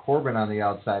Baron Corbin on the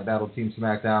outside. Battle Team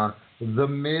SmackDown. The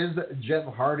Miz, Jeff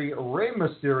Hardy, Rey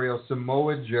Mysterio,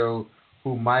 Samoa Joe,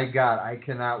 who, my God, I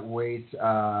cannot wait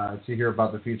to hear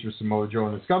about the future of Samoa Joe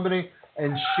in this company.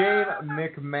 And Shane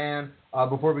McMahon.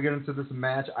 Before we get into this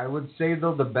match, I would say,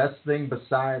 though, the best thing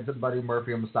besides Buddy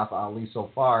Murphy and Mustafa Ali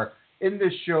so far in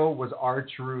this show was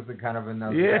R-Truth and kind of in the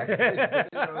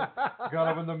kind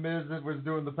of when the Miz was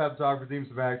doing the pep talk for Team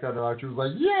SmackDown, and R-Truth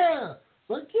was like, yeah! It's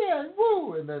like, yeah,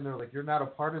 woo! And then they're like, you're not a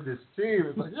part of this team.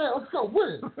 It's like, yeah, let's go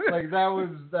win. Like, that was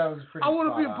pretty I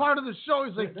want to be a part of the show.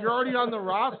 He's like, you're already on the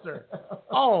roster.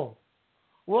 Oh.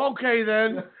 Well, okay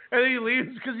then. And then he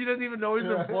leaves because he doesn't even know he's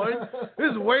employed.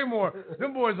 This is way more.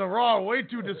 Them boys are Raw, way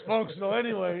too dysfunctional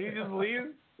anyway. He just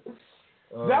leaves.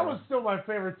 That was still my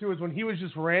favorite too, is when he was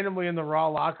just randomly in the Raw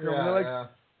locker room. They're like,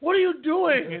 what are you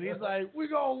doing? And he's like, we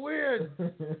gonna win.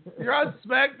 You're on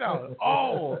SmackDown.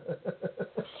 Oh.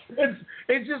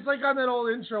 It's just like on that old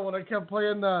intro when I kept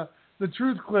playing the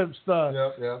Truth clips.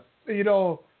 You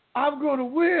know, I'm going to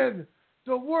win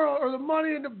the world or the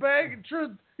Money in the Bank. And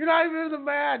Truth, you're not even in the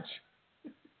match.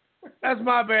 That's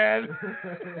my bad.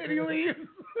 And he leaves.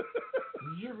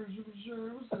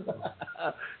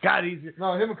 God,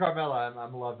 no, him and Carmella, I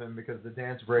love him because the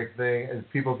dance break thing, and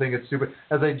people think it's stupid.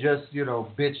 As I just,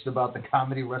 bitched about the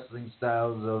comedy wrestling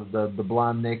styles of the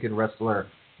blonde naked wrestler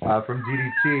from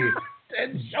DDT.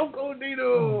 And Shoko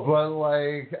Dino. But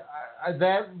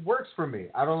that works for me.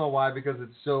 I don't know why, because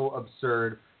it's so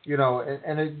absurd.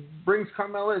 And it brings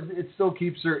Carmella. It still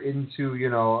keeps her into,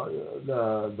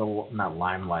 the not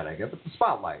limelight, I guess, but the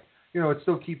spotlight. It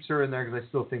still keeps her in there because I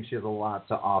still think she has a lot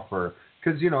to offer.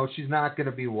 Because she's not going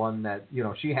to be one that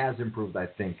she has improved, I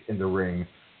think, in the ring.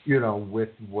 With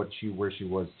where she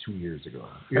was 2 years ago.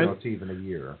 To even a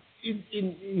year.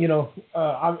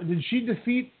 Did she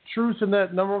defeat Truth in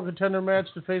that number one contender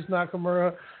match to face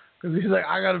Nakamura? Because he's like,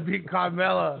 I got to beat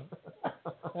Carmella.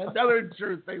 Another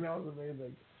Truth thing, that was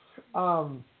amazing.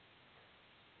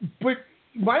 But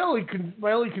my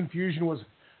only confusion was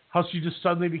how she just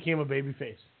suddenly became a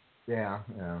babyface. Yeah.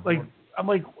 I'm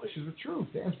like, she's the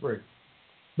Truth, dance break.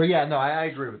 But yeah, no, I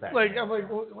agree with that. Like, I'm like,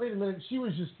 well, wait a minute, she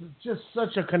was just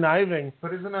such a conniving.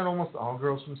 But isn't that almost all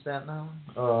girls from Staten Island?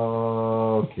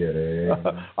 Oh, kidding.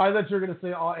 I thought you were gonna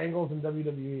say all angles in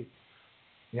WWE.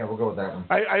 Yeah, we'll go with that one.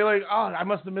 I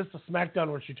must have missed the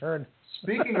SmackDown where she turned.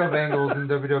 Speaking of angles in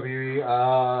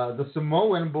WWE, the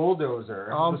Samoan Bulldozer,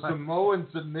 the Samoan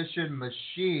Submission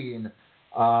Machine,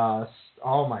 oh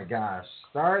my gosh,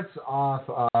 starts off,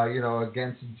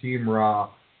 against Team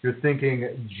Raw. You're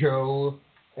thinking Joe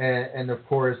and of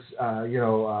course,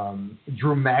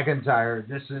 Drew McIntyre.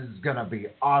 This is gonna be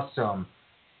awesome.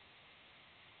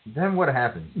 Then what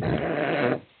happens?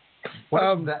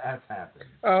 What the F happened?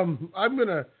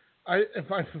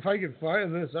 If I can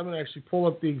find this, I'm gonna actually pull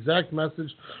up the exact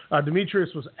message.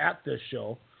 Demetrius was at this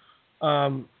show.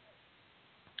 So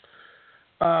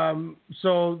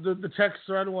the text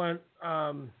thread went.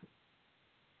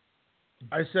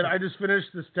 I said, I just finished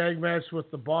this tag match with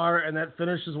the Bar, and that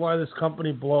finish is why this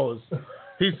company blows.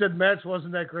 He said, match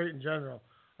wasn't that great in general.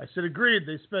 I said, agreed.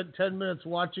 They spent 10 minutes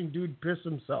watching dude piss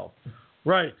himself.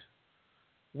 Right.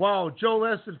 Wow, Joe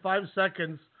lasted 5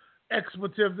 seconds.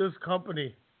 Expletive this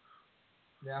company.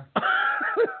 Yeah.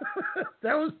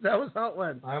 that was how it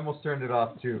went. I almost turned it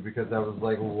off, too, because I was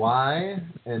like, why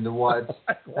and what?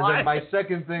 Why? And then my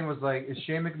second thing was like, is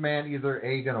Shane McMahon either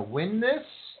A, going to win this?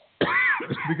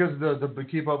 Because the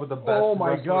keep up with the best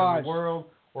wrestler in the world,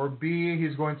 or B,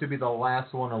 he's going to be the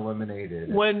last one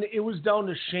eliminated. When it was down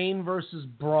to Shane versus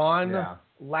Braun,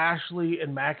 Lashley,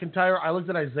 and McIntyre, I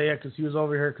looked at Isaiah because he was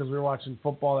over here because we were watching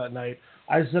football that night.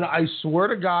 I said, I swear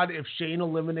to God, if Shane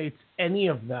eliminates any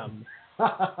of them,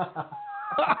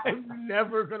 I'm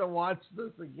never going to watch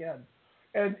this again.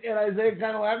 And Isaiah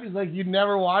kind of laughed. He's like, you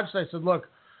never watched? I said, look,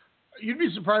 you'd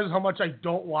be surprised how much I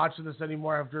don't watch this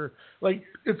anymore after, like,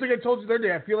 it's like I told you the other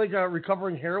day, I feel like a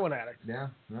recovering heroin addict. Yeah.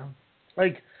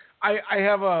 Like, I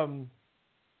have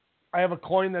a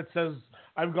coin that says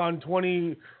I've gone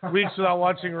 20 weeks without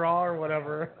watching Raw or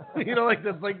whatever. Like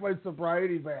that's like my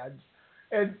sobriety badge.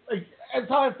 And like that's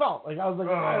how I felt. Like I was like,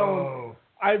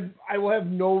 I will have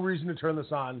no reason to turn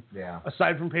this on. Yeah.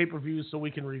 Aside from pay-per-views, so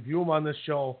we can review them on this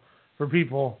show for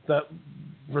people that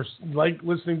like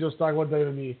listening to us talk about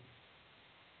WWE.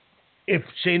 If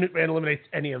Shane McMahon eliminates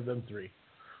any of them three,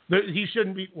 he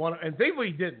shouldn't be one. And thankfully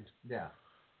he didn't. Yeah.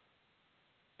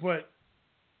 But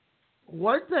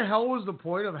what the hell was the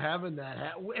point of having that?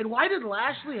 And why did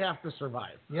Lashley have to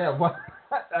survive? Yeah, well,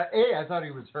 I thought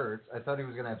he was hurt. I thought he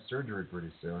was going to have surgery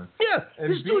pretty soon. Yeah,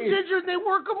 and these dudes injured, they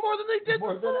work them more than they did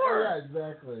before. Yeah,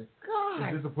 exactly. God.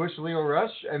 Is this a push Leo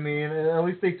Rush? I mean, at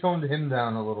least they toned him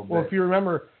down a little bit. Well, if you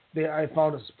remember, I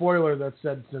found a spoiler that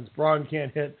said since Braun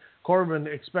can't hit Corbin,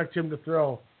 expect him to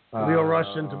throw Leo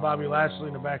Rush into Bobby Lashley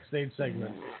in a backstage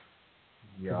segment.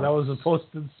 Yeah. That was a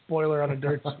posted spoiler on a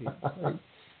dirt sheet.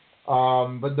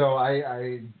 But no,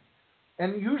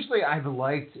 and usually I've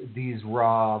liked these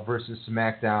Raw versus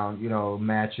SmackDown,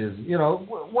 matches,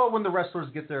 when the wrestlers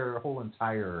get their whole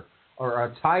attire,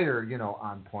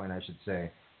 on point, I should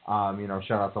say.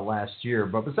 Shout out to last year.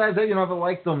 But besides that, I've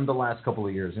liked them the last couple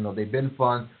of years. They've been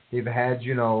fun. They've had,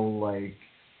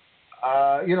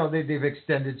 they've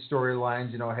extended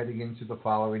storylines, heading into the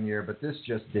following year, but this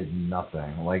just did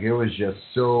nothing. Like, it was just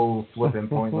so flippin'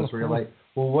 pointless where you're like,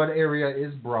 well, what area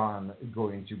is Braun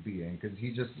going to be in? Because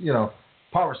he just,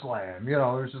 power slam, it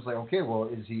was just like, okay, well,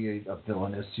 is he a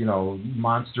villainous,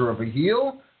 monster of a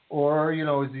heel? Or,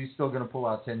 is he still going to pull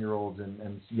out 10-year-olds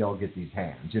and yell, get these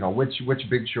hands? Which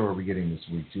big show are we getting this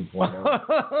week, 2.0?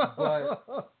 But,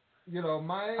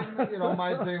 my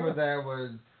thing with that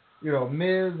was,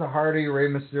 Miz, Hardy, Rey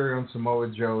Mysterio, and Samoa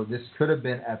Joe. This could have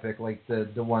been epic, like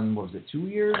the one, what was it, 2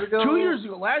 years ago? 2 years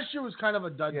ago. Last year was kind of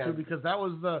a dud, too, because that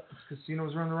was the... Casino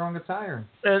was running the wrong attire.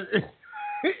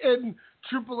 And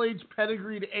Triple H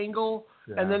pedigreed Angle,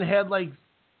 and then had, like...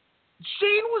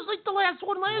 Shane was, like, the last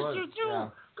one last year, too. Yeah.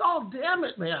 Oh, damn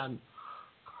it, man.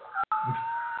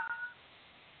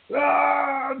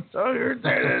 I'm so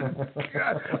irritated.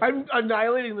 I'm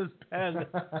annihilating this pen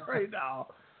right now.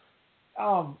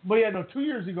 But yeah, no, 2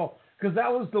 years ago, because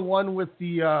that was the one with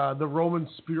the Roman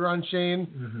spear on Shane,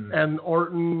 and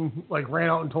Orton ran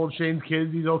out and told Shane's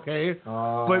kids he's okay.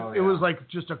 But it was like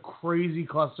just a crazy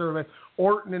cluster of it.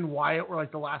 Orton and Wyatt were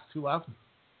like the last two left,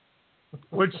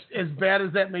 which, as bad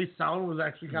as that may sound, was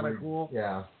actually kind of cool.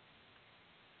 Yeah.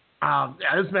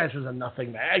 This match was a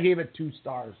nothing match. I gave it 2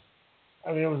 stars.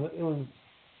 I mean, it was.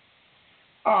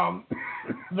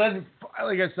 Then,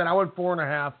 like I said, I went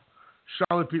 4.5.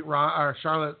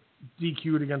 Charlotte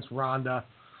DQ'd against Ronda.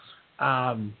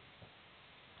 I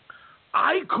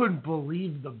couldn't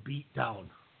believe the beatdown.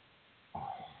 Oh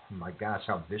my gosh,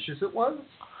 how vicious it was!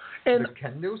 And the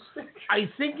kendo stick? I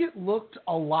think it looked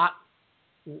a lot.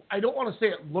 I don't want to say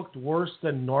it looked worse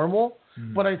than normal,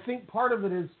 but I think part of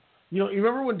it is, you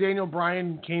remember when Daniel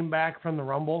Bryan came back from the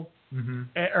Rumble,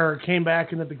 or came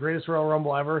back and at the greatest Royal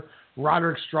Rumble ever,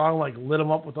 Roderick Strong lit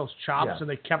him up with those chops, and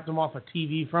they kept him off of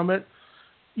TV from it.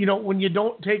 When you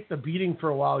don't take the beating for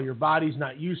a while, your body's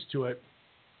not used to it,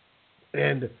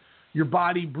 and your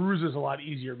body bruises a lot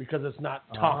easier because it's not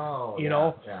tough.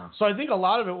 Yeah. So I think a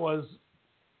lot of it was.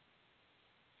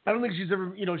 I don't think she's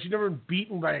ever, she's never been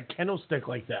beaten by a kendo stick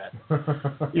like that.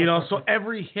 So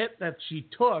every hit that she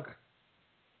took,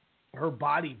 her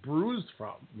body bruised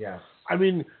from. Yes. I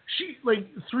mean, she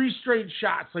 3 straight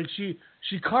shots.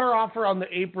 She cut her off on the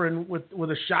apron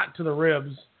with a shot to the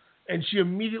ribs, and she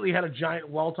immediately had a giant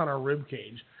welt on her rib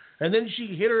cage. And then she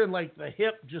hit her in the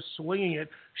hip, just swinging it.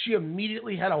 She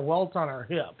immediately had a welt on her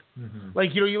hip.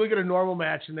 You look at a normal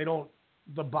match, and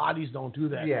the bodies don't do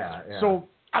that. Yeah. So.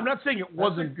 I'm not saying it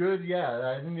wasn't good.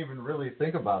 Yeah, I didn't even really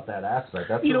think about that aspect.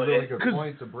 That's a really good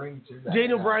point to bring to that.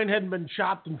 Daniel Bryan hadn't been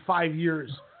chopped in 5 years,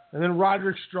 and then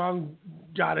Roderick Strong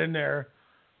got in there,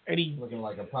 and he looking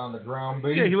like a pound of ground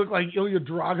beef. Yeah, he looked like Ilya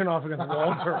Dragunov against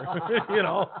Walter.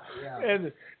 Yeah.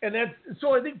 And that's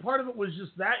so. I think part of it was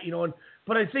just that,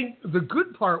 but I think the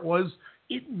good part was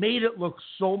it made it look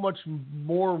so much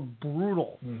more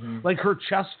brutal. Her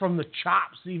chest from the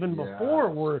chops even before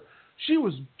were. She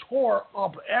was tore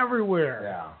up everywhere.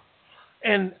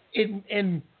 Yeah.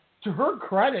 And to her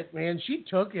credit, man, she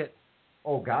took it.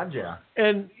 Oh, God, yeah.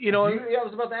 And, I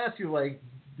was about to ask you,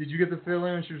 did you get the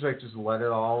feeling she was just let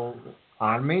it all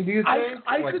on me, do you think?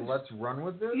 Let's run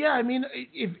with this? Yeah, I mean,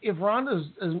 if Ronda's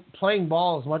playing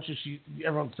ball as much as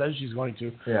everyone says she's going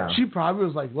to, she probably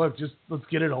was look, just let's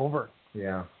get it over.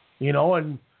 Yeah.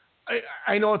 And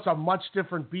I know it's a much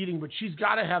different beating, but she's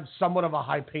got to have somewhat of a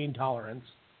high pain tolerance.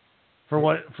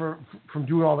 From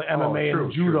doing all the MMA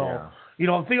and judo,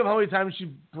 think of how many times she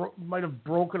might have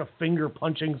broken a finger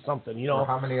punching something, Or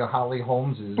how many of Holly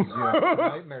Holmes's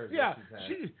nightmares yeah,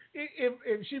 she's had.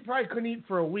 if she probably couldn't eat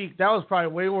for a week, that was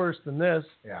probably way worse than this.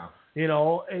 Yeah.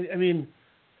 I mean,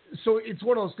 so it's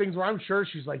one of those things where I'm sure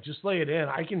she's just lay it in.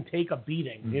 I can take a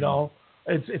beating.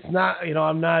 It's not.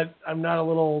 I'm not a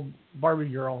little Barbie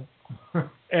girl.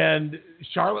 And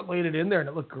Charlotte laid it in there, and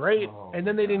it looked great. And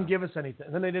then they didn't give us anything.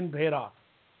 And then they didn't pay it off.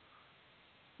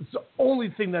 It's the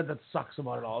only thing that sucks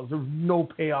about it all is there's no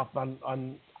payoff on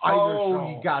either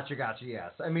show. Oh, gotcha,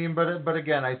 yes. I mean, but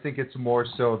again, I think it's more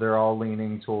so they're all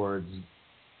leaning towards,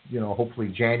 hopefully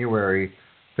January,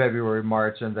 February,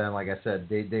 March, and then, like I said,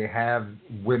 they have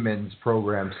women's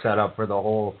programs set up for the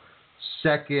whole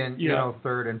second,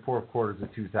 third and fourth quarters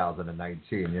of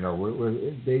 2019.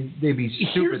 They'd be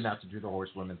stupid not to do the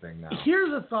horsewomen thing now.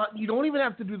 Here's a thought: you don't even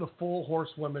have to do the full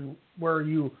horsewomen,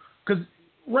 because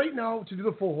right now to do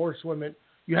the full horsewomen,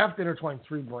 you have to intertwine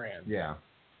 3 brands. Yeah.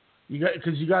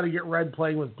 Because you got to get Red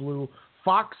playing with Blue.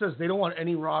 Fox says they don't want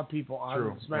any Raw people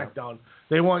on SmackDown. Yeah.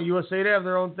 They want USA to have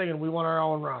their own thing, and we want our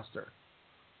own roster.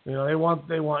 They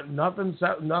want nothing.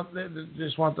 They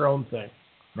just want their own thing.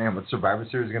 Man, what Survivor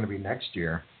Series is going to be next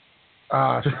year?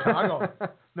 Chicago.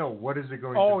 No, what is it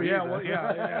going to be? Oh,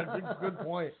 yeah, good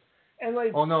point. And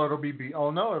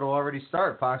it'll already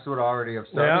start. Fox would already have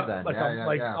started then.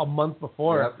 A month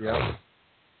before.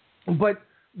 Yep. But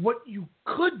what you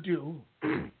could do,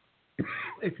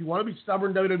 if you want to be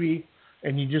stubborn WWE,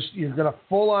 and you're going to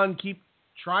full on keep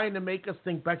trying to make us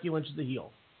think Becky Lynch is the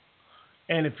heel,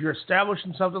 and if you're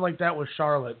establishing something like that with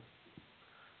Charlotte,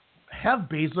 have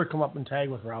Baszler come up and tag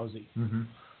with Rousey,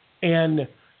 and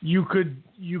you could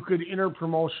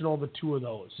interpromotional the 2 of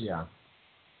those. Yeah.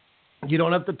 You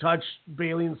don't have to touch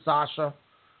Bayley and Sasha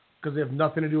because they have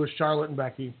nothing to do with Charlotte and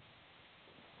Becky.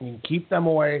 You can keep them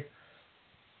away.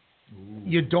 Ooh.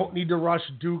 You don't need to rush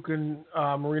Duke and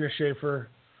Marina Shafir.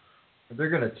 They're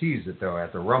going to tease it though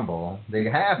at the Rumble. They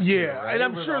have to. Yeah, right? and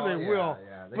I'm sure they will.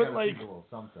 Yeah, they but tease a little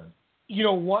something.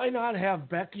 Why not have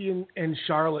Becky and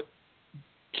Charlotte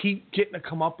keep getting a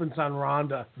comeuppance on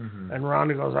Ronda, and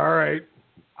Ronda goes, all right,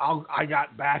 I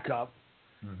got backup,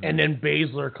 and then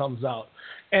Baszler comes out.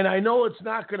 And I know it's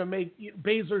not going to make –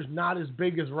 Baszler's not as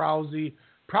big as Rousey,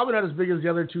 probably not as big as the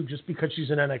other 2 just because she's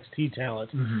an NXT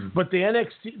talent. But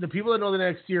the people that know the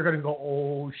NXT are going to go,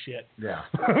 oh, shit. Yeah.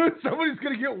 Somebody's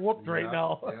going to get whooped right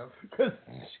now. Because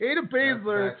Shayna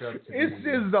Baszler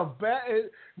is the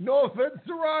best – no offense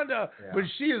to Ronda, but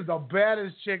she is the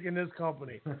baddest chick in this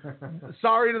company.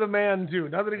 Sorry to the man, too.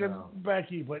 Nothing against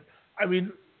Becky, but, I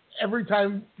mean – every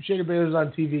time Shayna Baszler's on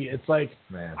TV, it's like,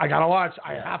 I got to watch.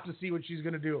 I have to see what she's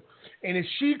going to do. And if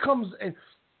she comes, and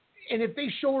And if they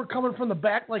show her coming from the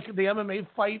back, like the MMA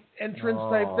fight entrance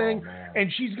type thing,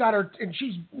 and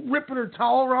she's ripping her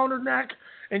towel around her neck,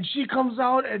 and she comes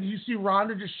out, and you see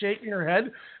Ronda just shaking her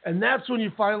head, and that's when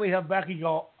you finally have Becky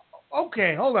go,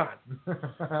 okay, hold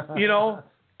on, you know.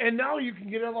 And now you can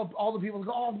get all the people to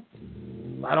go, oh,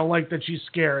 I don't like that she's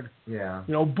scared. Yeah.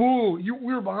 You know, boo,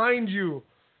 we're behind you.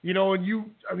 You know, and you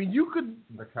could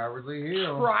the cowardly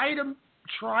heel.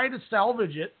 Try to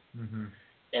salvage it. Mm-hmm.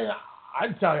 And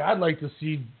I'd tell you, I'd like to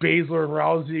see Baszler and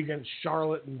Rousey against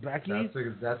Charlotte and Becky.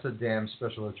 That's a damn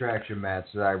special attraction match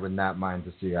that I would not mind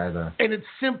to see either. And it's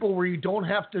simple, where you don't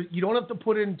have to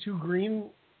put in two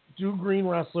green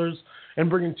wrestlers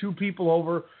and bring in two people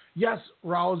over. Yes,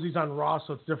 Rousey's on Raw,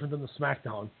 so it's different than the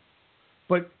SmackDown.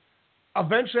 But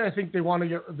eventually, I think they're going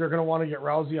to want to get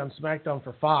Rousey on SmackDown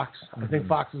for Fox. I think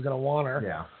Fox is going to want her.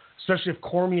 Yeah. Especially if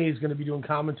Cormier is going to be doing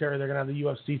commentary, they're going to have the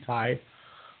UFC tie.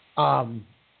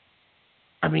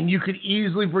 I mean, you could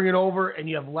easily bring it over, and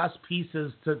you have less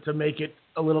pieces to make it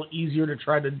a little easier to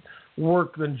try to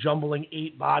work than jumbling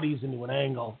 8 bodies into an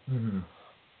angle. Mm-hmm.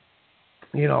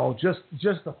 You know, just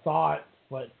a thought.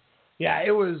 But yeah,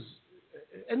 it was.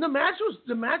 And the match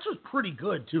was pretty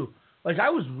good too. Like, I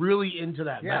was really into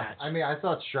that match. I mean, I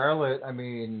thought Charlotte. I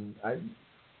mean,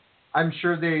 I'm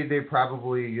sure they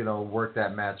probably, you know, worked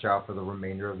that match out for the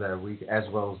remainder of that week as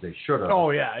well as they should have.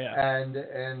 Oh yeah.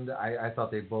 And I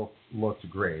thought they both looked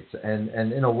great. And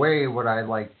in a way, what I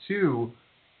like too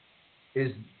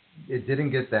is it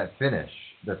didn't get that finish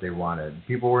that they wanted.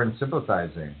 People weren't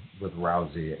sympathizing with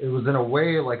Rousey. It was in a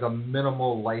way like a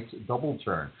minimal light double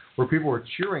turn where people were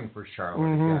cheering for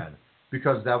Charlotte again,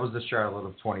 because that was the Charlotte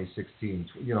of 2016,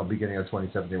 you know, beginning of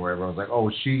 2017, where everyone was like, oh,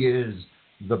 she is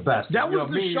the best. That was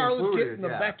the Charlotte getting the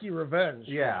Becky revenge.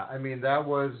 Yeah, I mean, that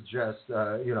was just,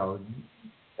 you know,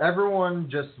 everyone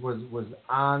just was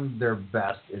on their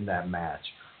best in that match,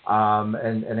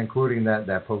 and including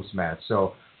that post-match.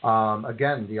 So,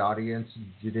 again, the audience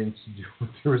didn't do what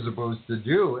they were supposed to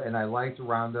do, and I liked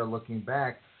Ronda looking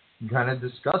back, kind of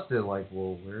discussed it, like,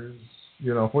 well,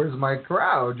 where's my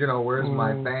crowd? You know, where's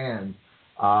my fans?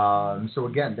 So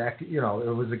again, that, you know,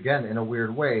 it was, again, in a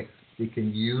weird way, they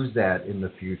can use that in the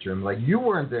future. I'm like, you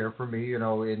weren't there for me, you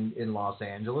know, in Los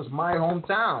Angeles, my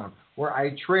hometown, where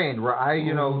I trained, where I,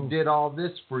 you know, did all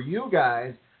this for you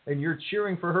guys, and you're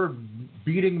cheering for her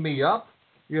beating me up.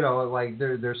 You know, like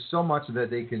there's so much that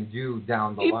they can do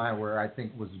down the line where I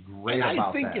think was great about that.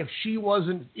 I think if she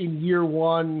wasn't in year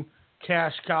one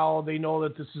cash cow, they know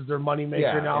that this is their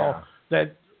moneymaker now,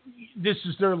 that this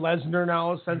is their Lesnar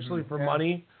now, essentially, for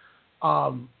money.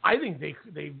 I think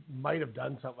they might have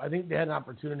done something. I think they had an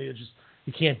opportunity to just,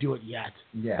 you can't do it yet,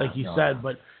 like you said.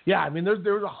 But, yeah, I mean, there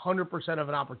was 100% of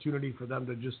an opportunity for them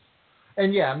to just.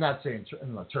 And, yeah, I'm not saying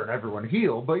turn everyone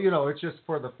heel, but, you know, it's just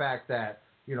for the fact that,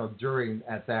 you know,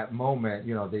 at that moment,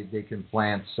 you know, they can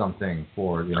plant something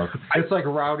for, you know, it's like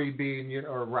Rowdy being, you know,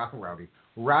 or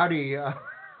Rowdy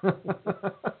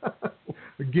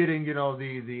getting, you know,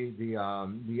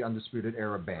 the Undisputed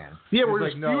Era ban. Yeah, we're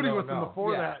like, feuding with him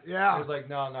before that. Yeah. It was like,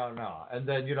 no. And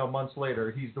then, you know, months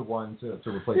later, he's the one to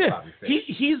replace Bobby Fish.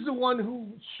 He's the one who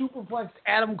superplexed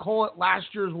Adam Cole at last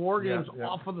year's War Games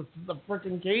off of the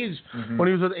freaking cage when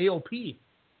he was with AOP.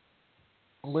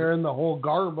 Wearing the whole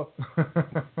garb.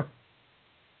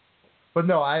 But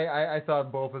no, I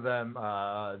thought both of them,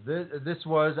 this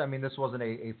wasn't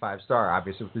a 5-star,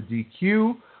 obviously, with the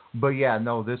DQ. But yeah,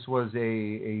 no, this was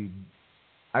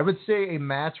I would say a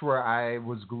match where I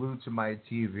was glued to my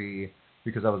TV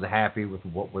because I was happy with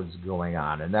what was going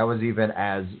on. And that was even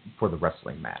as for the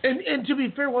wrestling match. And to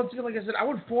be fair, once again, like I said, I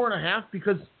went 4.5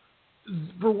 because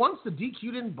for once the DQ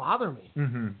didn't bother me.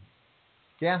 Mm-hmm.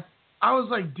 Yeah. I was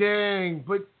like, dang,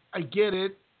 but I get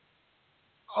it.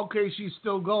 Okay, she's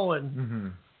still going. Mm-hmm.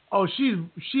 Oh, she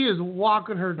is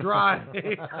walking her dry.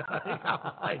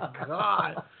 Oh my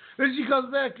God. Then she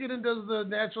comes back in and does the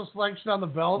natural selection on the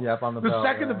belt. Yep, on the belt. The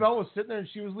second the belt was sitting there and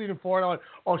she was leaning forward, I went,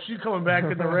 oh, she's coming back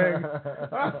in the ring.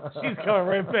 She's coming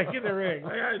right back in the ring.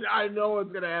 I know what's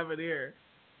going to happen here.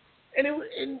 And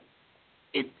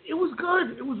it was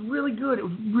good. It was really good. It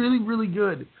was really, really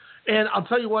good. And I'll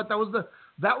tell you what, that was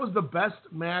the best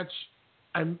match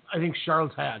I think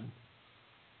Charlotte's had.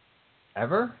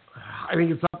 Ever? I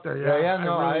think it's up there. Yeah,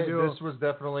 I really do. This was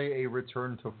definitely a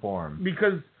return to form.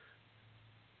 Because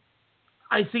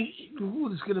I think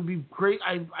this is going to be great.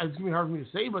 It's going to be hard for me to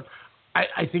say, but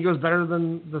I think it was better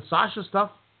than the Sasha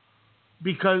stuff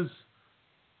because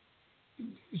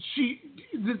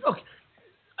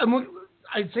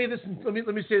I'd say this. Let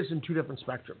me say this in two different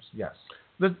spectrums. Yes.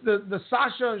 The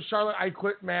Sasha Charlotte I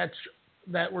Quit match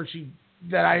that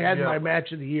I had in my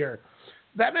match of the year,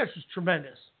 that match was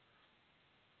tremendous.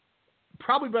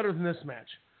 probably better than this match.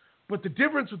 But the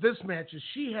difference with this match is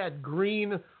she had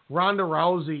green Ronda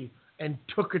Rousey and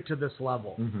took it to this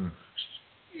level. Mm-hmm.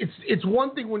 It's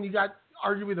one thing when you got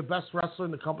arguably the best wrestler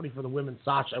in the company for the women,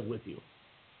 Sasha, with you,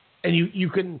 and you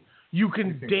can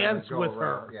dance with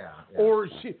her, or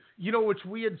she, which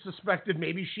we had suspected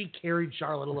maybe she carried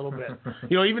Charlotte a little bit.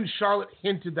 Even Charlotte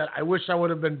hinted that I wish I would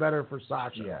have been better for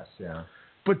Sasha. Yes, yeah.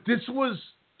 But this was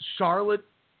Charlotte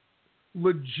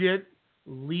legit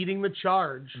leading the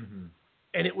charge,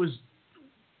 and it was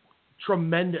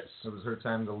tremendous. It was her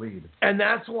time to lead. And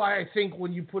that's why I think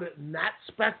when you put it in that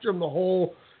spectrum, the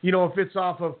whole, if it's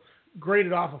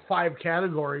graded off of 5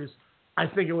 categories, I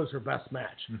think it was her best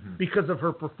match because of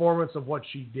her performance of what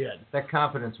she did. That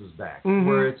confidence was back,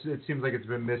 where it seems like it's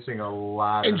been missing a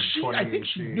lot. And I think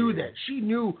she knew that. She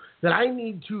knew that I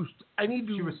need to.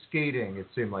 She was skating. It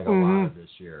seemed like a lot of this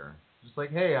year. Just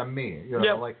like, hey, I'm me.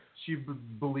 Like she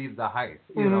believed the hype.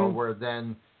 Where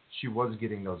then she was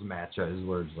getting those matches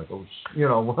where it's like,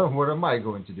 what am I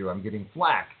going to do? I'm getting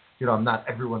flack. I'm not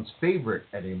everyone's favorite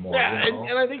anymore. Yeah,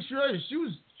 and I think she realized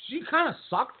she kind of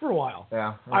sucked for a while.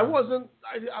 Yeah. I wasn't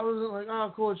like,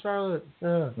 oh, cool, Charlotte.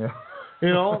 Yeah.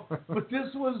 But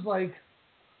this was like,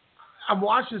 I'm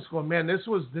watching this going, man, this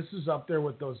is up there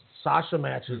with those Sasha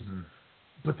matches.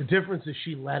 But the difference is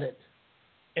she led it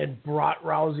and brought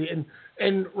Rousey.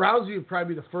 And Rousey would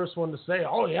probably be the first one to say,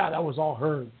 oh, yeah, that was all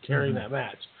her carrying that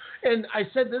match. And I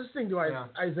said this thing to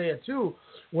Isaiah, too,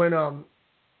 when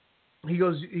he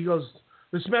goes,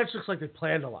 this match looks like they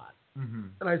planned a lot.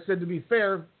 And I said, to be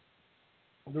fair,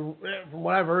 from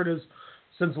what I've heard is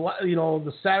since,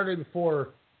 the Saturday before,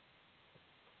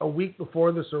 a week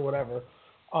before this or whatever,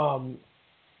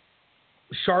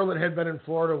 Charlotte had been in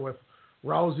Florida with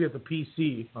Rousey at the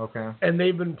PC. Okay. And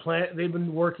they've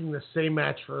been working the same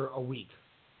match for a week,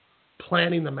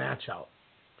 planning the match out.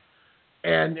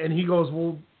 And he goes,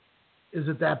 well, is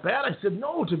it that bad? I said,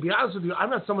 no, to be honest with you, I'm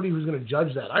not somebody who's going to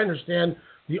judge that. I understand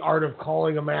the art of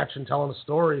calling a match and telling a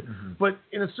story. But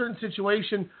in a certain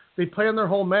situation, they planned their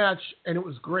whole match, and it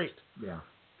was great. Yeah.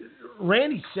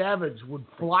 Randy Savage would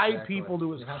fly people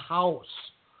to his house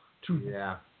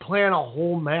to plan a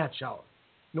whole match out.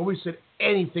 Nobody said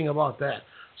anything about that.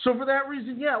 So for that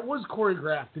reason, it was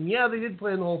choreographed, and they did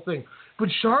plan the whole thing. But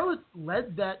Charlotte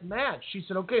led that match. She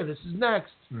said, okay, this is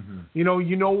next. You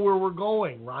know where we're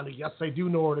going, Ronda. Yes, I do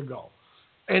know where to go.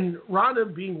 And Ronda,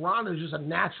 being Ronda, is just a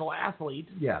natural athlete.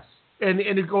 Yes. And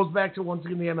it goes back to, once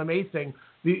again, the MMA thing.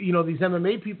 These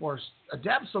MMA people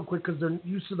adapt so quick because they're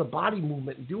used to the body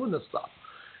movement and doing this stuff.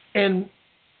 And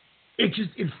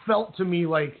it felt to me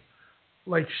like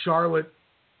Charlotte,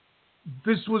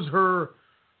 this was her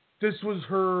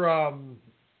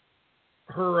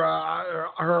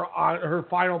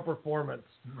final performance.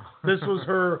 This was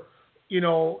her,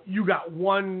 you got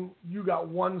one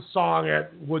song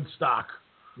at Woodstock.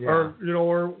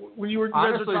 Or when you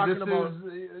guys were talking about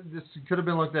this could have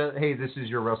been looked at, hey, this is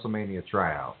your WrestleMania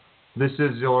tryout. This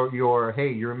is your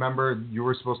hey, you remember you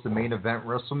were supposed to main event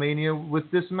WrestleMania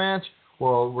with this match?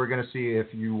 Well, we're going to see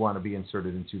if you want to be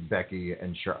inserted into Becky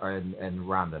and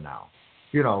Ronda now.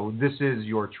 This is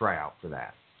your tryout for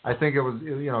that. I think it was,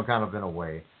 kind of in a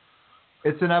way.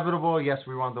 It's inevitable. Yes,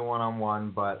 we want the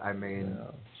one-on-one, but I mean,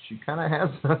 she kind of has.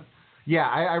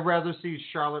 I'd rather see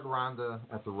Charlotte Ronda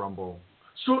at the Rumble.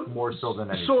 More so than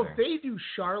anything. So if they do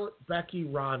Charlotte, Becky,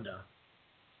 Ronda,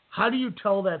 how do you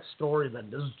tell that story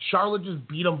then? Does Charlotte just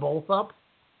beat them both up?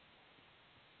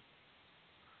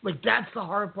 Like, that's the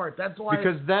hard part. That's why.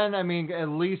 Because then, I mean, at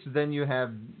least then you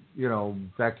have,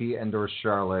 Becky and or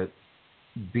Charlotte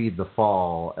beat the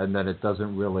fall, and then it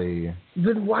doesn't really.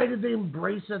 Then why did they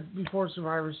embrace it before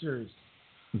Survivor Series?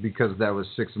 Because that was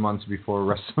 6 months before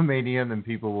WrestleMania, and then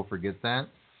people will forget that.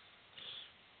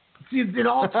 See, it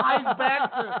all ties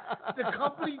back to the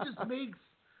company just makes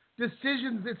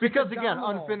decisions. Because, again,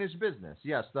 unfinished business.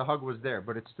 Yes, the hug was there,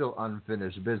 but it's still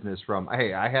unfinished business from,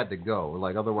 hey, I had to go.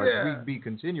 Like, otherwise we'd be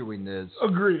continuing this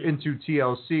into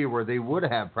TLC where they would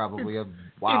have probably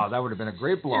that would have been a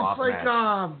great blow-off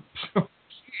match.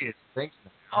 Thanks.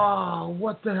 Oh,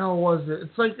 what the hell was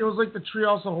it? It was like the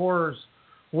Treehouse of Horrors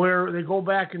where they go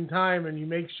back in time and you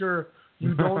make sure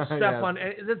you don't step on.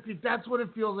 That's what it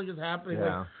feels like is happening.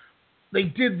 Yeah. Like, they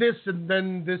did this, and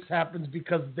then this happens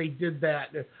because they did that.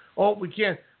 Oh, we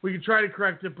can't. We can try to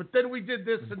correct it, but then we did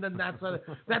this, and then that's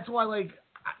why. Like,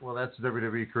 well, that's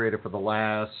WWE created for the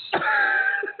last. I'm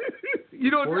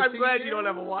glad you don't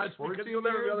have a watch because you'll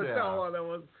never be able to tell how long that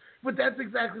was. But that's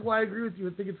exactly why I agree with you.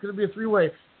 I think it's going to be a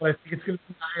 3-way, but I think it's going to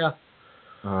be Nia.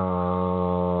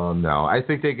 No, I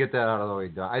think they get that out of the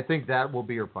way. I think that will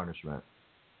be your punishment.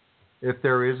 if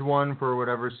there is one for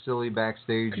whatever silly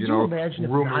backstage, Could you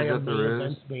imagine rumors if that there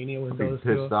is. Vince Mania with I'd be those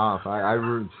pissed two? off.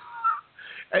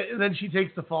 And then she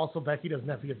takes the fall so Becky doesn't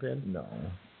have to get pinned. No.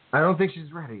 I don't think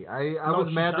she's ready. I was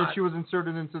mad that she was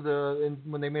inserted into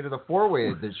when they made it a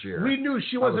 4-way this year. We knew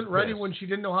she wasn't ready when she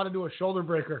didn't know how to do a shoulder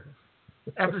breaker.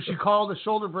 After she called a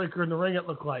shoulder breaker in the ring, it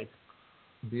looked like.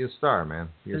 Be a star, man.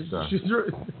 Be a star. She's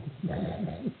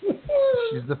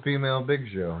the female Big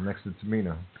Show next to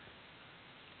Tamina.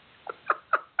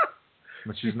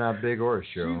 But she's not big or a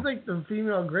show. She's like the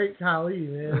female Great Khali,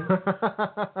 man.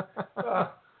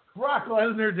 Brock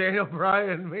Lesnar, Daniel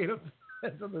Bryan made a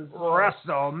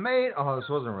WrestleMania. Oh, this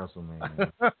wasn't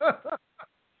WrestleMania.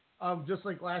 Just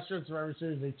like last year in Survivor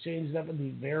Series, they changed up at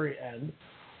the very end.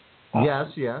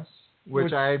 Yes.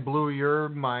 Which I blew your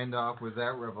mind off with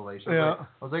that revelation. Yeah.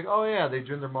 I was like, oh yeah, they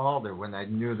Jinder Mahal there when I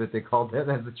knew that they called that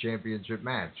as a championship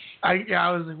match. I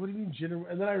was like, what do you mean Jinder?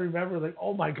 And then I remember, like,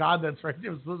 oh my God, that's right. It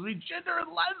was supposed to be Jinder and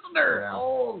Lesnar. Yeah.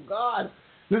 Oh God.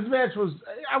 This match was,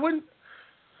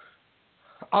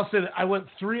 I'll say that I went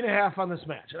 3.5 on this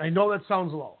match. And I know that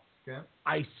sounds low. Okay.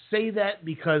 I say that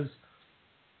because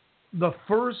the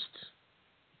first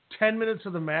 10 minutes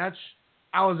of the match,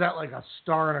 I was at like a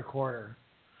 1.25 stars.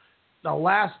 The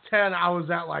last 10, I was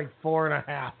at like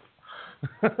 4.5.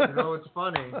 You know, it's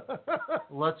funny.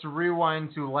 Let's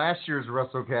rewind to last year's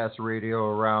WrestleCast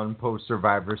radio around post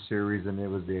Survivor Series, and it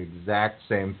was the exact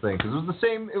same thing. Because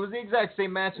it was the exact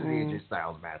same match as the AJ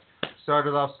Styles match.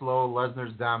 Started off slow,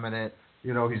 Lesnar's dominant.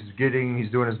 You know, he's doing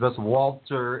his best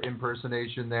Walter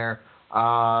impersonation there.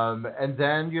 And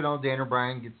then, you know, Daniel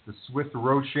Bryan gets the swift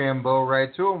Rochambeau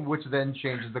right to him, which then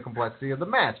changes the complexity of the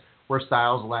match. Where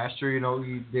Styles last year, you know,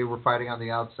 they were fighting on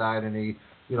the outside, and he,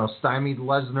 you know, stymied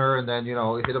Lesnar, and then, you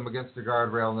know, hit him against the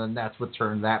guardrail, and then that's what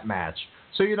turned that match.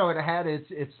 So, you know, it had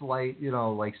its light, you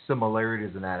know, like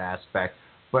similarities in that aspect,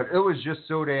 but it was just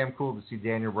so damn cool to see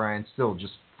Daniel Bryan still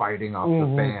just fighting off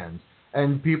the fans,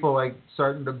 and people like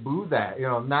starting to boo that, you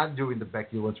know, not doing the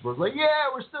Becky Lynch, was like, yeah,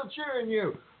 we're still cheering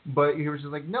you, but he was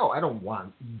just like, no, I don't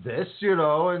want this, you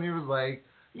know, and he was like,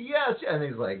 yes, and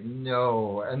he's like,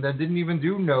 no, and then didn't even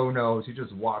do no-nos. He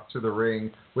just walked to the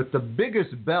ring with the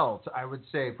biggest belt, I would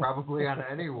say, probably on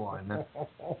anyone.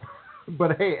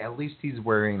 But hey, at least he's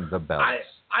wearing the belt. I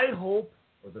hope.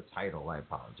 Or the title, I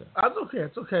apologize. That's okay,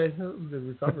 it's okay. It was a good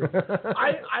recovery.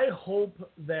 I hope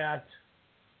that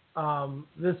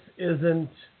this isn't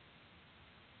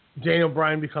Daniel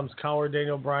Bryan becomes coward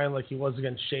Daniel Bryan like he was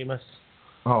against Sheamus.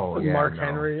 Oh, yeah, Mark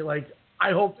Henry. Like,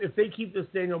 I hope if they keep this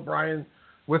Daniel Bryan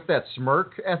with that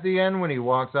smirk at the end when he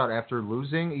walks out after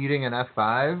losing, eating an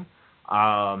F5.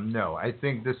 No, I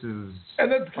think this is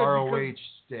ROH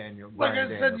Daniel. Like I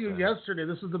said to you yesterday,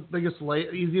 this is the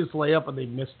easiest layup, and they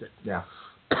missed it. Yeah.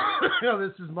 You know,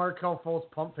 this is Markel Fultz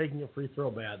pump faking a free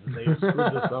throw bad, and they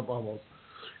screwed this up almost.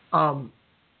 And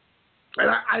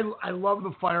I love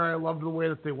the fire. I love the way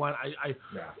that they went.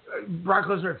 Brock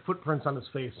Lesnar had footprints on his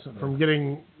face from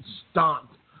getting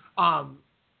stomped.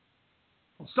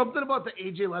 Something about the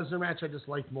AJ Lesnar match I just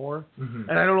liked more. And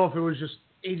I don't know if it was just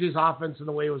AJ's offense and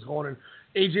the way it was going. And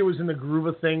AJ was in the groove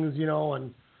of things, you know.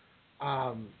 And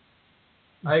I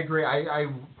agree. I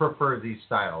prefer the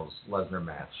Styles Lesnar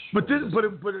match. But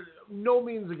no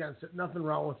means against it. Nothing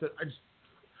wrong with it.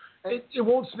 It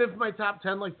won't sniff my top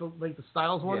 10 like the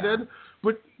Styles one did.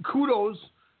 But kudos.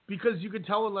 Because you could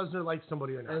tell when Lesnar liked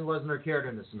somebody or not. And Lesnar cared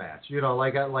in this match. You know,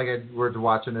 like I was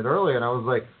watching it earlier, and I was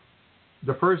like,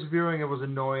 the first viewing, it was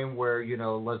annoying where, you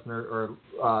know, Lesnar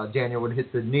or Daniel would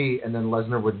hit the knee, and then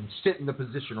Lesnar would sit in the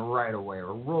position right away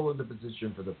or roll into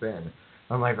position for the pin.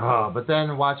 I'm like, oh. But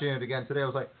then watching it again today, I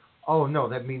was like, oh, no,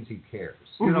 that means he cares.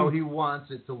 You know, he wants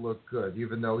it to look good,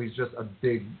 even though he's just a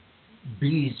big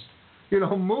beast, you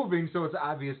know, moving. So it's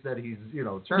obvious that he's, you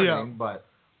know, turning. Yeah. But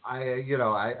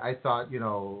I thought, you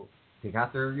know, they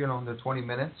got there, you know, in the 20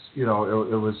 minutes. You know,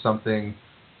 it was something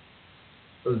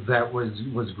that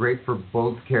was great for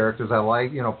both characters. I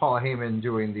like, you know, Paul Heyman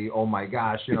doing the oh my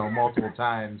gosh, you know, multiple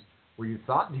times where you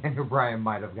thought Daniel Bryan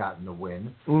might have gotten the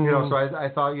win. You know, so I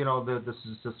thought, you know, the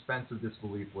suspense of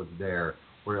disbelief was there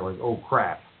where you're like, oh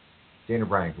crap, Daniel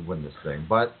Bryan could win this thing.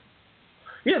 But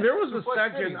yeah, there was a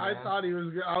second I thought he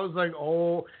was. I was like,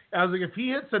 if he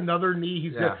hits another knee,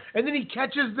 he's good. And then he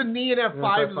catches the knee and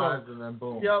F5s, and then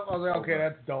boom. Yep, I was like, okay,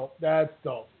 that's dope. That's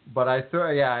dope. But I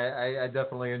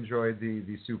definitely enjoyed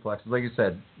the suplexes. Like you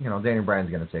said, you know, Daniel Bryan's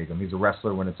going to take him. He's a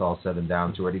wrestler when it's all said and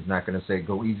down to it. He's not going to say,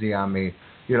 go easy on me.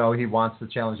 You know, he wants the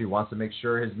challenge. He wants to make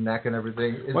sure his neck and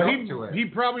everything is up to it. He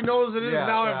probably knows it is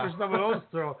now after some of those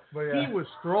throws. He was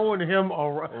throwing him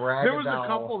around. There was a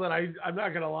couple that I'm not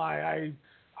going to lie,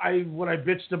 when I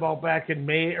bitched about back in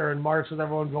May or in March with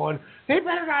everyone going, they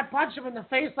better not punch him in the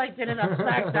face like they did on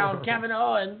SmackDown, Kevin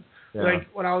Owens. Yeah. Like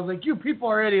when I was like, you people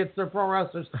are idiots, they're pro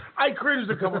wrestlers. I cringed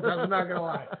a couple times, I'm not gonna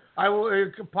lie. I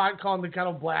will pot calling the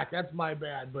kettle black. That's my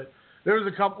bad. But there was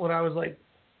a couple when I was like,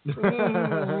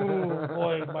 ooh,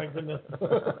 boy, my goodness.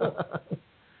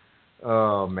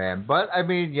 Oh man, but I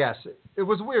mean, yes, it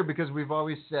was weird because we've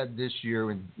always said this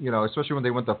year, and especially when they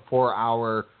went the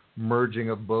 4-hour merging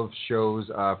of both shows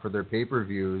for their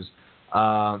pay-per-views,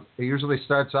 it usually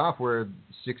starts off where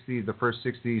the first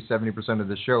 60-70% of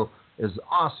the show is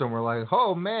awesome. We're like,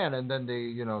 oh man, and then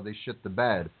they shit the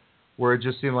bed. Where it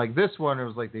just seemed like this one, it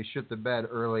was like they shit the bed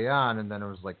early on, and then it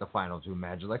was like the final two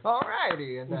matches, like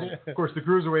alrighty, and then of course the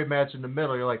cruiserweight match in the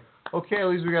middle. You're like, okay, at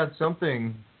least we got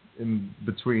something in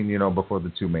between, before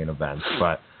the two main events.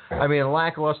 But I mean, a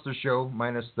lackluster show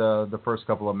minus the first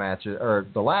couple of matches or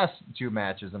the last two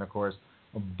matches, and of course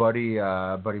Buddy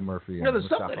Murphy. Yeah, the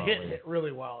stuff that hit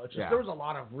really well. It's just there was a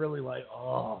lot of really like,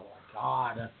 oh my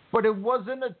god. But it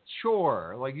wasn't a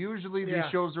chore. Like usually these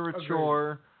shows are a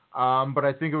chore. But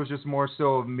I think it was just more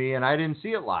so of me, and I didn't see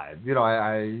it live.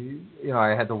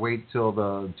 I had to wait till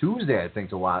the Tuesday, I think,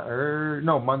 to watch, or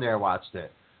no, Monday I watched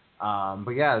it.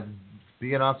 But yeah,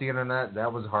 being off the internet,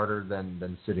 that was harder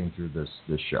than sitting through this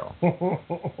show.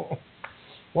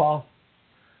 Well,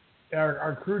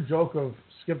 our crew joke of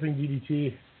skipping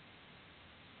DDT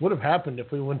would have happened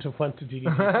if we wouldn't have went to DDT.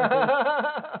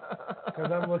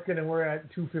 Because I'm looking and we're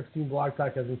at 2:15. Blog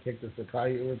Talk hasn't kicked us. We're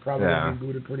probably going to be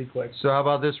booted pretty quick. So how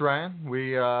about this, Ryan?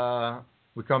 We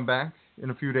come back in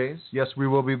a few days. Yes, we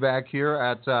will be back here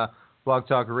at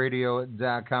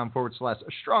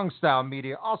blogtalkradio.com/Strong Style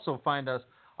Media. Also find us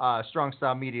Strong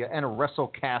Style Media and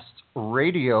WrestleCast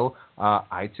Radio,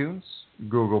 iTunes,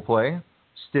 Google Play,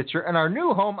 Stitcher, and our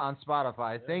new home on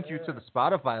Spotify. Thank you to the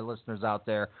Spotify listeners out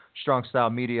there. Strong Style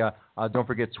Media. Don't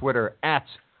forget Twitter at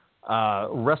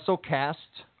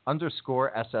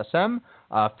WrestleCast_SSM.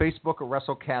 Facebook at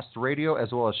WrestleCast Radio,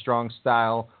 as well as Strong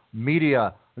Style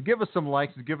Media. Give us some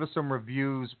likes. Give us some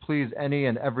reviews. Please, any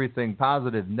and everything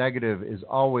positive, negative is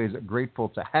always grateful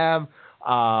to have.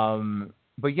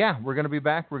 But yeah, we're going to be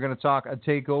back. We're going to talk a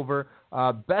TakeOver.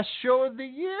 Best show of the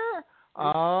year?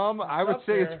 I would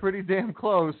say it's pretty damn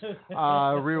close.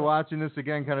 Rewatching this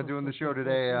again, kind of doing the show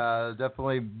today,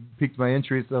 definitely piqued my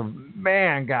interest of,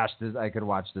 man, gosh, I could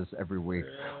watch this every week.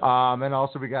 And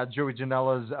also we got Joey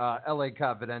Janela's LA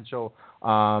Confidential,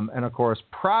 and of course,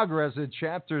 Progress at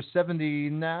Chapter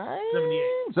 79?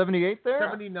 78 there?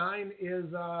 79 is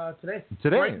today.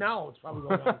 Today. Right now, it's probably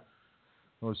going on.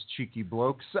 Those cheeky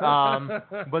blokes.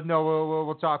 But no,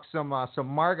 we'll talk some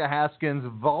Marga Haskins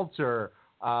Vaulter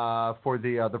for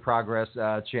the Progress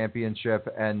Championship,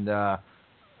 and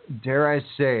dare I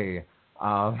say,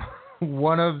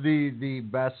 one of the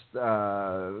best.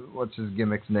 What's his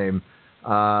gimmick's name?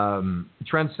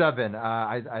 Trent Seven.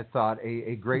 I thought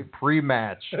a great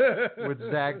pre-match with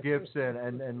Zach Gibson,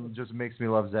 and just makes me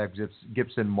love Zach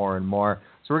Gibson more and more.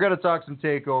 So we're gonna talk some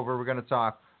TakeOver. We're gonna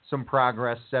talk some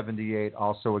Progress 78,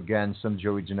 also again some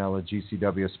Joey Janela,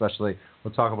 GCW especially.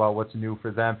 We'll talk about what's new for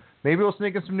them. Maybe we'll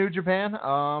sneak in some New Japan.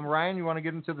 Ryan, you want to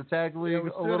get into the tag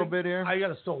league a little bit here? I got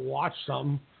to still watch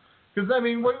some. Because I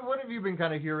mean, what have you been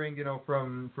kind of hearing,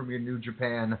 from your New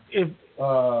Japan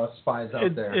spies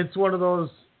out there? It's one of those.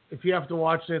 If you have to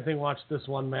watch anything, watch this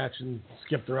one match and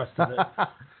skip the rest of it.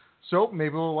 So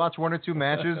maybe we'll watch one or two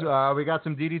matches. We got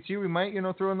some DDT. We might,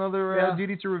 throw another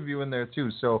DDT review in there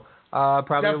too. So.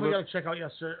 Probably definitely got to check out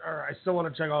yesterday, or I still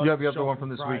want to check out. You have the one from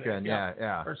this Friday. Weekend,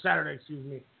 yeah, or Saturday, excuse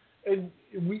me. And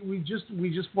we just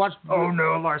watched. Oh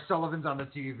no, Lars Sullivan's on the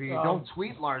TV. Don't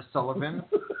tweet Lars Sullivan.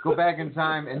 Go back in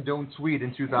time and don't tweet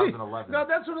in 2011. No,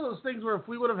 that's one of those things where if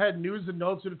we would have had news and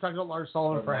notes, we'd have talked about Lars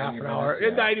Sullivan for half an hour.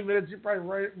 In 90 minutes, you're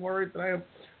probably more right than I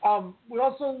am. We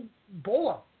also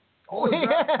Bola. Oh,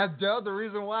 yeah, duh, the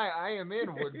reason why I am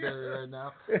in Woodbury right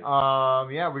now.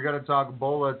 Yeah, we got to talk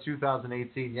Bola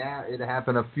 2018. Yeah, it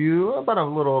happened about a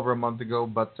little over a month ago,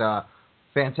 but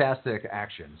fantastic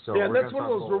action. So yeah, that's one of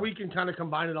those where we can kind of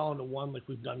combine it all into one, like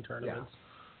we've done tournaments,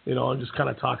 and just kind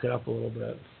of talk it up a little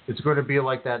bit. It's going to be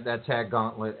like that tag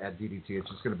gauntlet at DDT. It's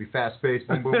just going to be fast-paced,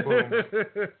 boom, boom, boom.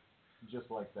 Just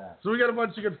like that. So we got a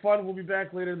bunch of good fun. We'll be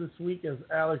back later this week, as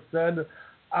Alex said.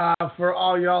 For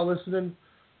all y'all listening,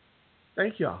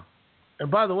 thank y'all. And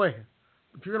by the way,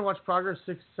 if you're going to watch Progress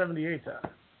 678,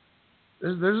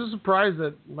 there's a surprise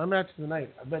that my match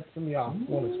tonight, I bet some of y'all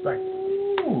won't expect.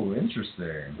 Ooh,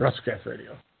 interesting. WrestleCast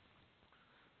Radio.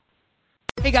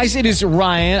 Hey guys, it is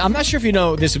Ryan. I'm not sure if you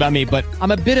know this about me, but I'm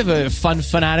a bit of a fun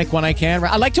fanatic when I can.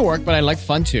 I like to work, but I like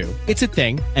fun too. It's a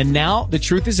thing. And now the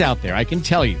truth is out there. I can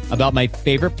tell you about my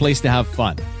favorite place to have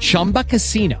fun. Chumba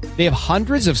Casino. They have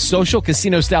hundreds of social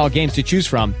casino style games to choose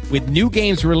from with new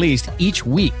games released each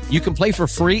week. You can play for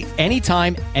free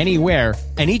anytime, anywhere.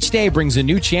 And each day brings a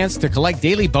new chance to collect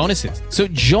daily bonuses. So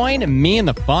join me in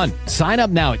the fun. Sign up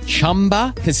now at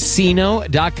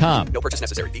ChumbaCasino.com. No purchase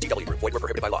necessary. VGW. Void where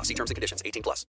prohibited by law. See terms and conditions. 18+.